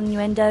sexual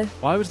innuendo?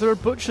 Why was there a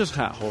butcher's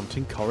hat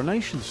haunting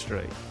Coronation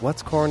Street?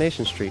 What's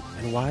Coronation Street,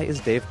 and why is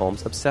Dave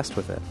Holmes obsessed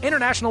with it?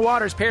 International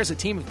Waters pairs a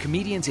team of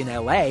comedians in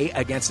LA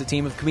against a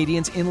team of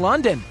comedians in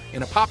London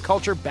in a pop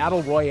culture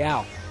battle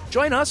royale.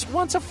 Join us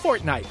once a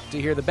fortnight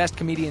to hear the best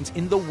comedians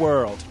in the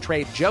world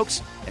trade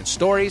jokes and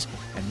stories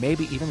and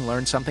maybe even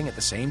learn something at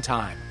the same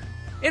time.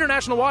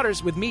 International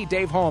Waters with me,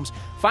 Dave Holmes.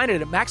 Find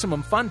it at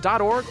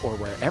MaximumFun.org or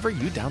wherever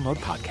you download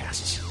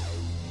podcasts.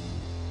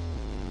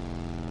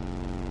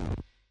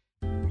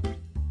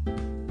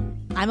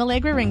 I'm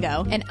Allegra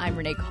Ringo. And I'm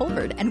Renee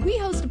Colbert, and we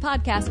host a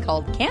podcast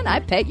called Can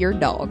I Pet Your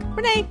Dog?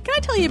 Renee, can I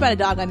tell you about a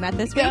dog I met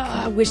this week?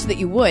 I wish that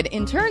you would.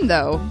 In turn,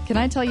 though, can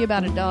I tell you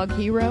about a dog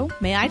hero?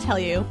 May I tell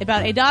you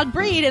about a dog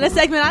breed in a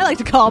segment I like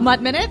to call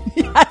Mutt Minute?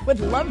 I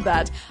would love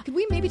that. Could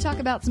we maybe talk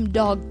about some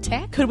dog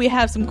tech? Could we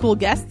have some cool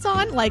guests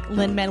on, like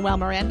Lin-Manuel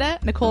Miranda,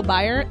 Nicole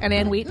Byer, and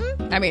Ann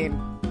Wheaton? I mean,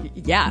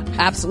 yeah,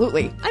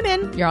 absolutely. I'm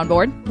in. You're on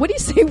board? What do you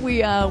say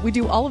we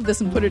do all of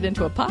this and put it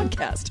into a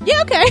podcast?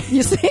 Yeah, okay.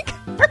 You think?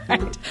 All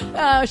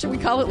right. Should we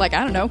call it, like,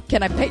 I don't know,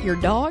 Can I Pet Your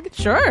Dog?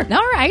 Sure.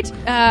 All right.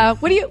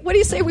 What do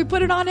you say we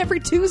put it on every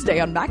Tuesday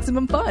on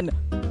Maximum Fun?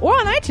 Or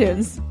on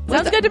iTunes.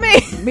 Sounds good to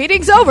me.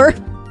 Meeting's over.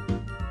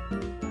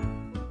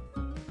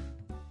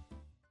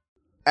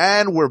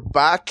 And we're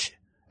back.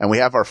 And we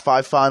have our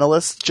 5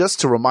 finalists. Just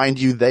to remind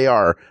you, they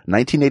are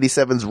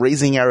 1987's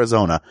Raising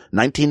Arizona,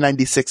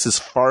 1996's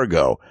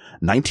Fargo,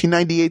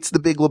 1998's The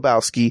Big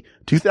Lebowski,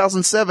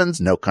 2007's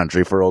No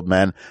Country for Old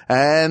Men,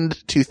 and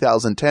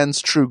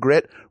 2010's True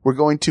Grit. We're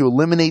going to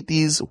eliminate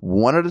these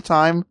one at a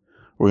time.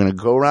 We're going to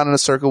go around in a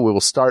circle. We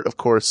will start, of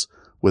course,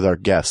 with our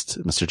guest,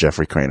 Mr.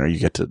 Jeffrey Craner. You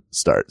get to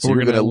start. So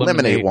we're going to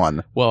eliminate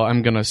one. Well,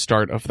 I'm going to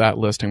start of that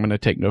list. I'm going to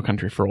take No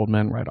Country for Old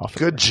Men right off.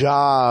 Good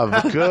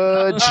job.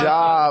 Good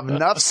job.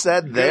 Enough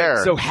said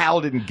there. So Hal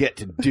didn't get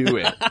to do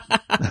it.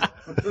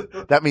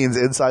 That means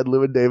Inside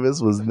Llewyn Davis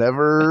was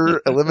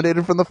never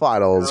eliminated from the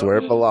finals where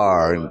it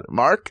belonged.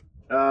 Mark?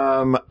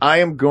 I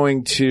am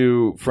going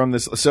to, from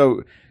this,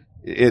 so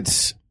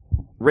it's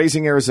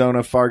Raising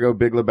Arizona, Fargo,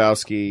 Big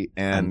Lebowski,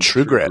 and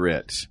True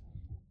Grit.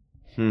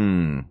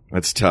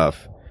 That's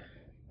tough.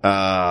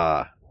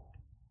 I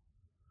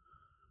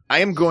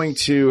am going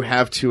to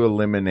have to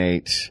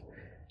eliminate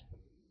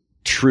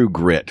True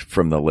Grit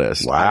from the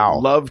list. Wow. I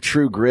love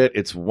True Grit.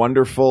 It's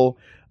wonderful.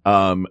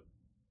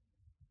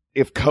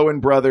 If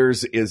Coen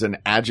Brothers is an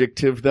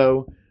adjective,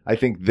 though, I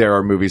think there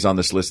are movies on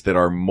this list that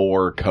are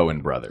more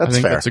Coen Brothers. That's I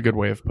think fair. that's a good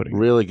way of putting it.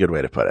 Really good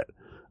way to put it.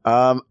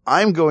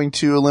 I'm going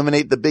to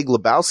eliminate The Big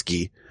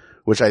Lebowski,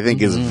 which I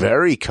think is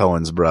very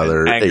Coen's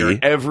brother. Anger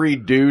every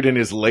dude in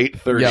his late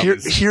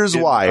 30s. Here's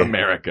in why.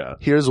 America.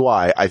 Here's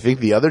why. I think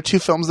the other 2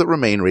 films that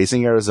remain,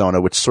 Raising Arizona,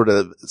 which sort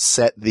of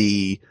set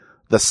the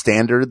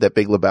standard that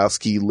Big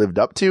Lebowski lived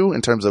up to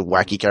in terms of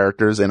wacky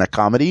characters in a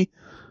comedy.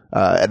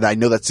 And I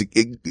know that's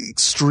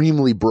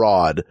extremely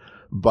broad,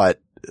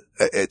 but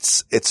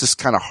it's just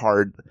kind of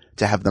hard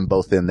to have them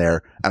both in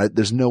there. And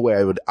there's no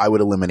way I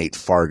would eliminate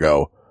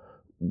Fargo.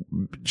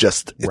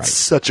 It's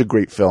such a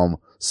great film.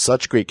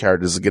 Such great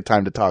characters. It's a good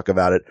time to talk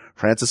about it.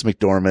 Frances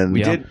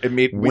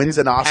McDormand wins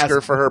an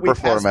Oscar for her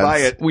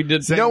performance. We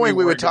did knowing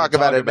we would talk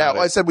about it now.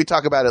 I said we'd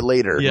talk about it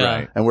later. Yeah.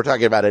 Right. And we're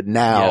talking about it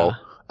now.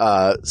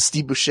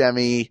 Steve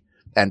Buscemi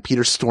and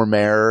Peter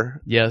Stormare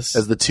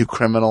as the 2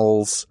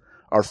 criminals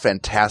are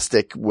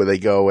fantastic, where they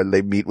go and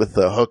they meet with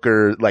the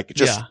hooker.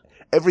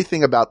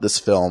 Everything about this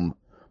film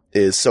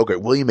is so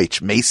great. William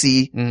H.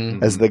 Macy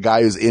as the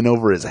guy who's in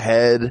over his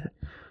head.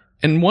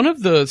 And one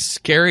of the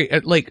scary,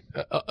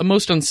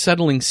 most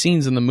unsettling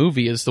scenes in the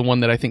movie is the one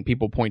that I think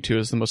people point to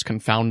as the most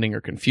confounding or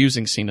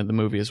confusing scene in the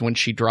movie, is when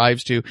she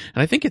drives to, and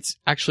I think it's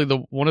actually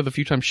one of the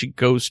few times she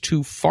goes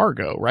to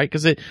Fargo, right?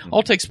 Because it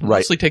all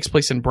mostly takes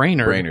place in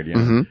Brainerd. Brainerd,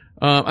 yeah.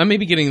 I may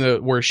be getting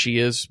where she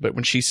is, but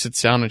when she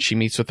sits down and she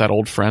meets with that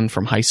old friend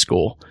from high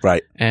school.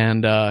 Right.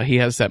 And, he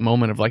has that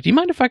moment of like, do you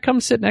mind if I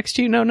come sit next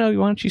to you? No, why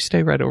don't you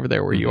stay right over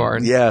there where you are?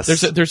 And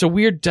yes. There's a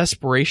weird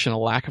desperation, a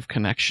lack of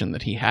connection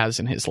that he has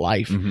in his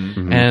life.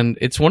 And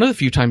it's one of the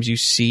few times you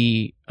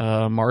see,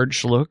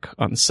 Marge look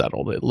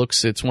unsettled.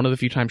 It's one of the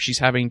few times she's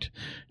having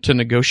to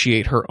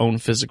negotiate her own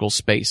physical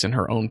space and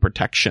her own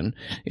protection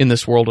in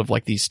this world of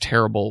like these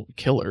terrible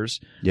killers.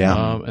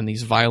 Yeah. And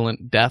these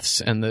violent deaths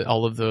and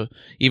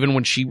even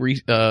when she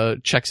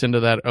checks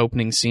into that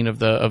opening scene of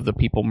the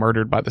people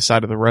murdered by the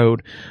side of the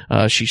road,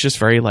 she's just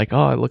very like,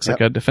 oh, it looks like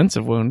a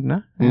defensive wound.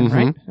 Nah,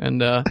 right? And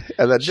then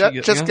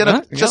just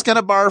gonna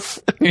barf.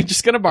 You're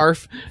just gonna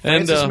barf.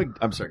 And,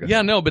 I'm sorry.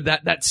 Yeah, no, but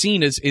that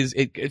scene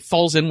it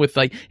falls in with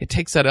like, it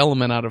takes that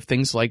element out of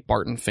things like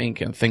Barton Fink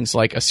and things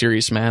like A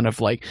Serious Man of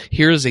like,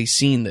 here's a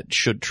scene that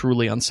should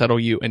truly unsettle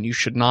you and you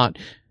should not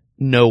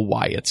know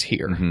why it's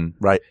here.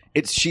 Right.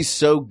 She's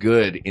so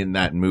good in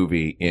that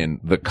movie in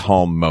the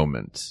calm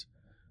moments,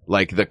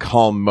 like the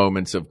calm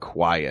moments of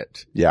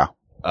quiet. Yeah.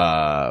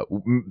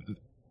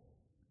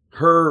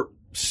 Her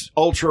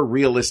ultra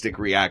realistic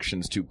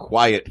reactions to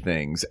quiet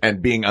things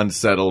and being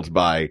unsettled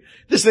by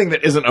this thing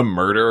that isn't a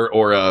murder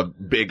or a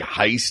big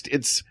heist.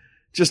 It's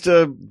just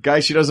a guy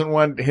she doesn't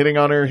want hitting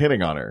on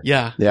her.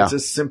 Yeah. It's a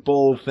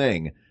simple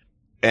thing.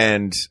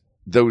 And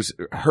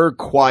her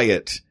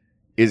quiet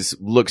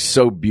looks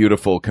so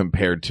beautiful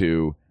compared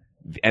to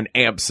and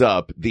amps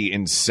up the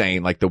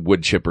insane, like the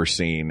wood chipper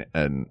scene.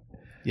 And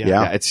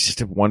yeah, it's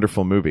just a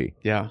wonderful movie.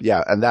 Yeah.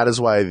 Yeah. And that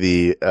is why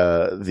the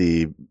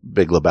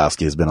Big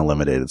Lebowski has been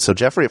eliminated. So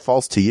Jeffrey, it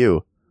falls to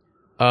you.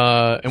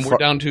 And we're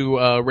down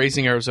to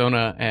Raising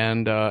Arizona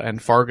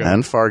and Fargo.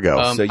 And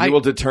Fargo. So you will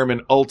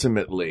determine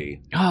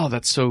ultimately. Oh,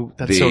 that's so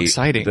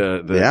exciting.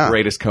 The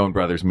greatest Coen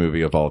Brothers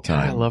movie of all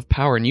time. I love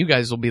Power, and you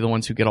guys will be the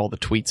ones who get all the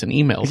tweets and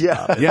emails.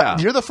 Yeah.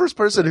 You're the first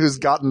person who's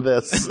gotten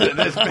this,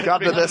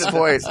 gotten to this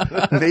point.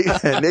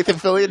 Nathan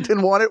Fillion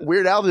didn't want it.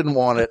 Weird Al didn't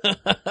want it.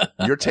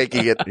 You're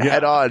taking it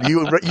head on.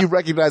 You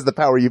recognize the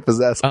power you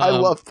possess. I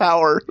love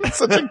Power. It's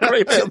such a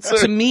great answer.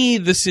 To me,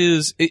 this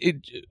is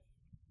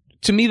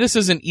To me, this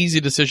is an easy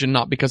decision,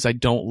 not because I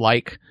don't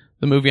like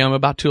the movie I'm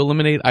about to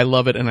eliminate. I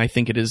love it, and I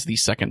think it is the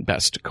second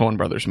best Coen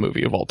Brothers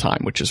movie of all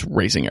time, which is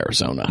Raising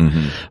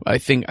Arizona. I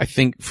think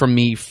for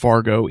me,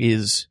 Fargo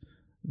is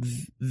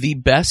the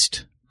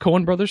best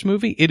Coen Brothers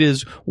movie. It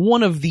is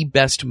one of the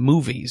best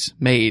movies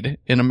made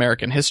in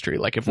American history.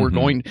 Like, if we're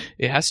going,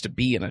 it has to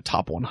be in a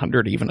top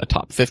 100, even a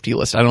top 50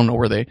 list. I don't know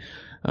where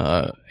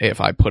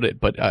AFI put it,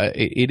 but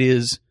it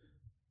is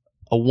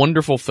a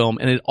wonderful film,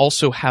 and it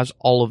also has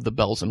all of the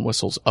bells and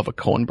whistles of a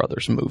Coen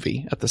Brothers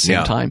movie at the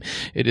same time.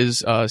 It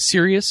is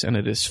serious, and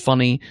it is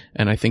funny,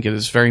 and I think it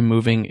is very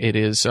moving. It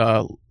is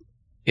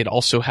it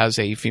also has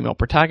a female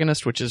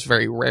protagonist, which is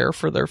very rare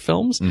for their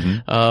films.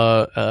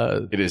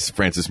 It is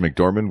Frances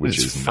McDormand, which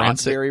is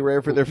not very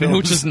rare for their films.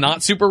 Which is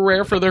not super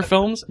rare for their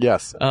films.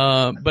 Yes.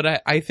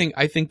 But I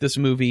think this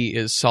movie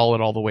is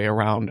solid all the way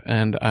around,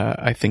 and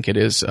I think it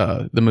is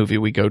the movie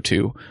we go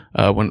to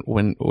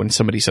when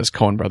somebody says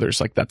Coen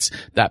Brothers. Like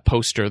that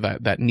poster,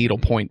 that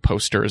needlepoint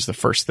poster is the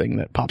first thing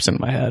that pops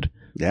into my head.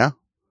 Yeah.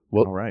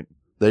 Well, all right.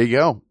 There you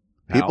go.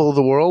 People of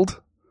the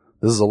world,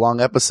 this is a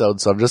long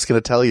episode, so I'm just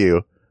going to tell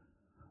you.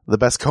 The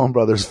best Coen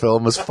Brothers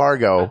film is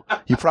Fargo.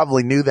 You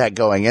probably knew that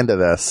going into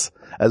this.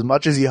 As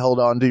much as you held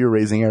on to your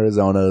Raising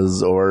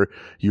Arizonas or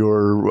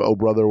your Oh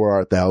Brother Where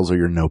Art Thou or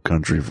your No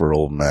Country for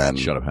Old Men.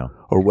 Shut up, Hal.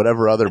 Or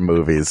whatever other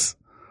movies.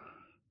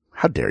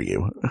 How dare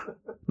you? I'm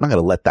not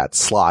going to let that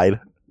slide.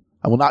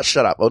 I will not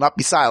shut up. I will not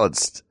be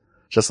silenced.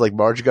 Just like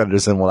Marge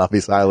Gunderson will not be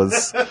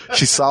silenced.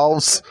 She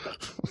solves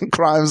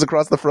crimes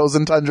across the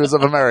frozen tundras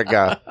of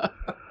America.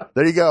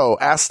 There you go.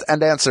 Asked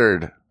and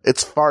answered.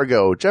 It's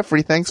Fargo.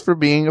 Jeffrey, thanks for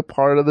being a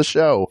part of the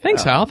show.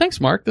 Thanks, Hal. Thanks,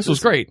 Mark. This was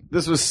great.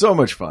 This was so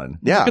much fun.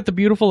 Yeah. Look at the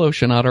beautiful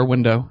ocean out our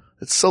window.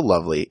 It's so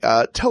lovely.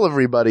 Tell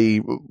everybody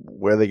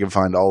where they can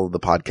find all of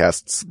the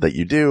podcasts that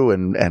you do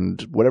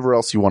and whatever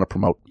else you want to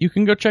promote. You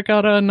can go check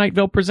out Night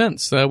Vale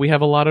Presents. We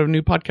have a lot of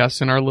new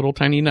podcasts in our little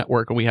tiny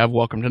network. We have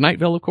Welcome to Night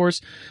Vale, of course.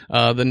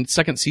 The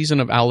second season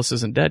of Alice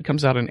Isn't Dead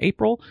comes out in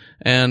April.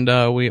 And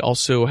we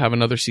also have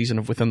another season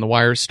of Within the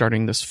Wires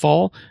starting this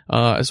fall,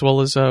 as well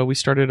as we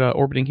started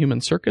Orbiting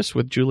Human Circus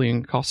with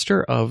Julian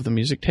Koster of the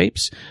Music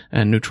Tapes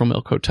and Neutral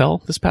Milk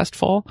Hotel this past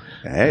fall.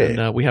 Hey.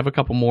 And we have a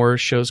couple more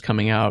shows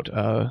coming out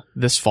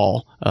this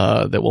fall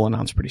that we'll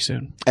announce pretty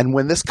soon. And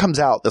when this comes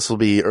out, this will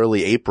be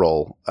early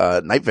April.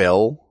 Night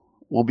Vale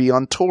will be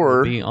on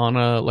tour. We'll be on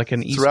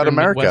an Eastern throughout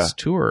America Midwest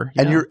tour.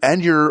 Yeah.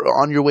 And you're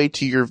on your way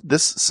to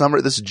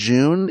this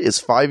June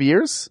is 5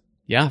 years.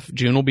 Yeah,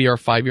 June will be our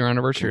 5-year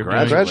anniversary.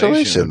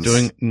 Congratulations.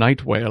 Doing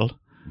Night Whale.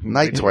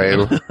 Night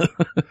Whale.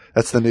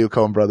 That's the new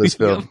Coen Brothers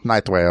film.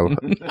 Night Whale.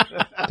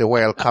 The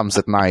whale comes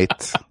at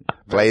night.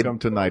 Welcome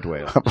to Night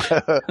Whale.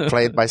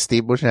 Played by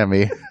Steve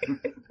Buscemi.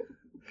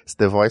 It's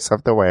the voice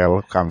of the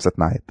whale comes at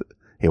night.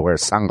 He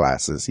wears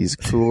sunglasses. He's a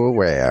cool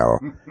whale.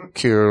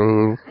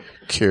 Cool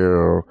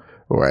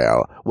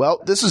whale. Well,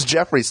 this is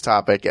Jeffrey's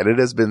topic, and it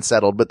has been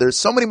settled, but there's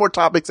so many more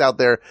topics out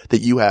there that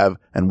you have,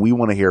 and we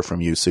want to hear from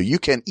you. So you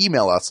can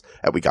email us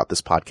at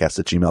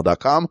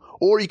wegotThisPodcast@gmail.com,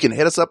 or you can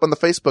hit us up on the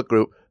Facebook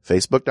group,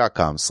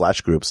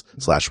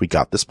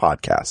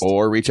 facebook.com/groups/wegotThisPodcast.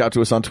 Or reach out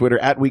to us on Twitter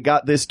at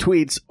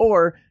WeGotThisTweets,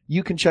 or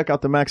you can check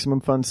out the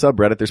Maximum Fun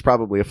subreddit. There's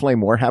probably a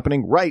flame war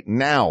happening right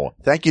now.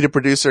 Thank you to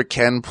producer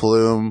Ken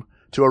Plume,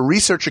 to our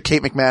researcher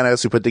Kate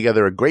McManus, who put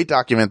together a great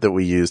document that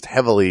we used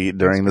heavily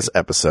during this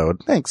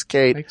episode. Thanks,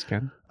 Kate. Thanks,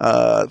 Ken.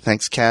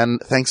 Thanks, Ken.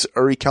 Thanks,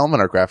 Uri Kelman,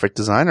 our graphic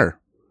designer.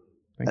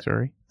 Thanks,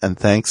 Uri. And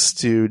thanks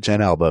to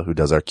Jen Alba, who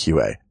does our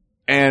QA.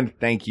 And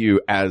thank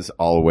you, as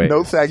always.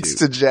 No thanks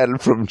to Jen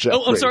from Jeffrey.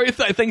 Oh, I'm sorry.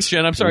 Thanks,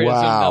 Jen. I'm sorry. I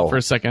zoomed out for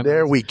a second.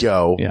 There we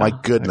go. Yeah. My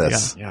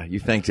goodness. Yeah, you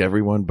thanked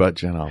everyone but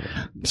Jen Alba.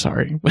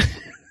 Sorry.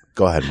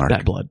 Go ahead, Mark.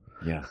 Bad blood.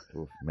 Yeah.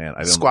 Oof, man,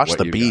 I don't Squash know what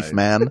the you beef, guys-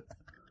 man.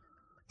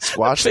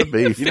 Squash the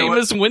beef.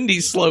 Famous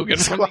Wendy's slogan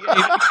from the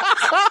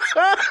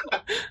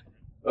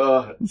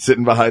 80s.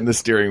 Sitting behind the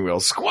steering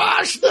wheel.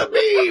 Squash the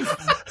beef!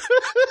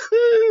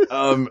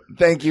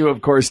 Thank you,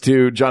 of course,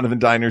 to Jonathan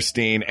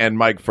Dinerstein and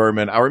Mike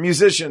Furman, our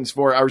musicians,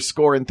 for our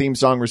score and theme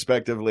song,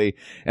 respectively.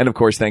 And of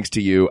course, thanks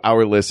to you,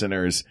 our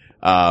listeners.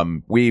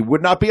 We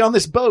would not be on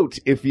this boat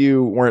if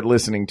you weren't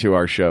listening to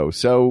our show.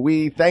 So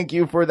we thank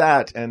you for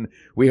that. And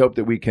we hope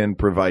that we can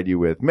provide you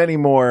with many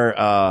more,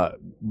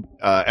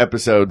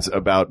 episodes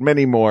about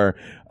many more,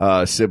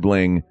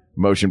 sibling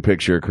motion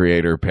picture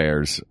creator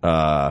pairs.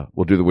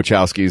 We'll do the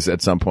Wachowskis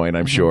at some point,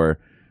 I'm sure.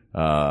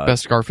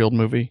 Best Garfield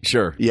movie.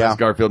 Sure. Yeah. Best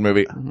Garfield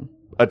movie.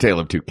 A Tale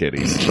of Two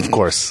Kitties. Of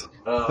course.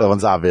 That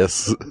one's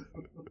obvious.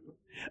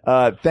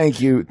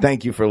 Thank you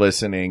for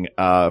listening.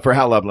 For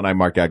Hal Lublin, I'm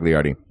Mark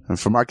Gagliardi. And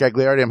for Mark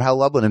Gagliardi, I'm Hal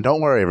Lublin. And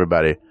don't worry,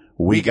 everybody.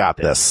 We got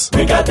this.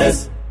 We got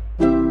this.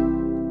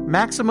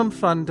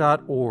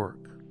 MaximumFun.org.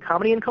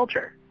 Comedy and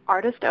culture.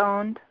 Artist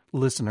owned.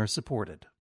 Listener supported.